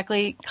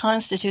exactly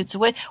constitutes a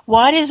witch?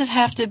 Why does it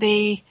have to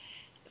be?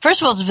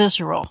 First of all, it's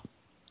visceral,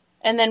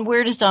 and then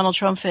where does Donald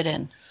Trump fit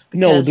in?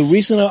 No, the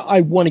reason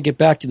I want to get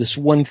back to this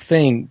one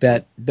thing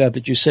that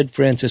you said,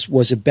 Frances,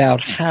 was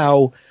about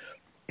how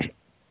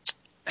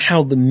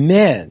the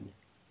men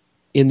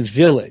in the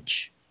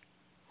village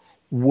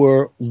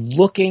were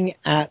looking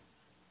at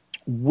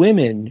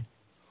women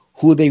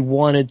who they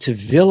wanted to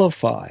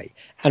vilify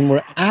and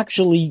were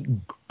actually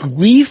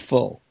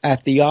gleeful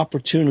at the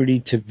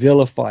opportunity to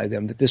vilify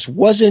them. That this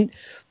wasn't,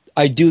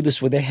 I do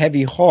this with a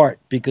heavy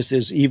heart because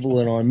there's evil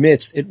in our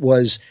midst. It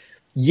was,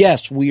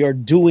 yes, we are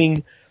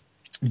doing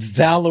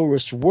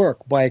valorous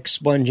work by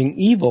expunging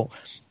evil.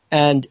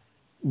 And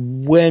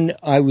when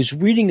I was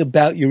reading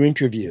about your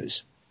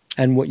interviews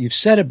and what you've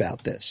said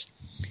about this,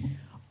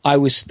 I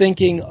was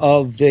thinking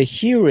of the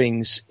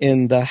hearings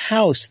in the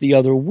House the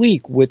other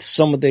week with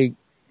some of the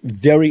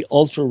very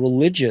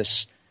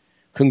ultra-religious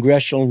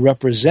congressional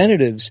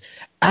representatives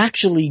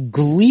actually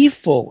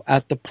gleeful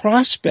at the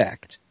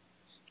prospect.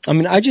 I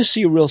mean, I just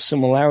see a real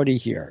similarity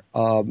here,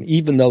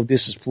 even though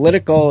this is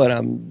political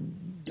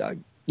and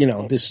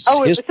this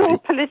is history. It was all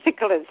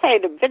political in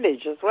Salem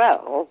Village as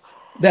well.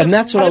 And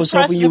that's what I was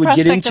hoping you would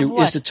get into,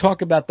 is to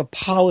talk about the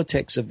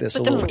politics of this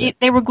a little bit.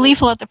 They were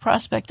gleeful at the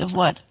prospect of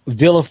what?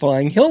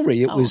 Vilifying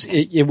Hillary.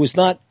 It was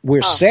not,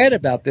 we're sad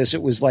about this.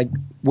 It was like,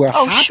 we're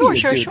happy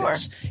to do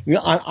this. You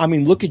know, I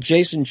mean, look at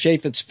Jason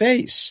Chaffetz's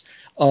face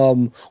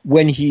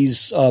when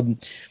he's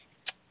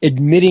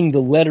admitting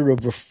the letter of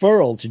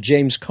referral to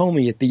James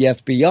Comey at the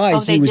FBI. Oh,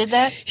 they did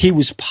that? He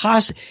was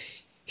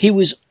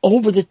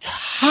over the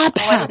top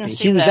happy.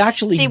 He was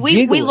actually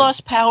giggling. We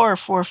lost power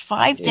for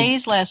 5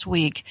 days last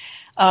week,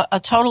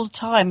 a total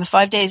time,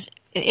 5 days,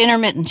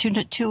 intermittent,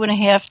 two and a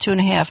half.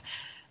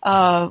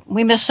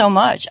 We missed so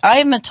much. I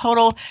am a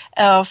total,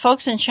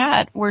 folks in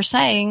chat were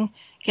saying,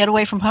 get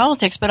away from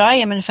politics, but I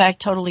am in fact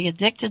totally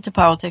addicted to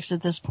politics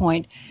at this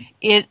point.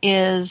 It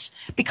is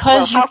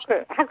because how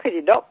could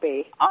you not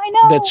be? I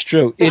know. That's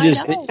true.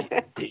 Exactly.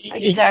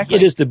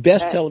 It is the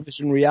best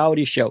television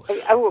reality show.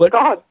 Oh,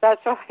 God,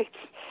 that's right.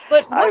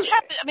 But what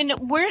happened? I mean,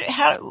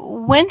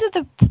 when did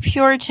the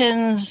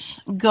Puritans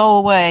go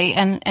away,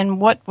 and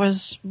what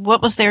was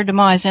their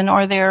demise? And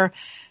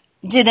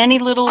did any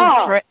little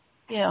threat?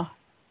 Yeah.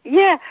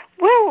 Yeah.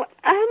 Well,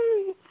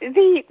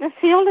 the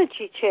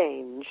theology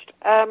changed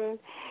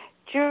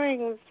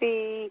during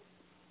the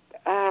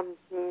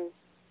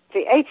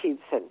 18th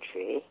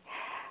century.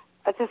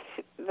 The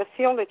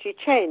theology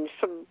changed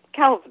from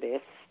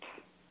Calvinist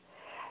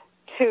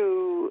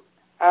to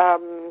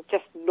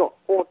just not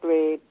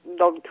ordinary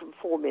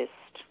nonconformist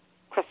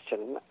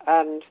Christian,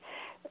 and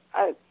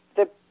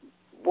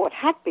what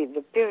had been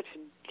the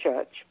Puritan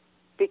Church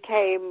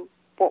became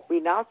what we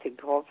now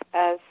think of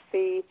as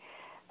the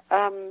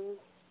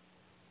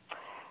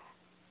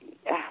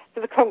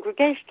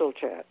Congregational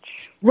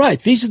Church.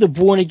 Right. These are the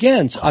born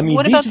agains. I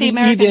mean, these are the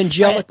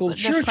evangelical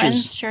churches. The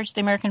Friends Church,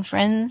 the American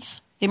Friends.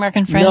 The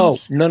American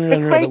Friends? No.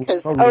 The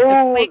Quakers.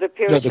 The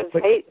Puritans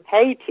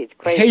hated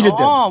Quakers. Hated them.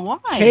 Oh,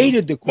 why?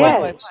 Hated the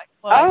Quakers. Yes.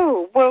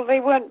 Oh, well, they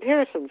weren't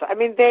Puritans. I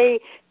mean, they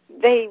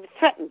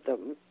threatened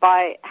them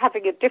by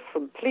having a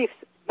different belief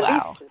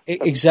system.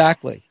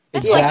 Exactly.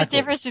 That's like the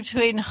difference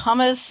between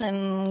hummus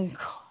and,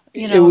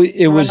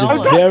 it was a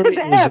very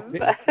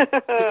different.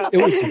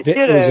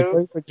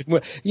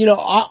 You know,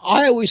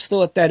 I always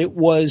thought that it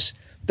was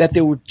that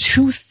there were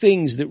two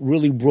things that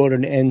really brought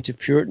an end to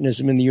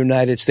Puritanism in the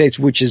United States,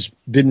 which has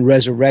been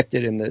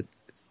resurrected in the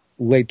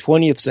late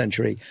 20th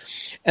century.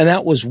 And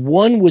that was,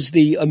 one was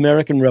the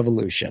American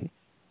Revolution,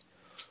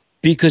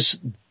 because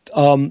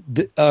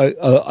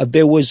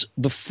there was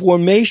the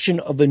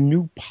formation of a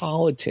new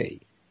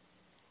polity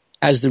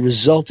as the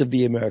result of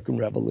the American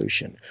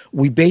Revolution.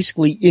 We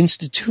basically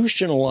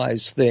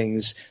institutionalized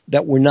things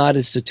that were not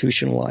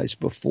institutionalized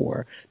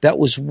before. That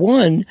was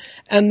one.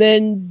 And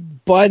then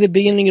by the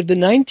beginning of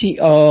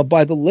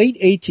by the late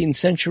 18th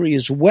century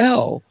as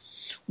well,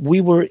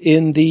 we were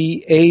in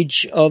the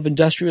age of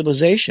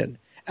industrialization.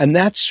 And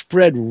that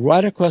spread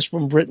right across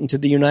from Britain to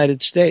the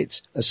United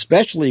States,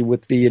 especially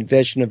with the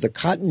invention of the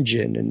cotton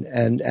gin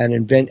and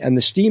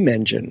the steam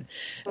engine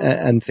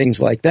and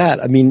things like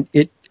that. I mean,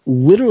 it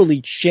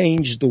literally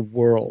changed the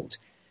world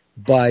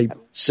by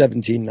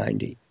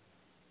 1790.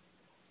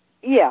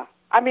 Yeah,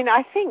 I mean,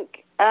 I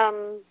think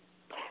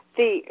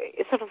the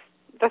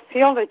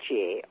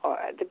theology, or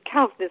the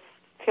Calvinist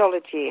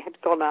theology,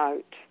 had gone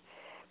out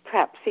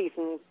perhaps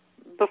even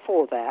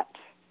before that,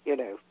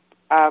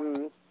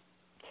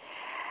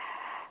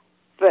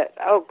 But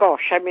oh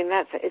gosh, I mean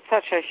it's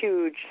such a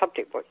huge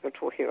subject what you're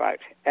talking about,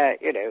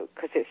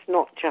 because it's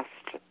not just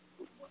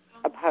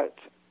about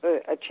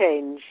a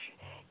change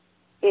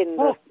in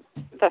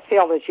the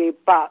theology,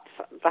 but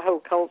the whole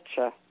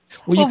culture.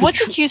 Well, what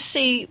did you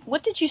see?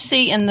 What did you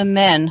see in the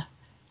men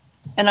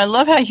And I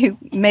love how you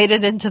made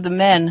it into the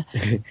men.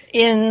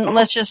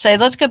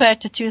 Let's go back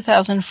to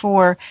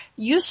 2004.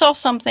 You saw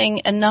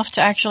something enough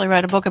to actually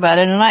write a book about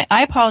it. And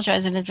I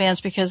apologize in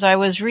advance because I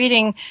was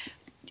reading,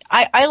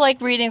 I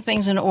like reading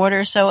things in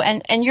order. So,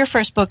 and your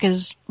first book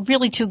is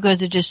really too good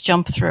to just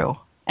jump through.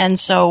 And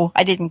so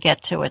I didn't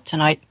get to it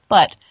tonight.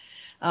 But,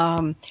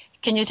 can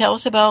you tell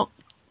us about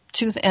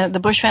the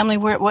Bush family,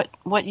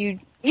 what you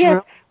drew?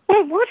 Yeah.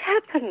 Well, what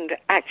happened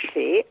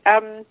actually,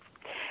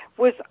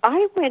 was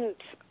I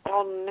went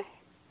on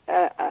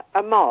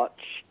a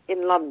march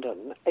in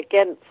London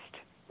against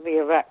the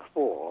Iraq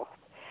War.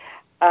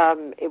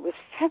 It was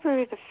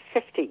February the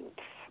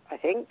 15th, I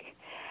think,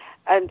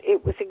 and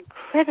it was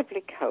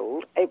incredibly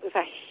cold. It was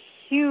a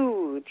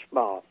huge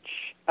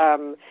march.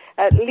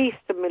 At least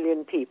 1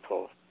 million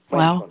people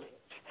went on it.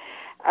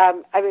 I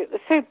mean, it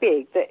was so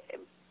big that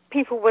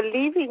people were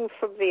leaving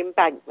from the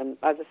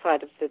embankment by the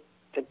side of the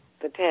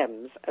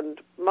Thames and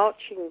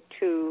marching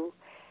to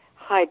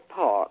Hyde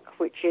Park,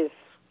 which is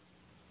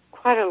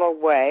quite a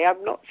long way.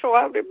 I'm not sure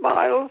how many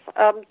miles,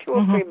 2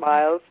 or 3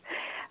 miles.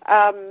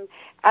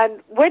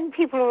 And when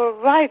people were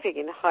arriving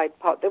in Hyde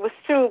Park, there were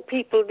still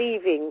people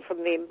leaving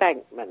from the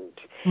embankment.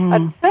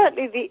 And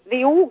certainly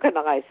the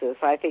organisers,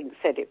 I think,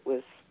 said it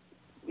was,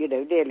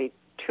 nearly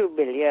 2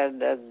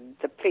 million, and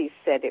the police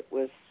said it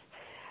was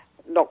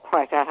not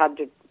quite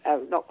 100,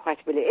 not quite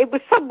 1 million. It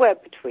was somewhere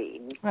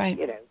between, right.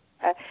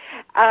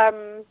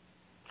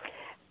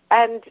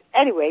 And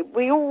anyway,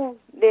 we all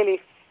nearly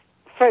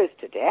froze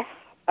to death,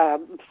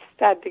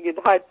 standing in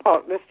Hyde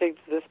Park listening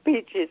to the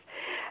speeches.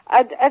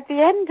 And at the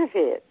end of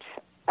it,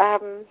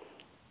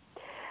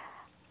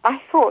 I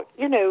thought,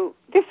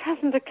 this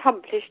hasn't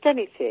accomplished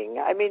anything.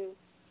 I mean,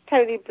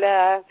 Tony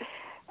Blair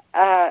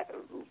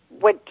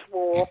went to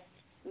war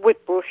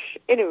with Bush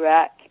in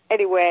Iraq.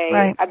 Anyway,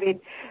 right. I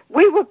mean,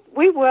 we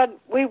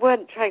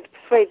weren't trying to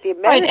persuade the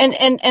Americans.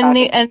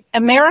 Right, and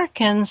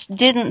Americans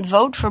didn't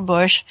vote for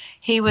Bush.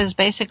 He was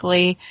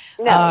basically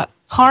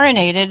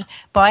coronated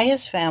by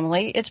his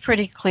family. It's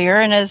pretty clear,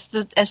 and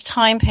as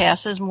time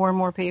passes, more and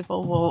more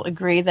people will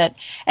agree that.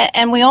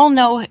 And we all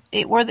know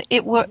it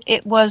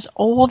was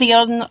all the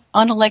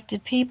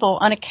unelected people,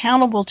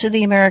 unaccountable to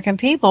the American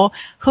people,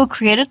 who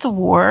created the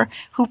war,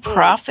 who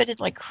profited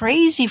like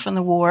crazy from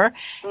the war,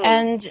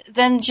 and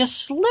then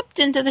just slipped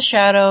into the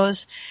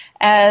shadows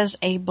as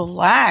a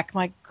black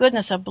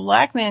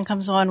man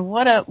comes on.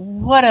 What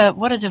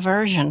a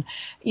diversion,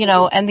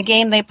 and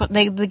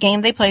the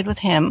game they played with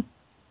him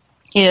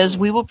is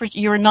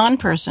you're a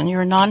non-person,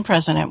 you're a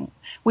non-president.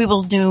 We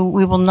will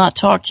not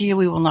talk to you.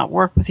 We will not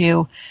work with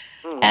you.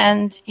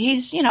 And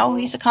he's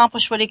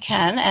accomplished what he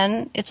can,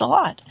 and it's a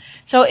lot.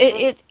 So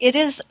it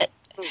is,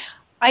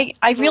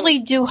 I really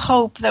do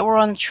hope that we're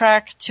on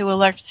track to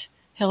elect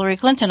Hillary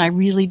Clinton. I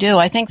really do.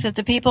 I think that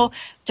the people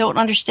don't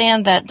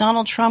understand that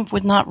Donald Trump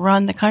would not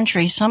run the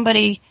country.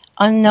 Somebody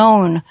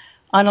unknown,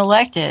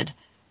 unelected,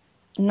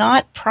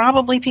 not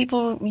probably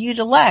people you'd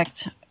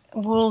elect,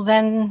 will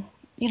then,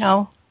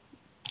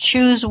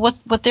 choose what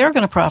they're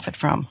going to profit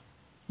from,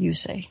 you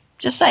say.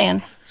 Just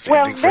saying.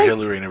 Same thing for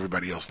Hillary and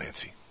everybody else,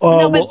 Nancy.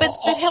 But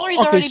Hillary's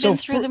already been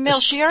through the mill.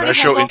 She already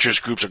special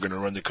interest groups are going to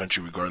run the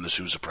country regardless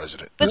who's the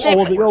president. They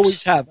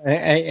always have.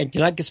 And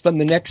I could spend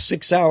the next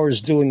 6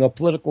 hours doing a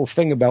political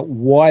thing about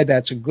why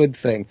that's a good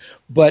thing.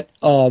 But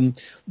I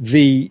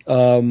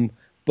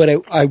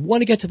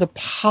want to get to the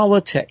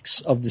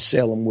politics of the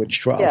Salem witch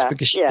trials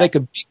because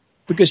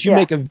you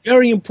make a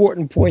very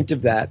important point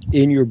of that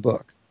in your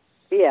book.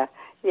 Yeah.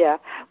 Yeah.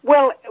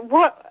 Well,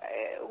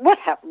 what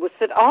happened was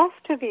that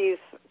after these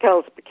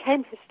girls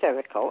became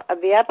hysterical and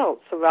the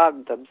adults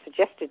around them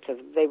suggested to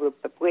them they were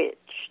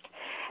bewitched,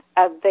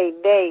 and they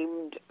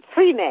named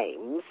 3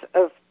 names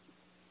of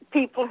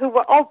people who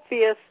were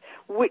obvious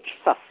witch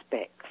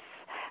suspects.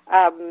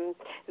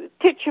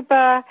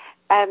 Tituba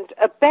and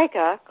a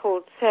beggar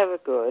called Sarah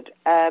Good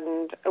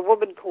and a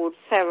woman called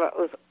Sarah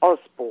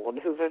Osborne,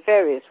 who for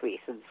various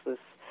reasons was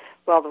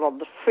rather on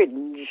the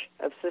fringe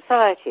of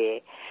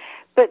society.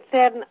 But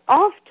then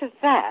after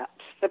that,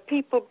 the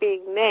people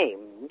being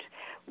named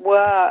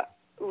were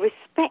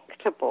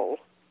respectable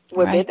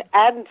women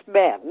and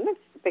men,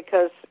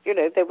 because,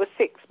 there were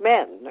 6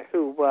 men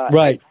who were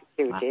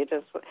executed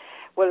as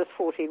well as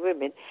 14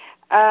 women.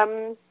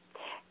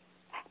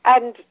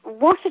 And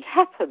what had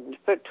happened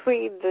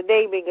between the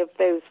naming of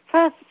those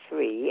first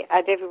 3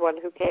 and everyone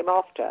who came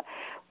after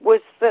was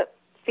that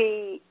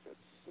the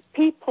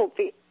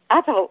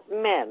adult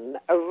men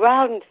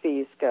around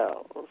these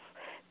girls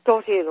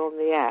got in on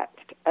the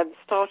act and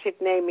started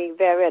naming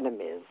their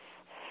enemies.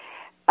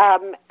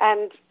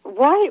 And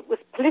why it was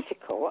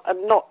political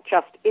and not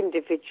just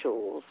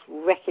individuals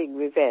wreaking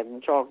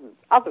revenge on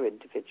other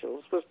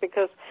individuals was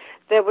because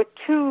there were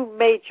 2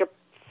 major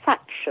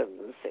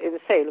factions in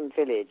Salem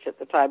Village at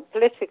the time.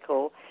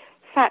 Political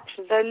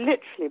factions, they're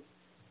literally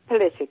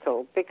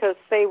political, because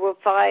they were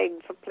vying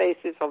for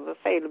places on the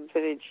Salem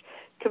Village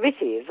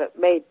committee that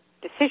made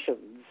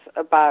decisions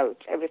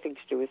about everything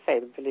to do with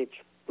Salem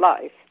Village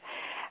life.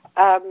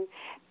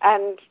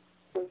 And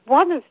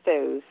one of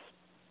those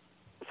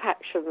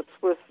factions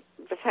was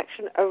the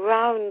faction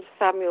around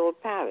Samuel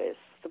Parris,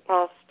 the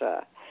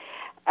pastor,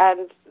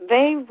 and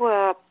they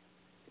were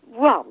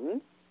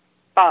run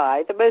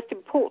by the most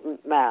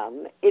important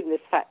man in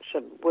this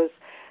faction was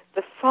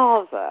the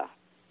father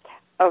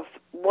of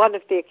one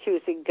of the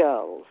accusing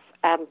girls,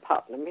 Anne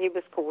Putnam. He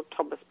was called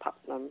Thomas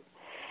Putnam,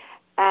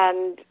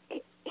 and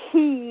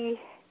he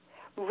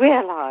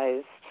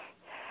realized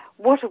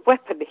what a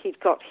weapon he'd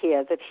got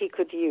here that he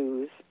could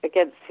use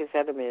against his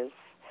enemies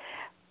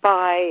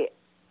by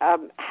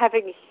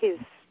having his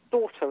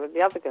daughter and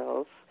the other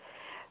girls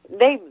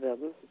name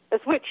them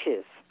as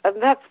witches.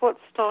 And that's what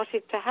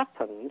started to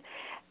happen.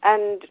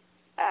 And,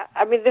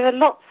 there are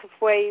lots of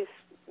ways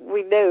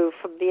we know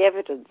from the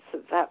evidence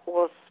that that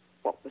was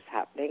what was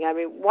happening.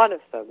 One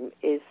of them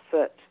is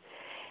that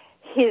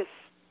his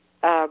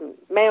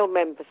male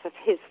members of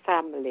his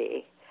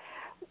family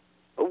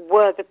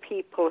were the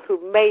people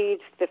who made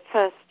the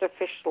first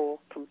official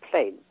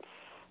complaints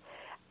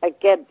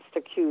against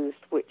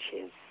accused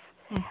witches.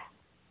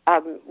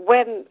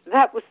 When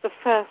that was the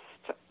first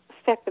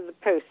step in the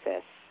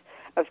process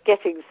of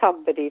getting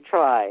somebody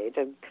tried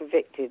and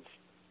convicted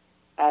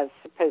as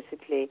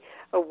supposedly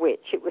a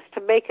witch, it was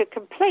to make a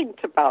complaint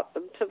about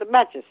them to the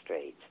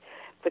magistrate,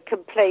 the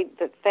complaint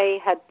that they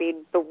had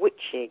been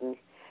bewitching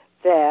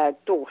their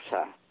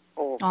daughter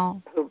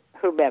or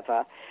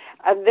whomever.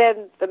 And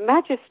then the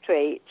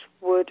magistrate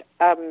would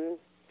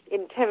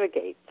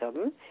interrogate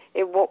them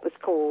in what was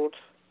called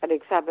an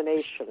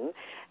examination.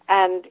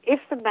 And if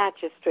the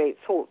magistrate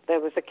thought there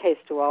was a case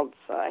to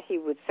answer, he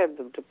would send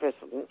them to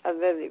prison.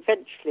 And then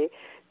eventually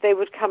they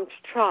would come to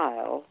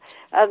trial.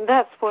 And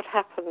that's what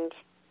happened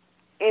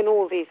in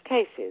all these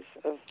cases.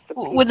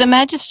 Would the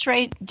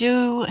magistrate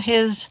do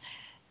his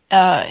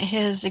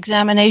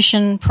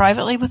examination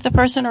privately with the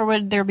person, or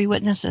would there be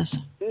witnesses?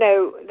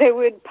 No, they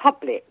were in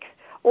public.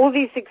 All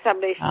these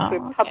examinations were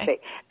in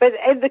public. But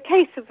in the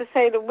case of the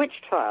Salem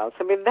witch trials,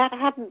 that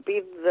hadn't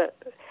been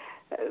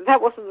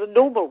that wasn't the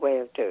normal way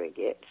of doing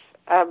it.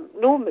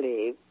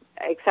 Normally,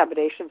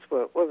 examinations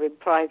were in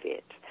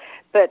private.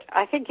 But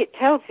I think it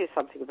tells you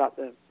something about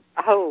the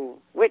whole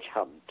witch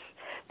hunt,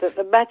 that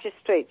the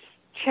magistrates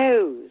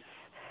chose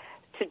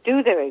to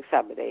do their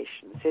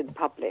examinations in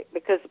public,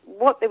 because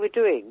what they were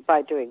doing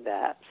by doing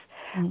that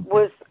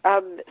was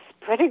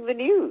spreading the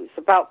news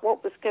about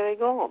what was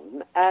going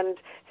on and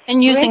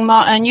using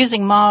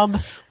mob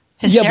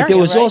hysteria. Yeah, but there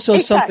was also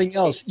Exactly. something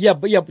else.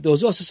 But there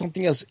was also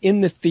something else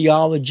in the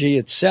theology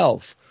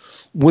itself,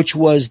 which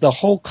was the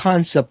whole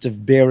concept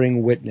of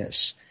bearing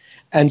witness.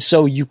 And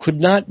so you could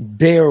not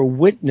bear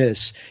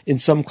witness in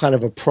some kind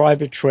of a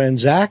private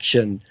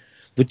transaction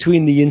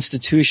between the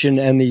institution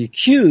and the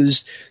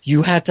accused.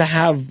 You had to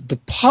have the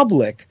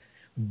public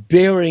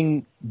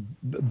bearing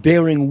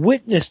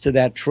witness to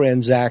that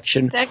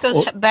transaction. That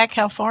goes back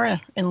how far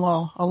in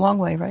law? A long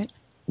way, right?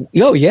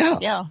 Oh, yeah.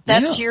 Yeah,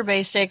 that's your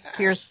basic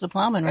Pierce the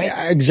Plowman, right?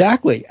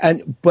 Exactly.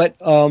 But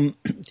the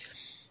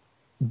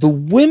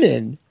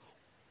women,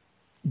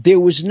 there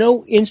was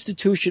no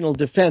institutional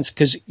defense,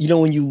 because,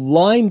 when you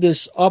line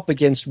this up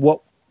against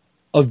what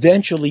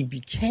eventually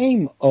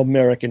became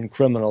American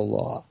criminal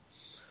law,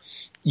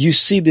 you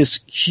see this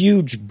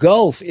huge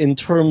gulf in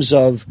terms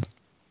of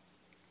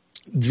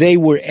they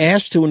were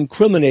asked to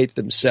incriminate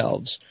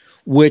themselves,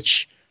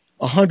 which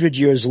 100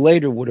 years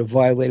later would have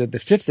violated the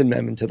Fifth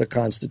Amendment to the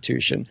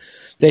Constitution.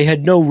 They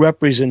had no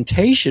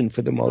representation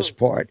for the most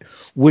part,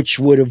 which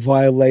would have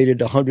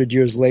violated 100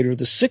 years later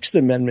the Sixth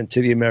Amendment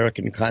to the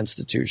American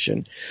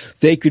Constitution.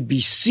 They could be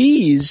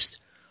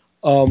seized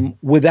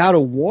without a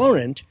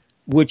warrant,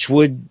 which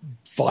would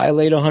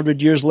violate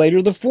 100 years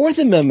later the Fourth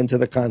Amendment to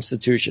the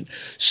Constitution.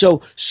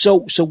 So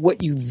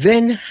what you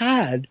then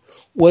had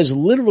was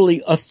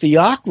literally a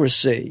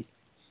theocracy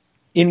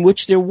in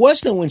which there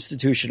was no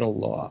institutional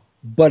law,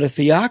 but a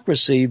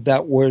theocracy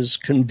that was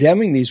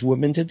condemning these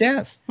women to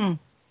death.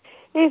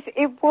 Yes,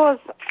 it was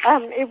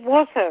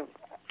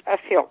a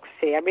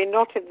theocracy.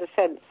 Not in the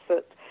sense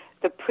that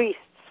the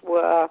priests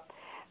were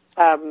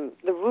the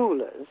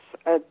rulers,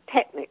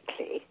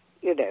 technically,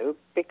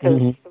 because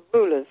the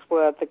rulers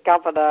were the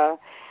governor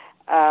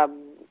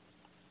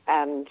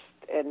and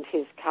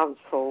his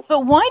council.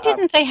 But why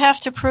didn't they have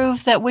to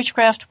prove that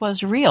witchcraft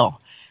was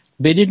real?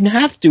 They didn't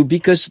have to,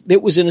 because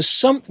it was in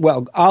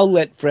well, I'll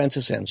let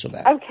Frances answer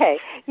that. Okay,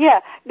 yeah.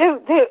 No,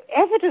 the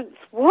evidence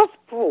was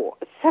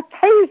brought,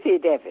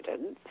 supposed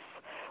evidence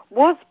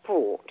was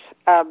brought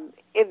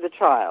in the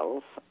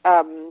trials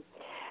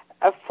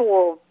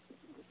for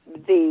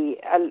the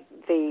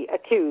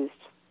accused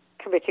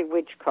committing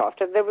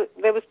witchcraft. And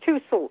there was two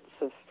sorts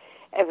of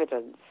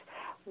evidence.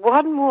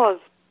 One was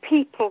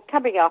people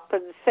coming up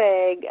and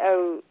saying,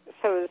 oh,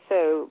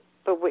 so-and-so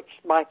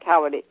bewitched my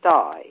cow and it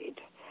died.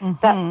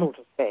 That sort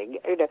of thing,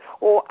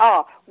 Or,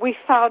 we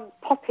found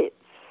poppets,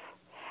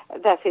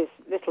 that is,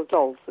 little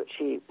dolls that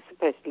she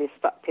supposedly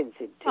stuck pins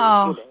into,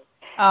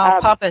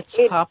 puppets.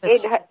 In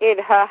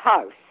her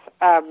house.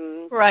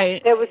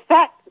 Right. There was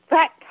that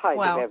kind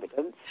of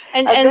evidence.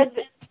 And I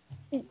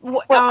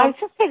was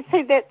just going to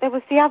say that there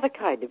was the other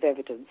kind of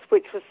evidence,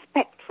 which was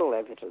spectral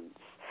evidence.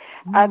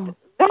 And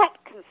that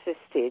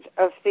consisted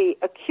of the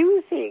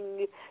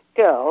accusing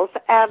girls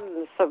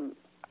and some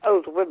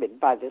older women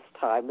by this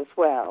time as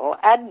well,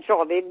 and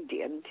John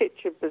Indian,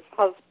 Tituba's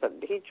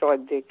husband, he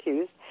joined the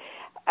accused,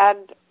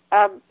 and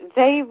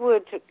they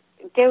would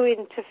go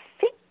into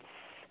fits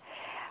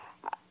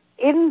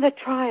in the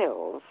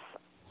trials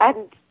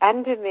and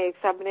in the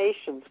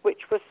examinations,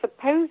 which were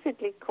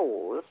supposedly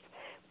caused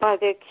by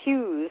the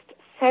accused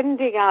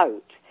sending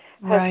out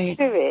her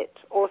spirit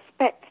or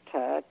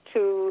spectre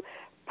to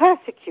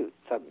persecute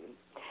them,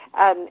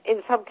 and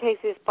in some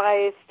cases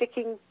by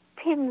sticking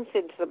pins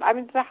into them. I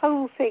mean, the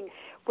whole thing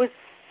was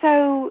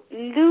so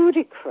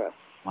ludicrous.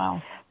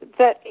 Wow.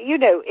 That,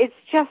 it's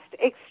just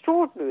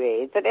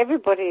extraordinary that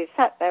everybody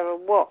sat there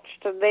and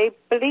watched and they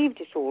believed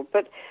it all.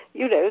 But,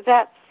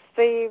 that's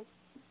the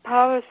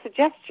power of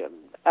suggestion.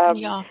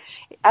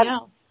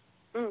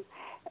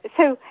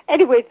 So,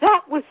 anyway,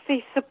 that was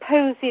the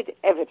supposed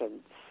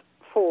evidence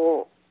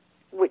for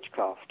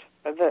witchcraft,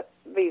 that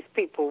these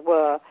people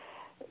were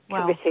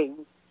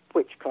committing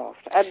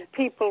witchcraft. And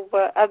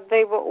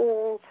they were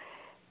all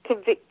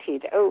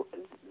convicted. Oh,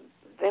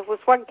 there was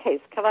one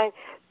case, can I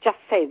just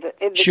say that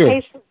in the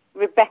case of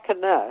Rebecca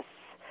Nurse,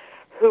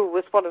 who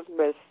was one of the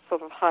most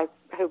sort of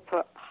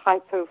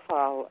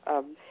high-profile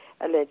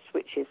alleged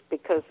witches,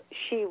 because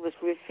she was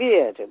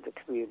revered in the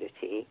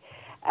community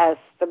as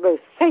the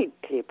most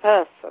saintly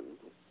person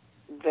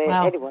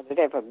anyone had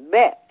ever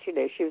met.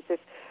 She was this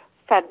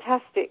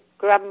fantastic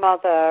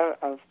grandmother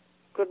of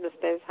goodness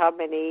knows how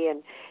many,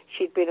 and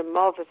she'd been a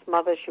marvelous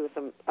mother. She was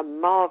a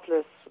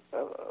marvelous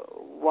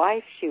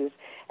wife. She was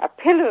a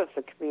pillar of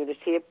the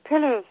community, a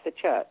pillar of the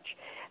church,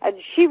 and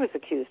she was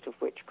accused of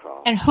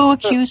witchcraft. And who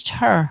accused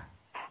her?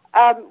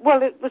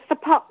 Well, it was the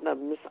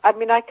Putnams. I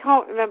mean, I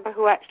can't remember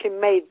who actually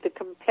made the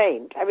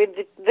complaint. I mean,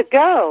 the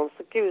girls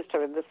accused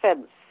her in the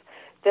sense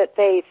that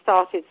they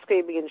started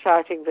screaming and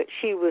shouting that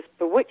she was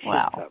bewitching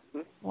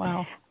them.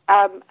 Wow.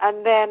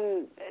 And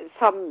then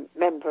some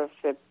members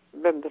of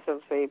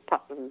the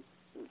Putnam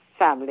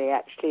family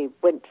actually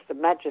went to the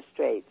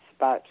magistrates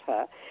about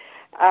her.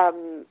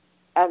 And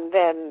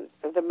then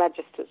the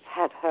magistrates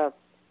had her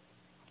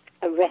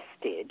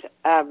arrested,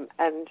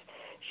 and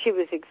she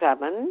was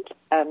examined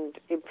and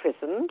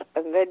imprisoned,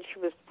 and then she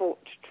was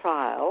brought to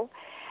trial,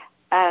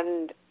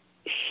 and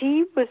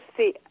she was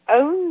the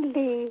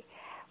only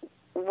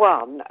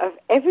one of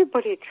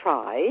everybody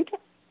tried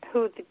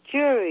who the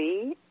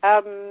jury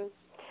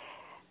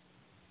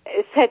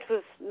said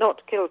was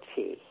not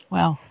guilty.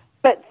 Wow.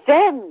 But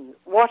then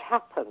what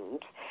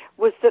happened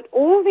was that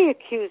all the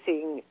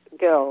accusing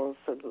girls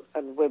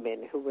and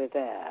women who were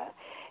there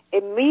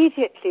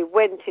immediately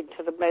went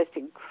into the most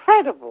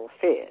incredible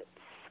fits,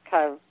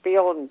 kind of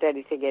beyond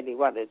anything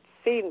anyone had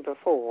seen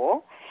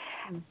before.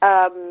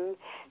 And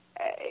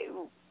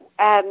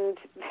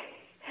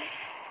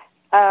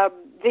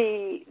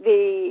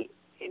the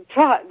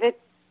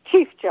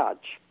chief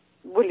judge,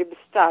 William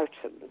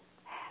Stoughton,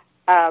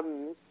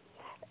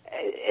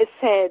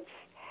 said,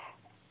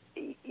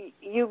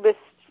 you must,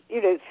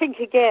 think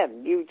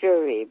again, you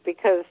jury,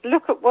 because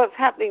look at what's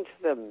happening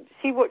to them.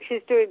 See what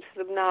she's doing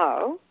to them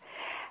now.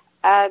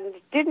 And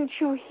didn't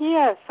you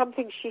hear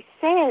something she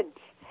said?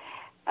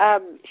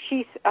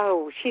 She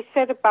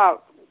said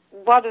about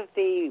one of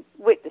the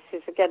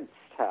witnesses against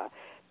her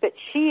that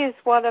she is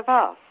one of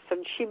us,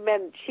 and she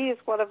meant she is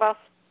one of us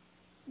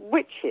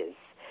witches.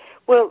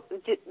 Well,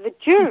 the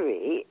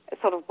jury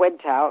sort of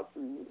went out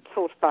and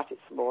thought about it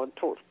some more and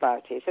talked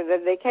about it, and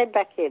then they came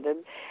back in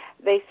and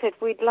they said,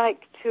 we'd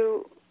like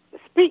to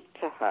speak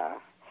to her.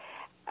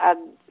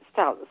 And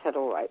Stoughton said,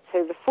 all right.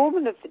 So the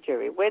foreman of the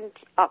jury went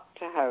up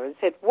to her and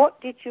said,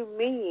 what did you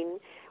mean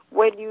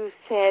when you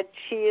said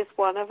she is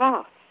one of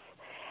us?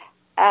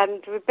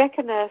 And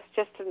Rebecca Nurse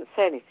just didn't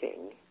say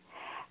anything.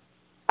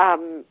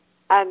 And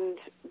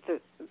the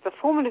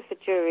foreman of the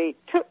jury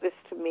took this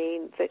to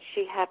mean that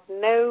she had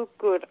no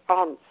good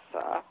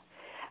answer,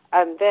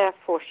 and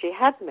therefore she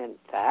had meant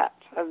that,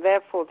 and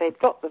therefore they'd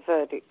got the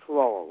verdict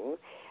wrong,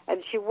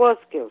 and she was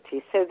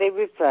guilty, so they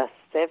reversed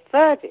their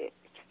verdict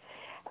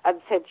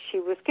and said she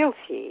was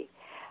guilty.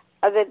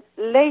 And then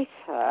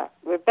later,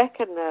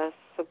 Rebecca Nurse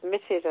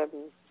submitted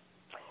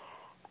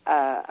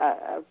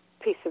a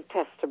piece of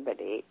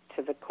testimony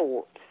to the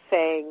court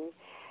saying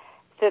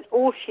that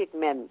all she'd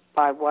meant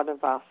by one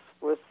of us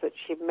was that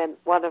she meant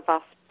one of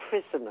us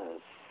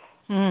prisoners,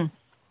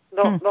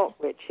 not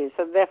witches.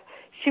 And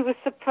she was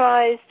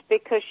surprised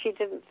because she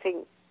didn't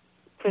think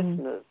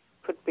prisoners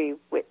could be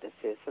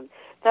witnesses, and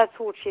that's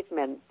all she'd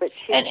meant. But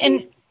she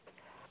and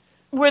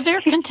were there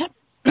contempt?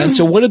 And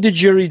so, what did the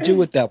jury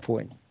do at that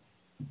point?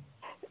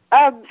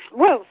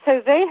 Well,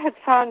 so they had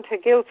found her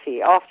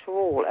guilty after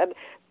all, and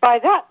by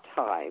that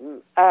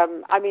time,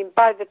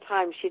 by the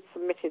time she'd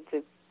submitted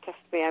the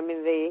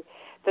testimony,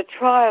 the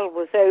trial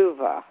was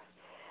over.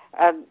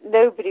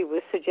 Nobody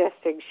was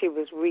suggesting she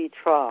was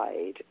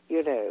retried,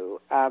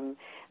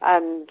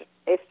 and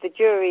if the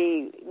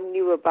jury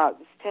knew about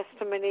this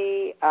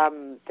testimony,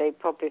 they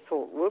probably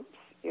thought, whoops,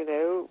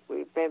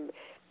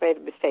 made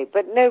a mistake.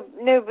 But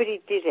nobody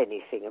did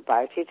anything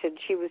about it, and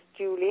she was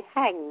duly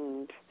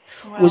hanged.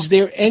 Wow. Was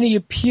there any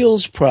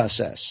appeals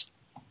process?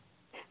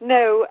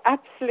 No,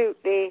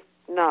 absolutely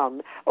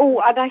none.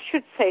 Oh, and I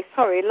should say,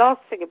 sorry,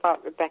 last thing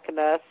about Rebecca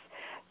Nurse,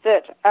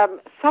 that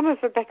some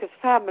of Rebecca's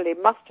family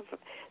must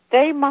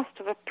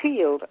have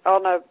appealed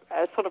on a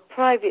sort of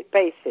private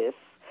basis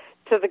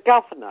to the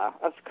governor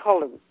of the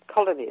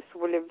colonies,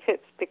 William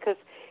Phipps, because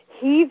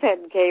he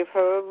then gave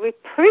her a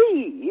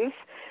reprieve.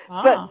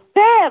 But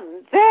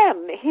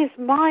then his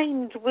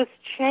mind was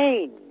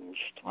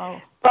changed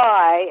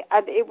by,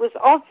 and it was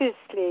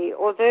obviously,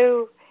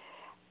 although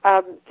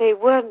they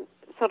weren't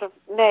sort of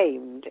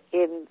named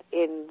in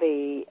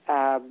the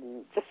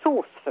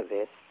source for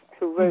this,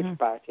 who wrote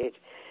about it,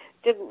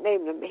 didn't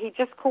name them. He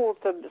just called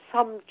them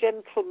some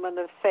gentleman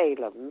of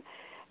Salem,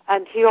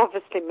 and he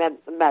obviously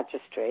meant the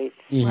magistrates.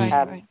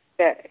 Right.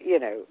 You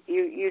know,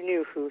 you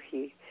knew who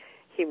he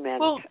meant.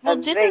 Well,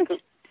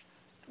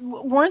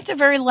 weren't the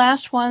very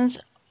last ones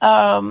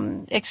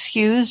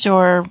excused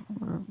or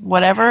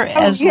whatever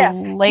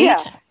late?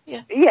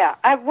 Yeah.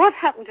 And what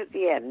happened at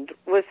the end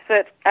was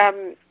that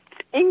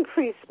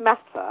Increase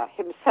Mather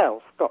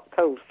himself got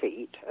cold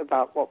feet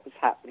about what was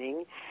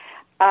happening,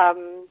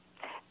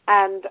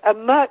 and a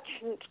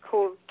merchant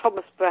called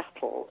Thomas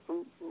Brattle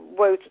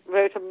wrote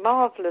a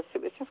marvelous,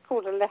 it was just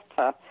called a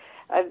letter,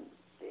 and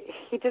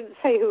he didn't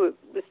say who it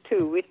was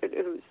to, we don't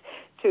know who it was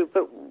to,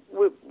 but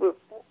we're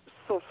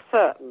sort of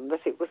certain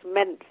that it was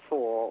meant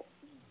for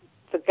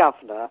the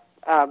governor,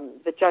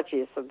 the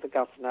judges and the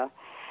governor,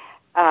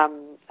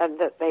 and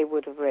that they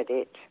would have read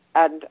it.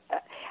 And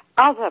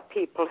other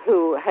people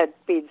who had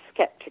been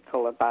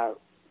skeptical about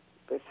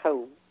this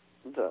whole,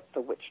 the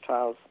witch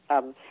trials,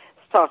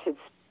 started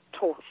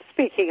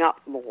speaking up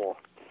more.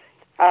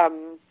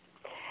 And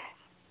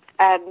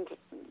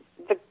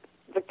the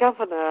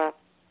governor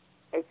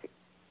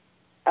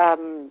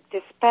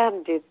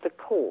disbanded the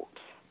court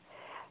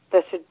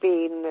that had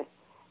been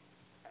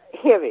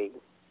hearing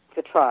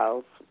the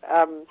trials.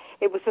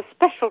 It was a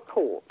special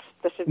court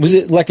that had Was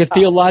it like a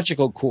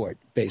theological court,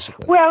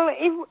 basically? Well,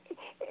 it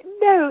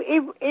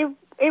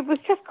was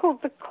just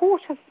called the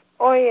Court of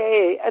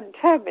Oyer and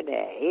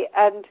Termine,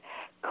 and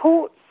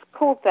courts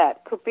called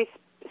that could be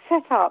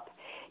set up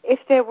if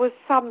there was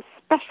some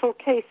special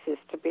cases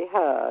to be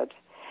heard,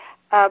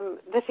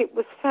 that it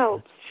was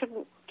felt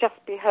shouldn't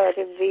just be heard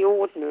in the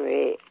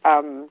ordinary,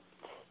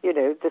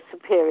 the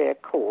superior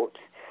court.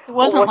 It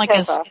wasn't like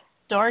a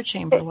star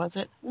chamber, was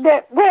it?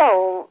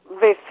 Well,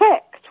 the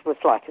effect was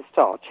like a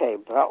star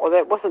chamber, although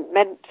it wasn't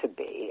meant to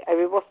be. I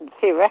mean, it wasn't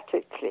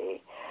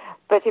theoretically,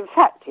 but in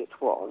fact it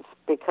was,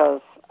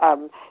 because,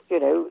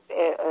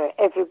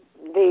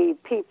 the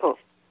people,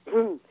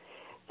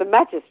 the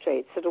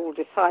magistrates had all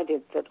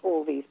decided that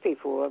all these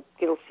people were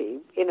guilty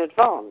in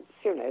advance.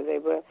 They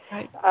were...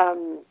 Right.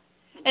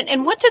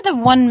 And what did the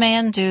one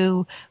man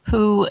do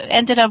who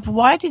ended up,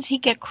 why did he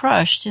get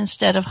crushed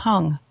instead of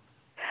hung?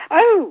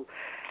 Oh,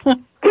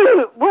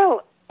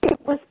 well, it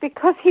was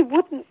because he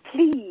wouldn't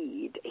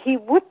plead. He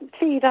wouldn't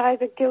plead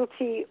either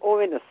guilty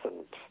or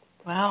innocent.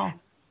 Wow.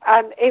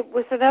 And it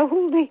was an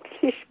old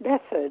English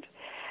method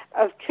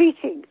of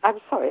treating, I'm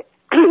sorry,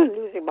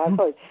 losing my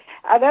voice,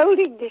 an old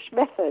English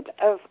method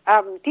of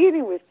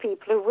dealing with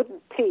people who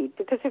wouldn't plead,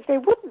 because if they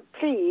wouldn't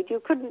plead, you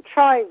couldn't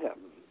try them.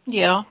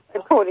 Yeah.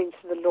 According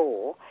to the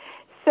law.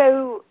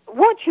 So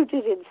what you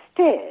did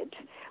instead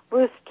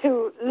was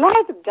to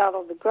lie them down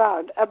on the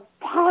ground and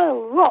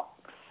pile rocks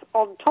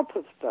on top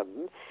of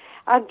them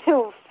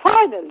until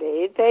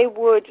finally they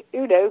would,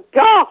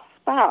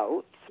 gasp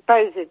out,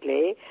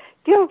 supposedly,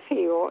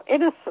 guilty or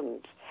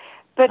innocent.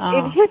 But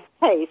in his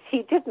case,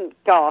 he didn't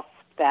gasp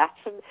that,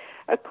 and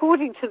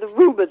according to the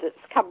rumor that's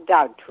come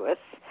down to us,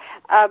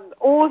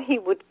 all he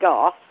would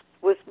gasp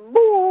was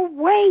more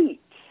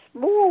weight,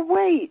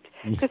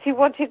 because he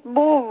wanted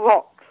more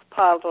rocks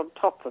piled on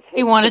top of him.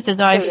 He wanted to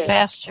die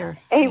faster.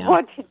 He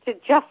wanted to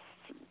just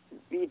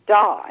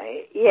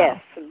die, yes,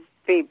 and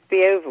be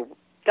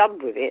done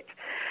with it,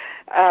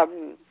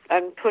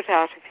 and put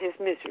out of his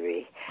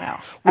misery. Wow.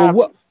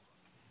 Well,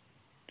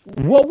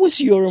 what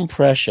was your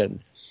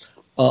impression?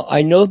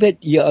 I know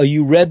that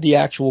you read the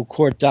actual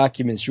court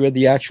documents, you read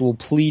the actual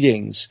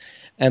pleadings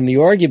and the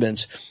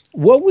arguments.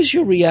 What was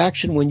your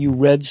reaction when you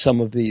read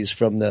some of these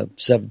from the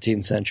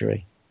 17th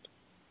century?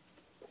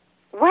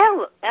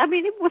 Well, I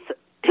mean, they were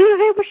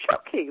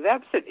shocking. They're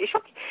absolutely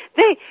shocking.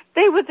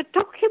 They were the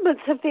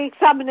documents of the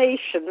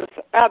examinations,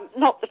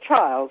 not the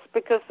trials,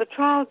 because the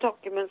trial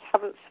documents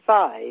haven't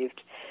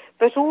survived,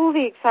 but all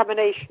the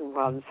examination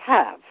ones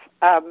have.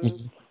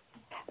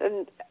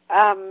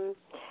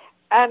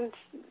 And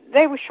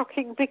they were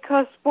shocking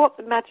because what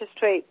the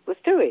magistrate was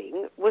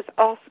doing was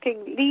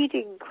asking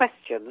leading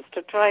questions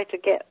to try to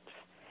get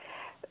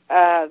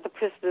the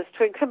prisoners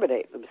to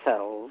incriminate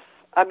themselves.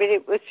 I mean,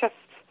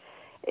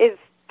 it's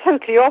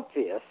totally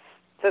obvious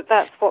that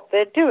that's what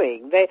they're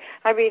doing. They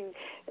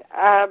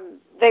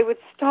would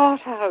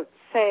start out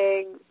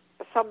saying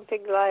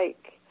something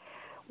like,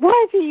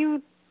 "Why do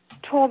you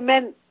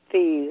torment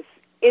these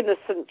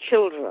innocent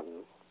children?"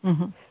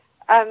 Mm-hmm.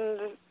 and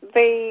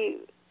the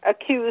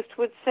accused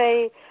would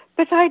say,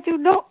 "But I do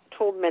not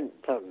torment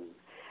them."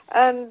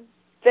 And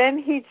then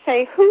he'd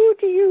say, "Who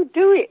do you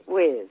do it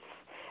with?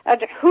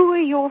 And who are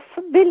your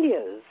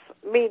familiars?"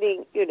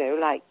 Meaning,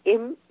 like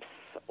imps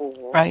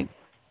or right.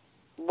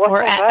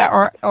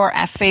 whatever. Or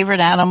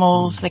favorite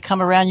animals that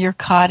come around your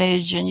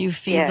cottage and you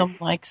feed them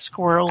like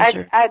squirrels.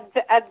 And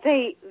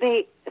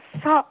they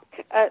suck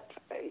at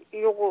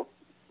your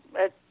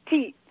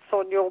teats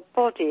on your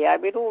body. I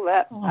mean, all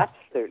that's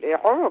absolutely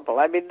horrible.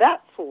 I mean,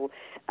 that's all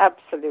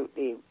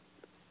absolutely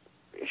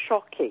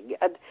shocking.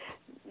 And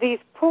these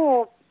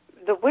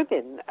the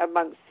women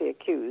amongst the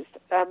accused,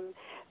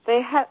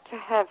 they had to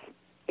have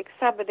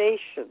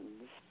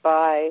examinations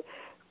by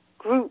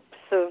groups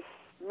of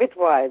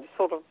midwives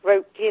sort of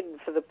roped in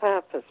for the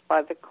purpose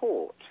by the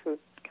court, who'd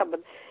come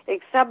and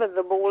examine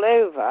them all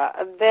over,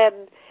 and then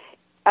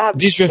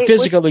these were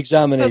physical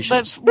examinations.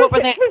 But what were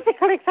they?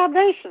 Physical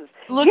examinations.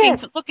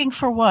 Looking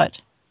for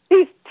what?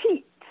 These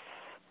teats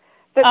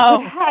that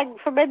would hang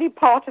from any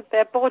part of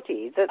their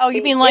body.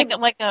 You mean like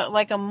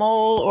a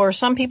mole? Or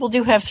some people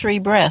do have 3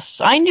 breasts.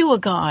 I knew a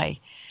guy.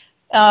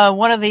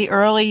 One of the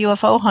early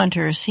UFO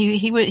hunters.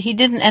 He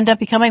didn't end up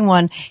becoming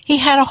one. He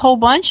had a whole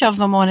bunch of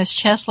them on his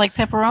chest like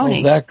pepperoni.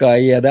 Oh, that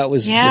guy, that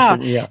was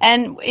different. Yeah.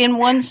 And in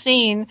one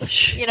scene,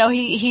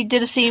 he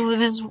did a scene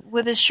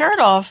with his shirt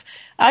off.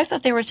 I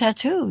thought they were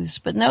tattoos,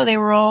 but no, they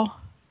were all,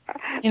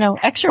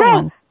 extra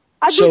ones.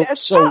 Were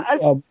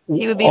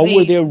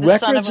there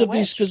records of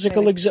these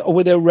physical exams?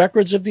 Were there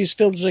records of these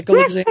physical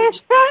exams? Yes, there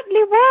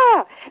certainly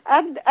were,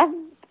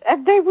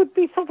 and they would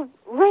be sort of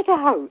read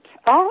out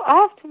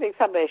after the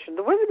examination.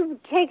 The women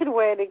would be taken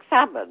away and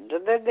examined,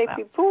 and then they'd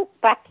be brought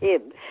back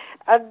in,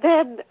 and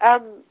then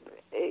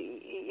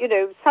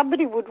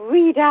somebody would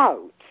read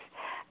out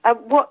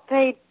what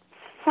they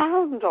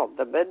found on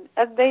them,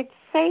 and they'd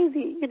say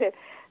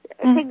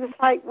things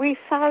like, "We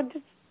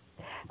found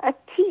a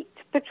teat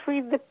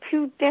between the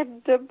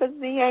pudendum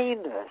and the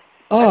anus."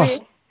 Oh. I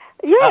mean,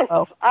 yes.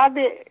 I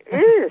mean,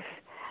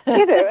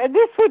 and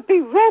this would be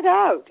read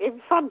out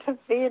in front of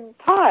the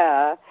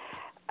entire...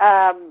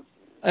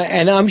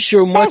 and I'm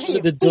sure much to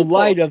the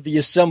delight of the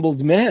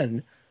assembled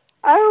men.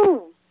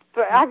 Oh,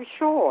 but I'm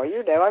sure,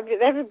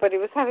 everybody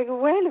was having a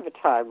whale of a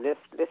time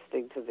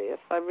listening to this.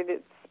 I mean,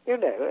 it's,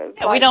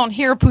 we don't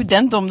hear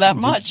pudendum that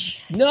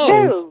much.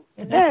 No.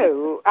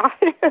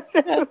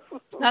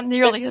 Not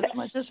nearly as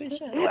much as we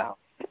should. Wow.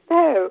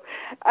 No.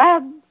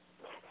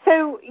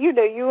 So,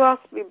 you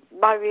asked me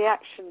my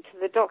reaction to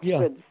the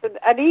documents,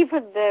 and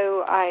even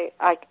though I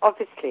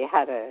obviously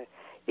had a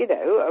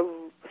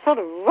sort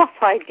of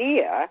rough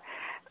idea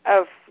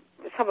of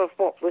some of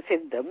what was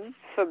in them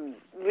from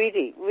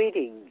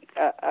reading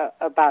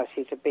about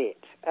it a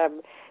bit,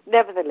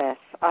 nevertheless,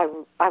 I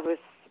was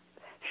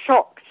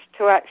shocked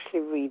to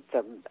actually read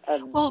them.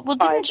 Well,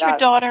 didn't your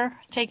daughter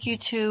take you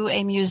to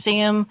a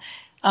museum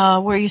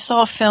where you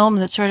saw a film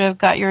that sort of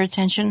got your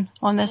attention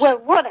on this? Well,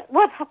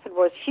 what happened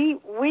was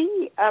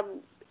we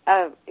come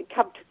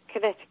to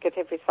Connecticut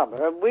every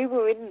summer, and we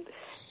were in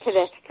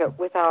Connecticut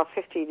with our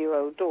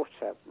 15-year-old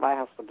daughter, my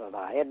husband and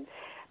I, and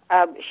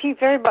she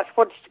very much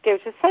wanted to go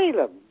to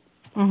Salem.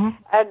 Mm-hmm.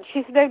 And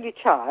she's an only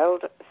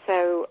child,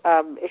 so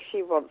if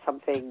she wants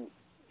something...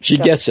 She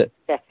gets it.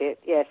 Get it,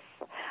 yes,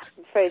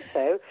 I'm afraid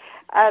so.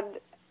 And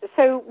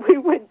so we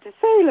went to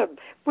Salem.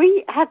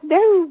 We had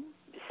no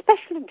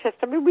special interest.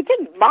 I mean, we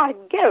didn't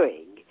mind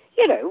going.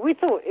 We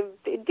thought,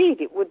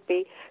 indeed, it would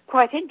be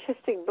quite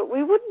interesting, but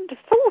we wouldn't have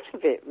thought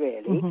of it,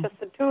 really, just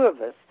the two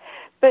of us.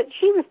 But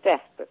she was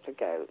desperate to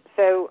go.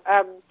 So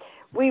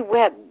we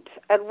went,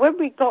 and when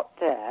we got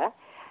there,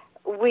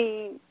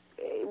 we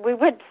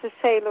went to the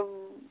Salem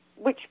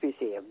Witch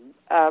Museum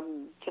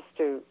just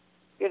to,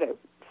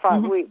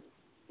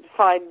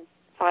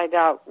 find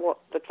out what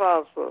the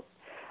trials were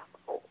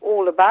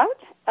all about.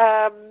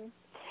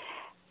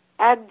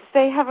 And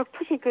they have a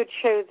pretty good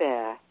show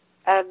there.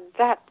 And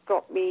that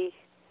got me,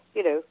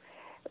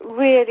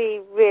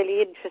 really,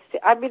 really interested.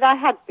 I mean, I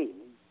had been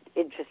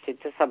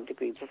interested to some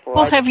degree before.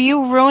 Well, have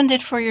you ruined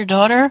it for your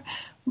daughter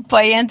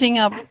by ending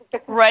up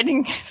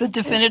writing the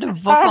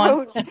definitive book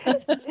on?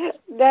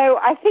 No,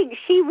 I think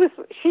she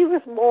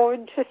was more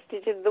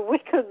interested in the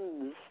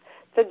Wiccans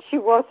than she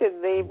was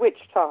in the witch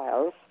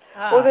trials.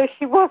 Although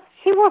she was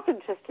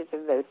interested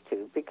in those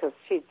two because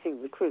she'd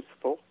seen the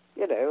Crucible,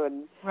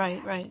 and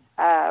right.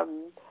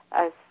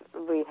 As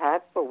we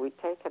had, we'd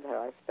taken her,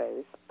 I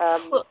suppose.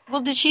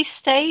 Well, did she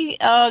stay?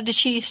 Did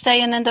she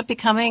stay and end up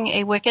becoming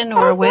a Wiccan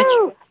or a witch?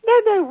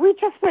 No. We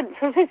just went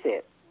for a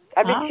visit.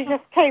 I mean, she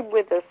just came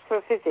with us for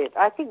a visit.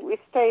 I think we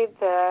stayed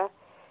there.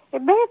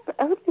 It may have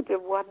only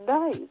been one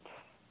night.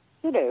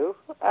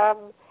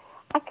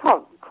 I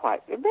can't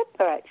quite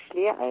remember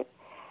actually.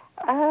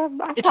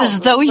 It's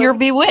as though you're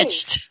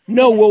bewitched.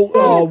 No,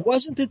 well,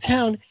 wasn't the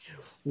town?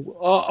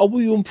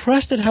 Were you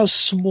impressed at how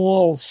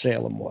small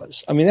Salem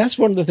was? I mean, that's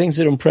one of the things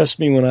that impressed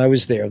me when I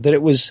was there. That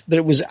it was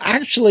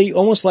actually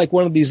almost like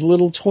one of these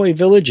little toy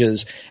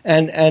villages,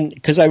 and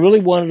because I really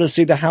wanted to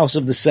see the House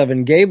of the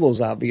Seven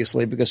Gables,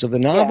 obviously because of the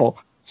novel.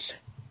 Yeah.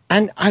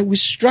 And I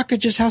was struck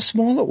at just how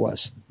small it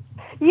was.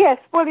 Yes,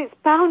 well, it's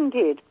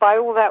bounded by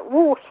all that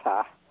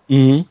water.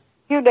 Mm-hmm.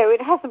 You know,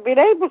 it hasn't been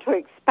able to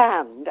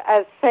expand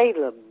as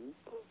Salem,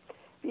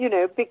 you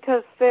know,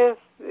 because there's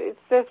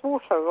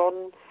water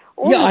on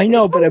all I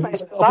know, but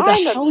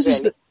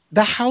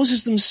the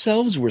houses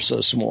themselves were so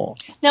small.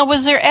 Now,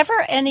 was there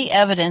ever any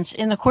evidence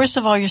in the course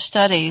of all your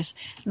studies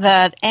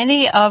that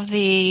any of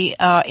the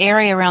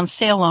area around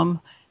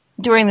Salem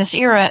during this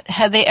era,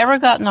 had they ever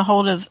gotten a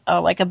hold of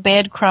like a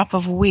bad crop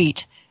of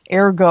wheat?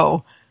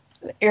 Ergo.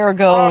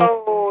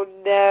 Oh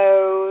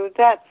no,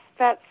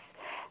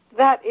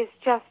 that is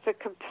just a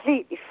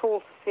completely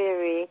false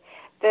theory.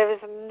 There is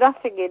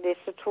nothing in it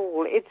at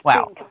all. It's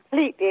been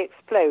completely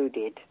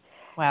exploded.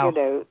 Wow. You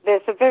know,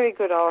 there's a very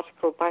good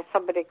article by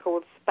somebody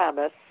called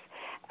Spanos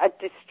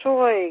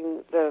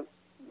destroying the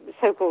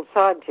so-called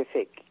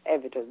scientific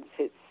evidence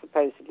it's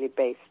supposedly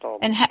based on.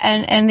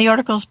 And the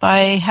article's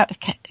by,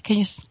 can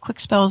you quick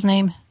spell his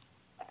name?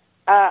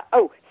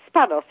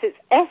 Spanos. It's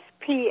Spanos.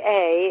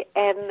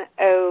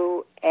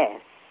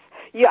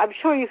 Yeah, I'm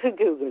sure you could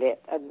Google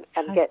it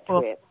and get to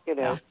it, you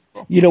know.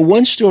 You know,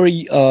 one story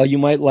you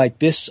might like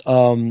this.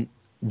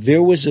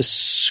 There was a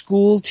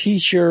school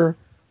teacher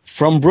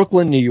from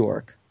Brooklyn, New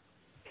York,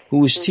 who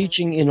was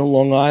teaching in a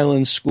Long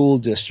Island school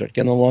district.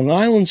 In the Long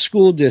Island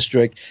school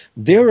district,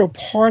 there are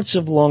parts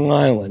of Long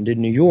Island in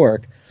New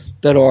York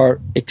that are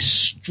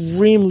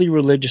extremely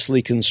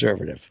religiously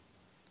conservative.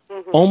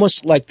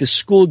 Almost like the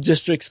school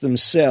districts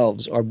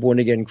themselves are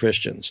born-again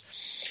Christians.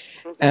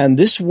 And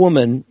this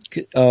woman,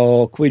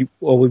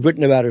 we've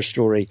written about her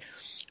story.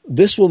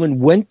 This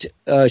woman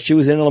she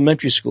was an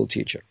elementary school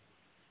teacher.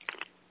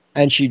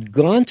 And she'd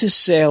gone to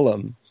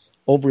Salem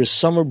over a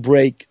summer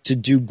break to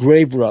do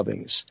grave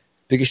rubbings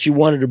because she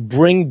wanted to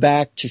bring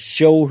back to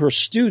show her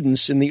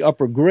students in the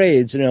upper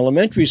grades in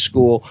elementary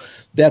school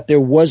that there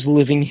was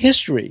living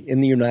history in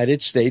the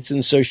United States.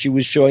 And so she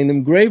was showing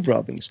them grave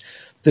rubbings.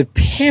 The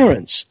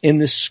parents in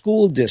the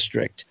school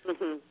district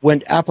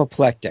went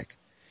apoplectic.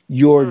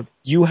 You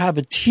have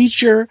a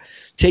teacher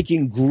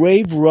taking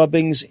grave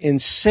rubbings in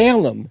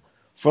Salem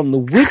from the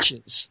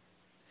witches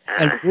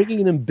and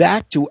bringing them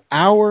back to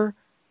our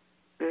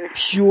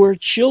pure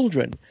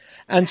children.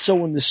 And so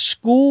when the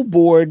school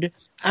board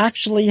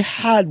actually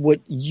had what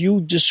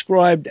you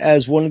described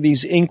as one of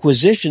these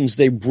inquisitions,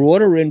 they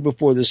brought her in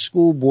before the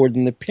school board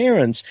and the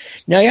parents.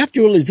 Now you have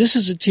to realize this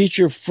is a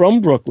teacher from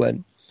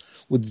Brooklyn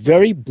with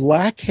very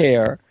black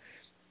hair,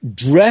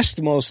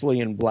 dressed mostly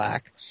in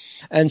black.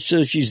 And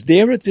so she's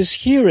there at this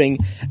hearing,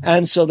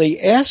 and so they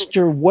asked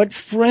her what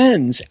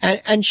friends,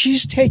 and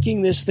she's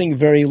taking this thing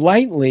very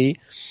lightly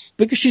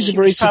because she's a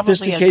very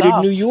sophisticated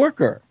New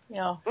Yorker.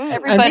 Yeah.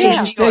 And so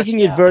she's taking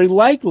it very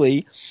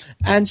lightly.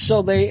 And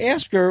so they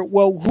ask her,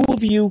 well, who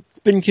have you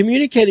been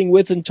communicating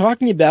with and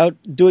talking about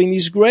doing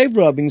these grave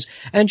rubbings?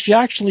 And she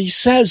actually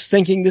says,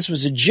 thinking this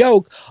was a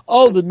joke,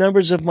 the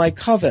members of my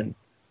coven.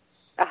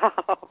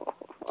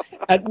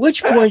 At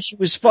which point she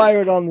was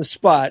fired on the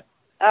spot.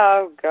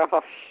 Oh,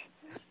 gosh.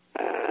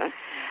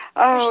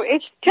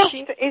 It's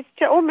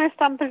almost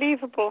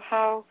unbelievable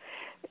how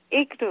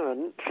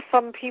ignorant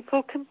some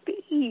people can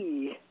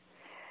be.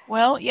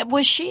 Well,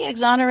 was she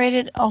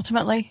exonerated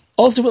ultimately?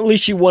 Ultimately,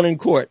 she won in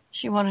court.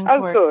 She won in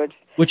court. Oh, good.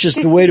 Which is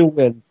the way to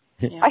win.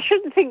 I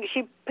shouldn't think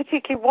she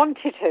particularly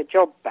wanted her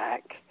job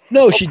back.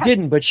 No, she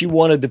didn't, but she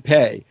wanted the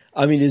pay.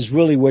 I mean, it's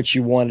really what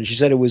she wanted. She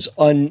said it was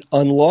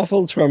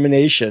unlawful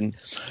termination.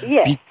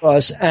 Yes.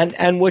 Because, and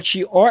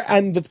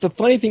the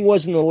funny thing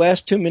was, in the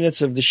last 2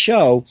 minutes of the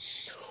show,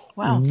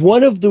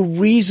 one of the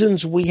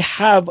reasons we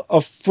have a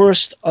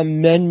First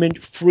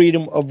Amendment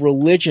freedom of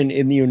religion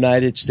in the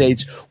United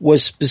States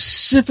was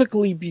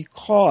specifically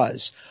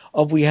because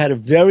we had a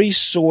very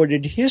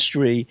sordid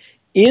history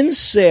in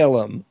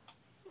Salem.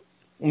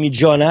 I mean,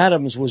 John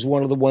Adams was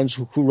one of the ones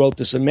who wrote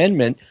this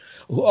amendment.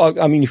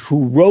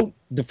 Who wrote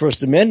the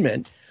First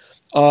Amendment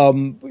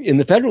in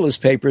the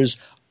Federalist Papers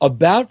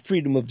about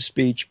freedom of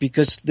speech,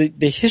 because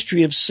the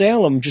history of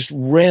Salem just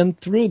ran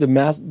through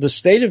the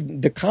state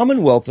of the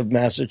Commonwealth of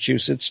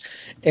Massachusetts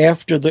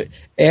after the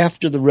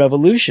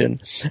Revolution.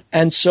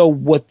 And so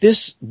what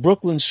this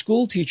Brooklyn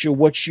school teacher,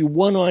 what she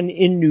won on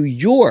in New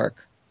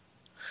York,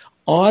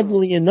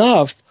 oddly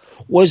enough,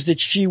 was that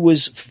she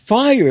was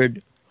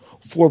fired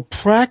for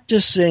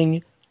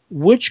practicing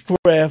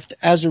witchcraft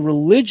as a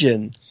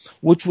religion,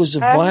 which was a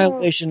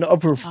violation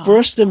of her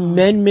First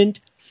Amendment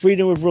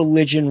freedom of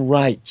religion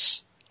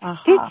rights.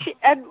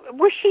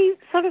 Was she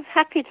sort of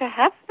happy to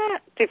have that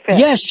defense?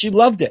 Yes, she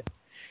loved it.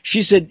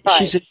 She said,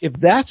 if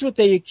that's what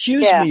they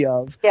accused me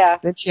of,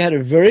 then she had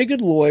a very good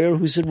lawyer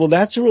who said, well,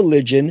 that's a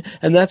religion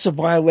and that's a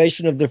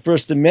violation of the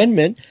First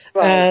Amendment.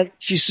 Right. And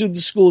she sued the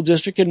school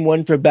district and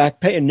won for back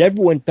pay and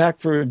never went back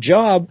for a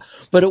job.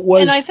 But it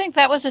was. And I think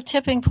that was a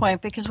tipping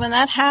point, because when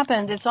that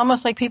happened, it's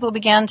almost like people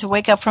began to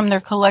wake up from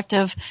their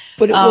collective.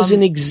 But it was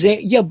an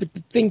example. Yeah, but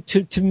the thing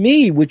to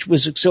me, which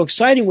was so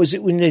exciting, was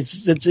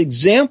it's an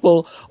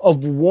example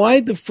of why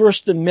the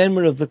First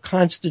Amendment of the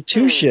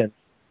Constitution.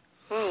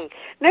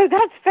 No,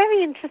 that's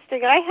very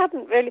interesting. I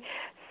hadn't really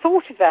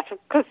thought of that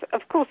because,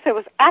 of course, there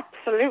was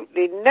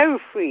absolutely no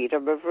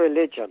freedom of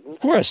religion. Of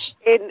course.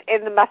 In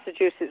the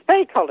Massachusetts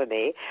Bay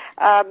Colony.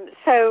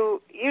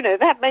 So,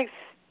 that makes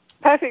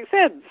perfect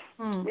sense.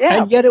 Yeah.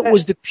 And yet it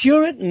was the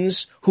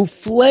Puritans who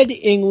fled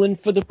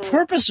England for the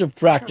purpose of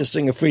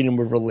practicing a freedom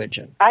of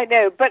religion. I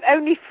know, but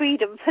only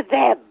freedom for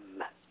them.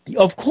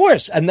 Of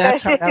course, and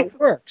that's how that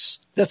works.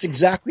 That's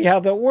exactly how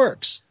that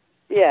works.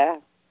 Yeah.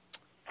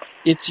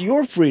 It's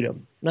your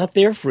freedom, not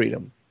their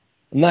freedom.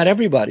 Not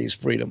everybody's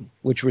freedom,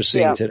 which we're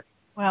seeing today.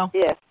 Well,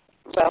 yes.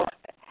 Well,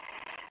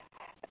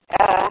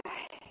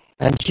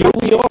 and here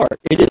we are.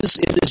 It is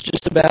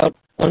just about.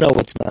 Oh no,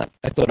 it's not.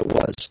 I thought it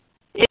was.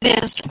 It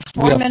is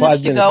 4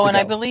 minutes to go, and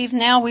I believe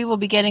now we will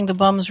be getting the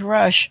Bum's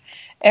Rush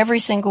every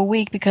single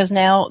week because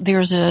now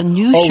there's a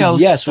new show. Oh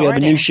yes, starting. we have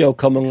a new show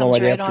coming on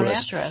right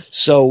after us.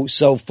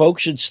 So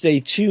folks should stay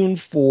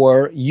tuned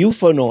for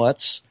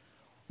UFOnauts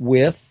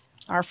with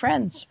our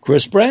friends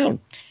Chris Brown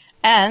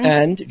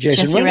and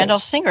Jason Jesse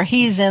Randolph Singer.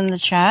 He's in the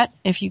chat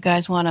if you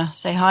guys want to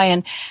say hi.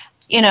 And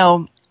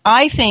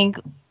I think,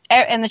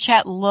 and the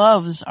chat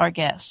loves our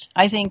guest.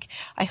 I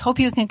hope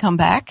you can come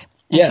back.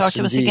 And talk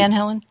to us again,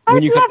 Helen?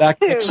 When you come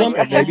back next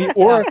summer, maybe.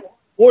 Or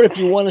if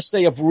you want to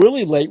stay up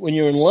really late when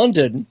you're in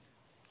London.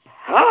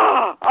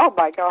 Oh,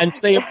 my God. And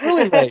stay up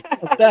really late.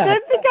 What's that? I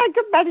don't think I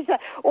could manage that.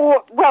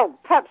 Or,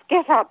 perhaps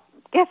get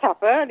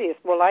up early is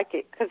more like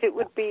it, because it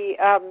would be,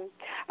 5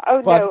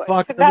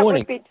 o'clock in the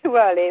morning. That would be too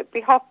early. It would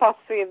be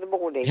 3:30 in the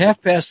morning.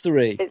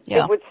 3:30.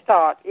 It would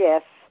start,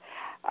 yes.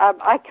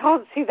 I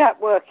can't see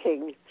that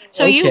working.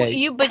 So you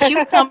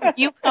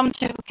come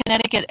to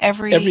Connecticut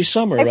every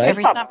summer, right?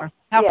 Every summer.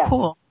 How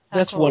cool!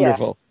 That's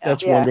wonderful. Yeah.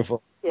 That's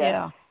wonderful.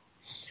 Yeah.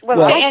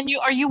 Well, and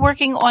are you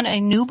working on a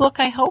new book?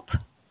 I hope.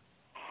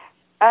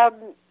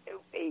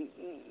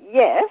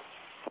 Yes.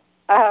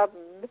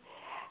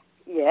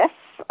 Yes.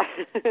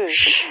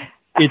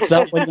 It's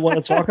not what you want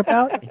to talk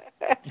about?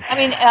 I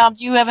mean,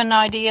 do you have an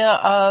idea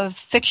of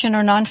fiction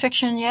or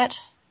nonfiction yet?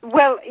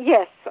 Well,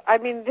 yes. I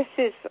mean, this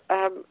is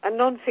a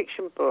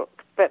non-fiction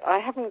book, but I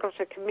haven't got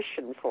a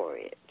commission for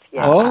it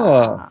yet.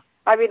 Oh.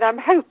 I mean, I'm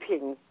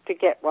hoping to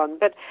get one,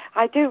 but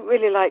I don't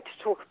really like to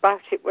talk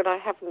about it when I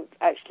haven't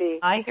actually...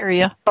 I hear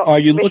you. Are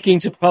you looking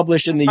to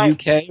publish in the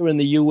UK or in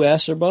the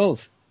US or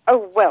both?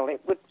 Oh, well,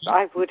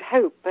 I would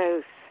hope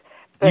both.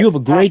 But, you have a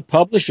great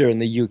publisher in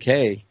the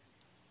UK.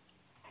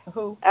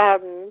 Who?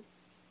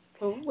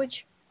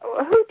 Which?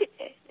 Who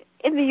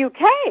in the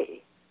UK?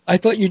 I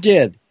thought you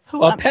did.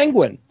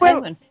 Penguin.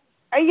 Well,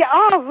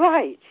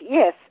 right,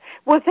 yes.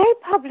 Well, they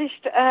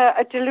published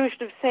A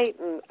Delusion of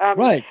Satan.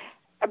 Right.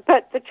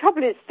 But the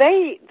trouble is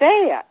they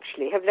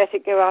actually have let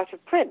it go out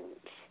of print.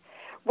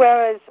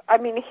 Whereas, I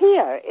mean,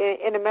 here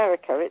in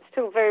America, it's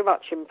still very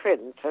much in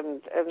print.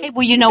 Hey,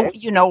 well, you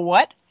know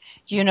what?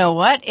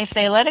 If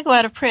they let it go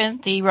out of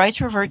print, the rights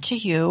revert to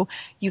you.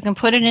 You can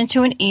put it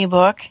into an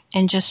ebook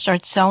and just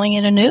start selling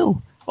it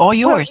anew. All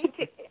yours.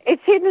 Well,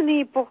 it's in an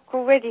ebook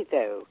already,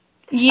 though.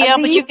 Yeah,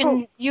 but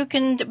you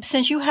can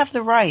since you have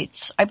the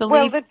rights, I believe.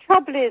 Well, the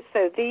trouble is,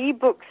 though, the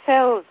ebook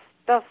does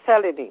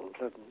sell in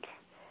England.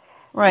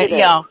 Right,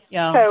 yeah.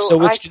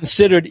 So it's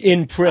considered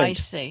in print. I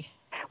see.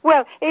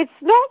 Well, it's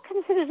not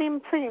considered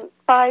in print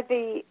by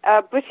the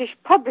British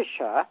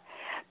publisher,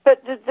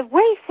 but the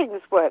way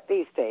things work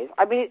these days,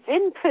 I mean, it's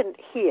in print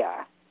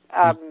here,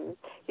 Da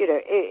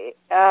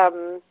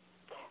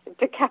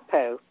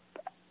Capo.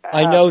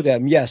 I know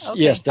them, yes, okay.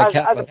 Yes, Da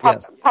Capo,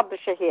 yes.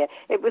 Publisher here.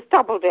 It was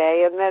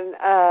Doubleday, and then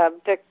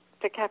Da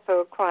Capo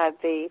acquired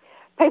the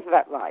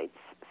paperback rights,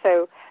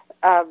 so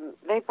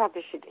they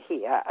publish it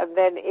here, and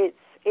then it's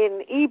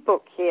in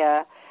ebook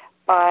here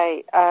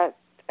by a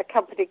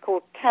company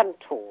called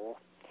Tantor,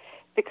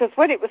 because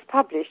when it was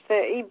published, the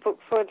ebooks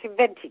weren't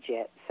invented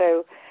yet,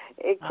 so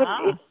it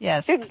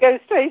couldn't go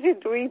straight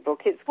into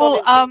ebook.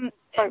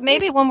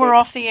 Maybe when we're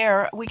off the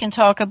air, we can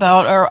talk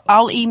about, or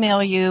I'll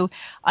email you.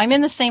 I'm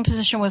in the same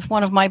position with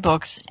one of my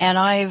books, and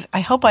I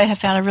hope I have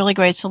found a really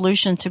great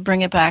solution to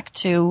bring it back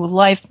to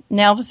life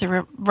now that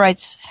the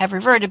rights have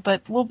reverted.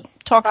 But we'll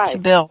talk to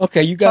Bill.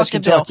 Okay, you guys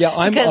can talk. Yeah,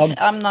 I'm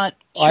not.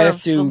 Sure I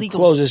have to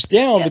close this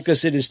down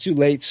because it is too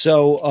late.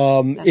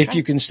 So if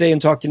you can stay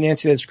and talk to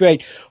Nancy, that's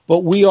great. But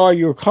we are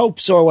your hope.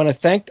 So I want to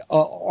thank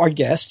our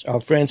guest,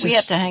 Francis. We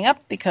have to hang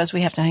up because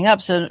we have to hang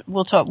up. So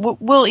we'll talk.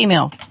 We'll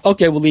email.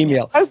 Okay, we'll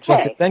email. Okay. So I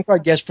have to thank our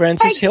guest,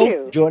 Francis Hill,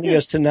 for joining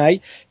us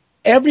tonight.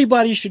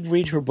 Everybody should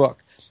read her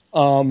book.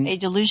 A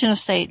Delusion of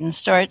Satan.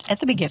 Start at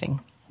the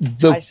beginning.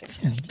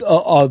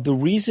 The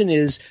reason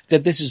is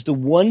that this is the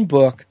one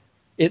book,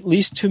 at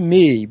least to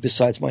me,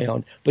 besides my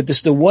own, but this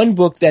is the one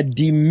book that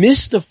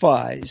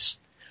demystifies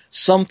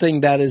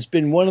something that has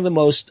been one of the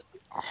most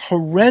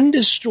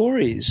horrendous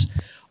stories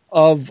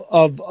of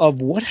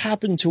what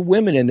happened to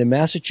women in the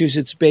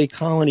Massachusetts Bay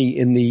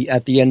Colony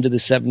at the end of the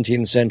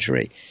 17th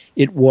century.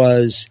 It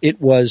was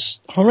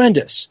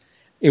horrendous.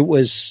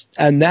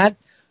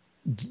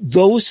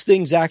 Those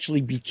things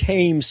actually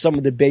became some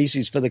of the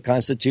bases for the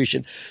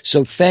Constitution.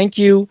 So thank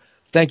you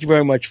Thank you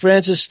very much,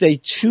 Francis. Stay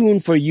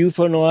tuned for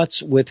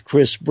UFOnauts with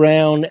Chris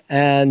Brown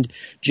and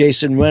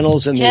Jason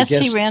Reynolds and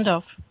Jesse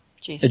Randolph.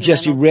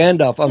 Jesse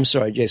Randolph. I'm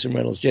sorry, Jason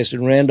Reynolds.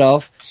 Jason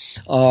Randolph,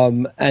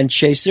 and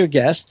Chase, their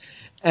guest.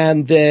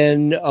 And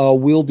then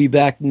we'll be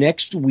back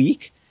next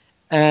week.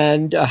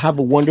 And have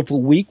a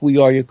wonderful week. We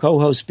are your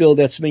co-hosts, Bill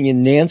Detzming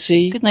and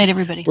Nancy. Good night,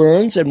 everybody.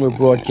 Burns, and we're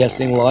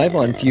broadcasting live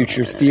on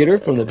Future Theater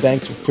from the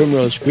banks of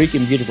Primrose Creek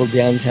in beautiful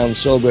downtown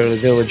Silver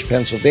Village,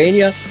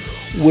 Pennsylvania.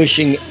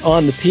 Wishing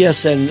on the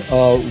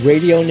PSN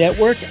radio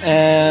network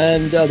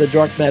and the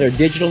Dark Matter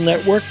Digital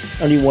Network.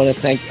 And we want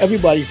to thank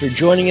everybody for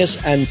joining us.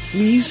 And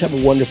please have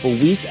a wonderful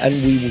week. And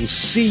we will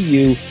see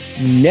you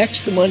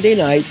next Monday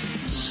night,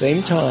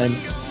 same time,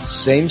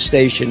 same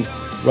station,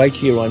 right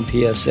here on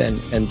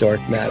PSN and Dark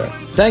Matter.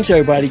 Thanks,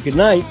 everybody. Good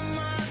night.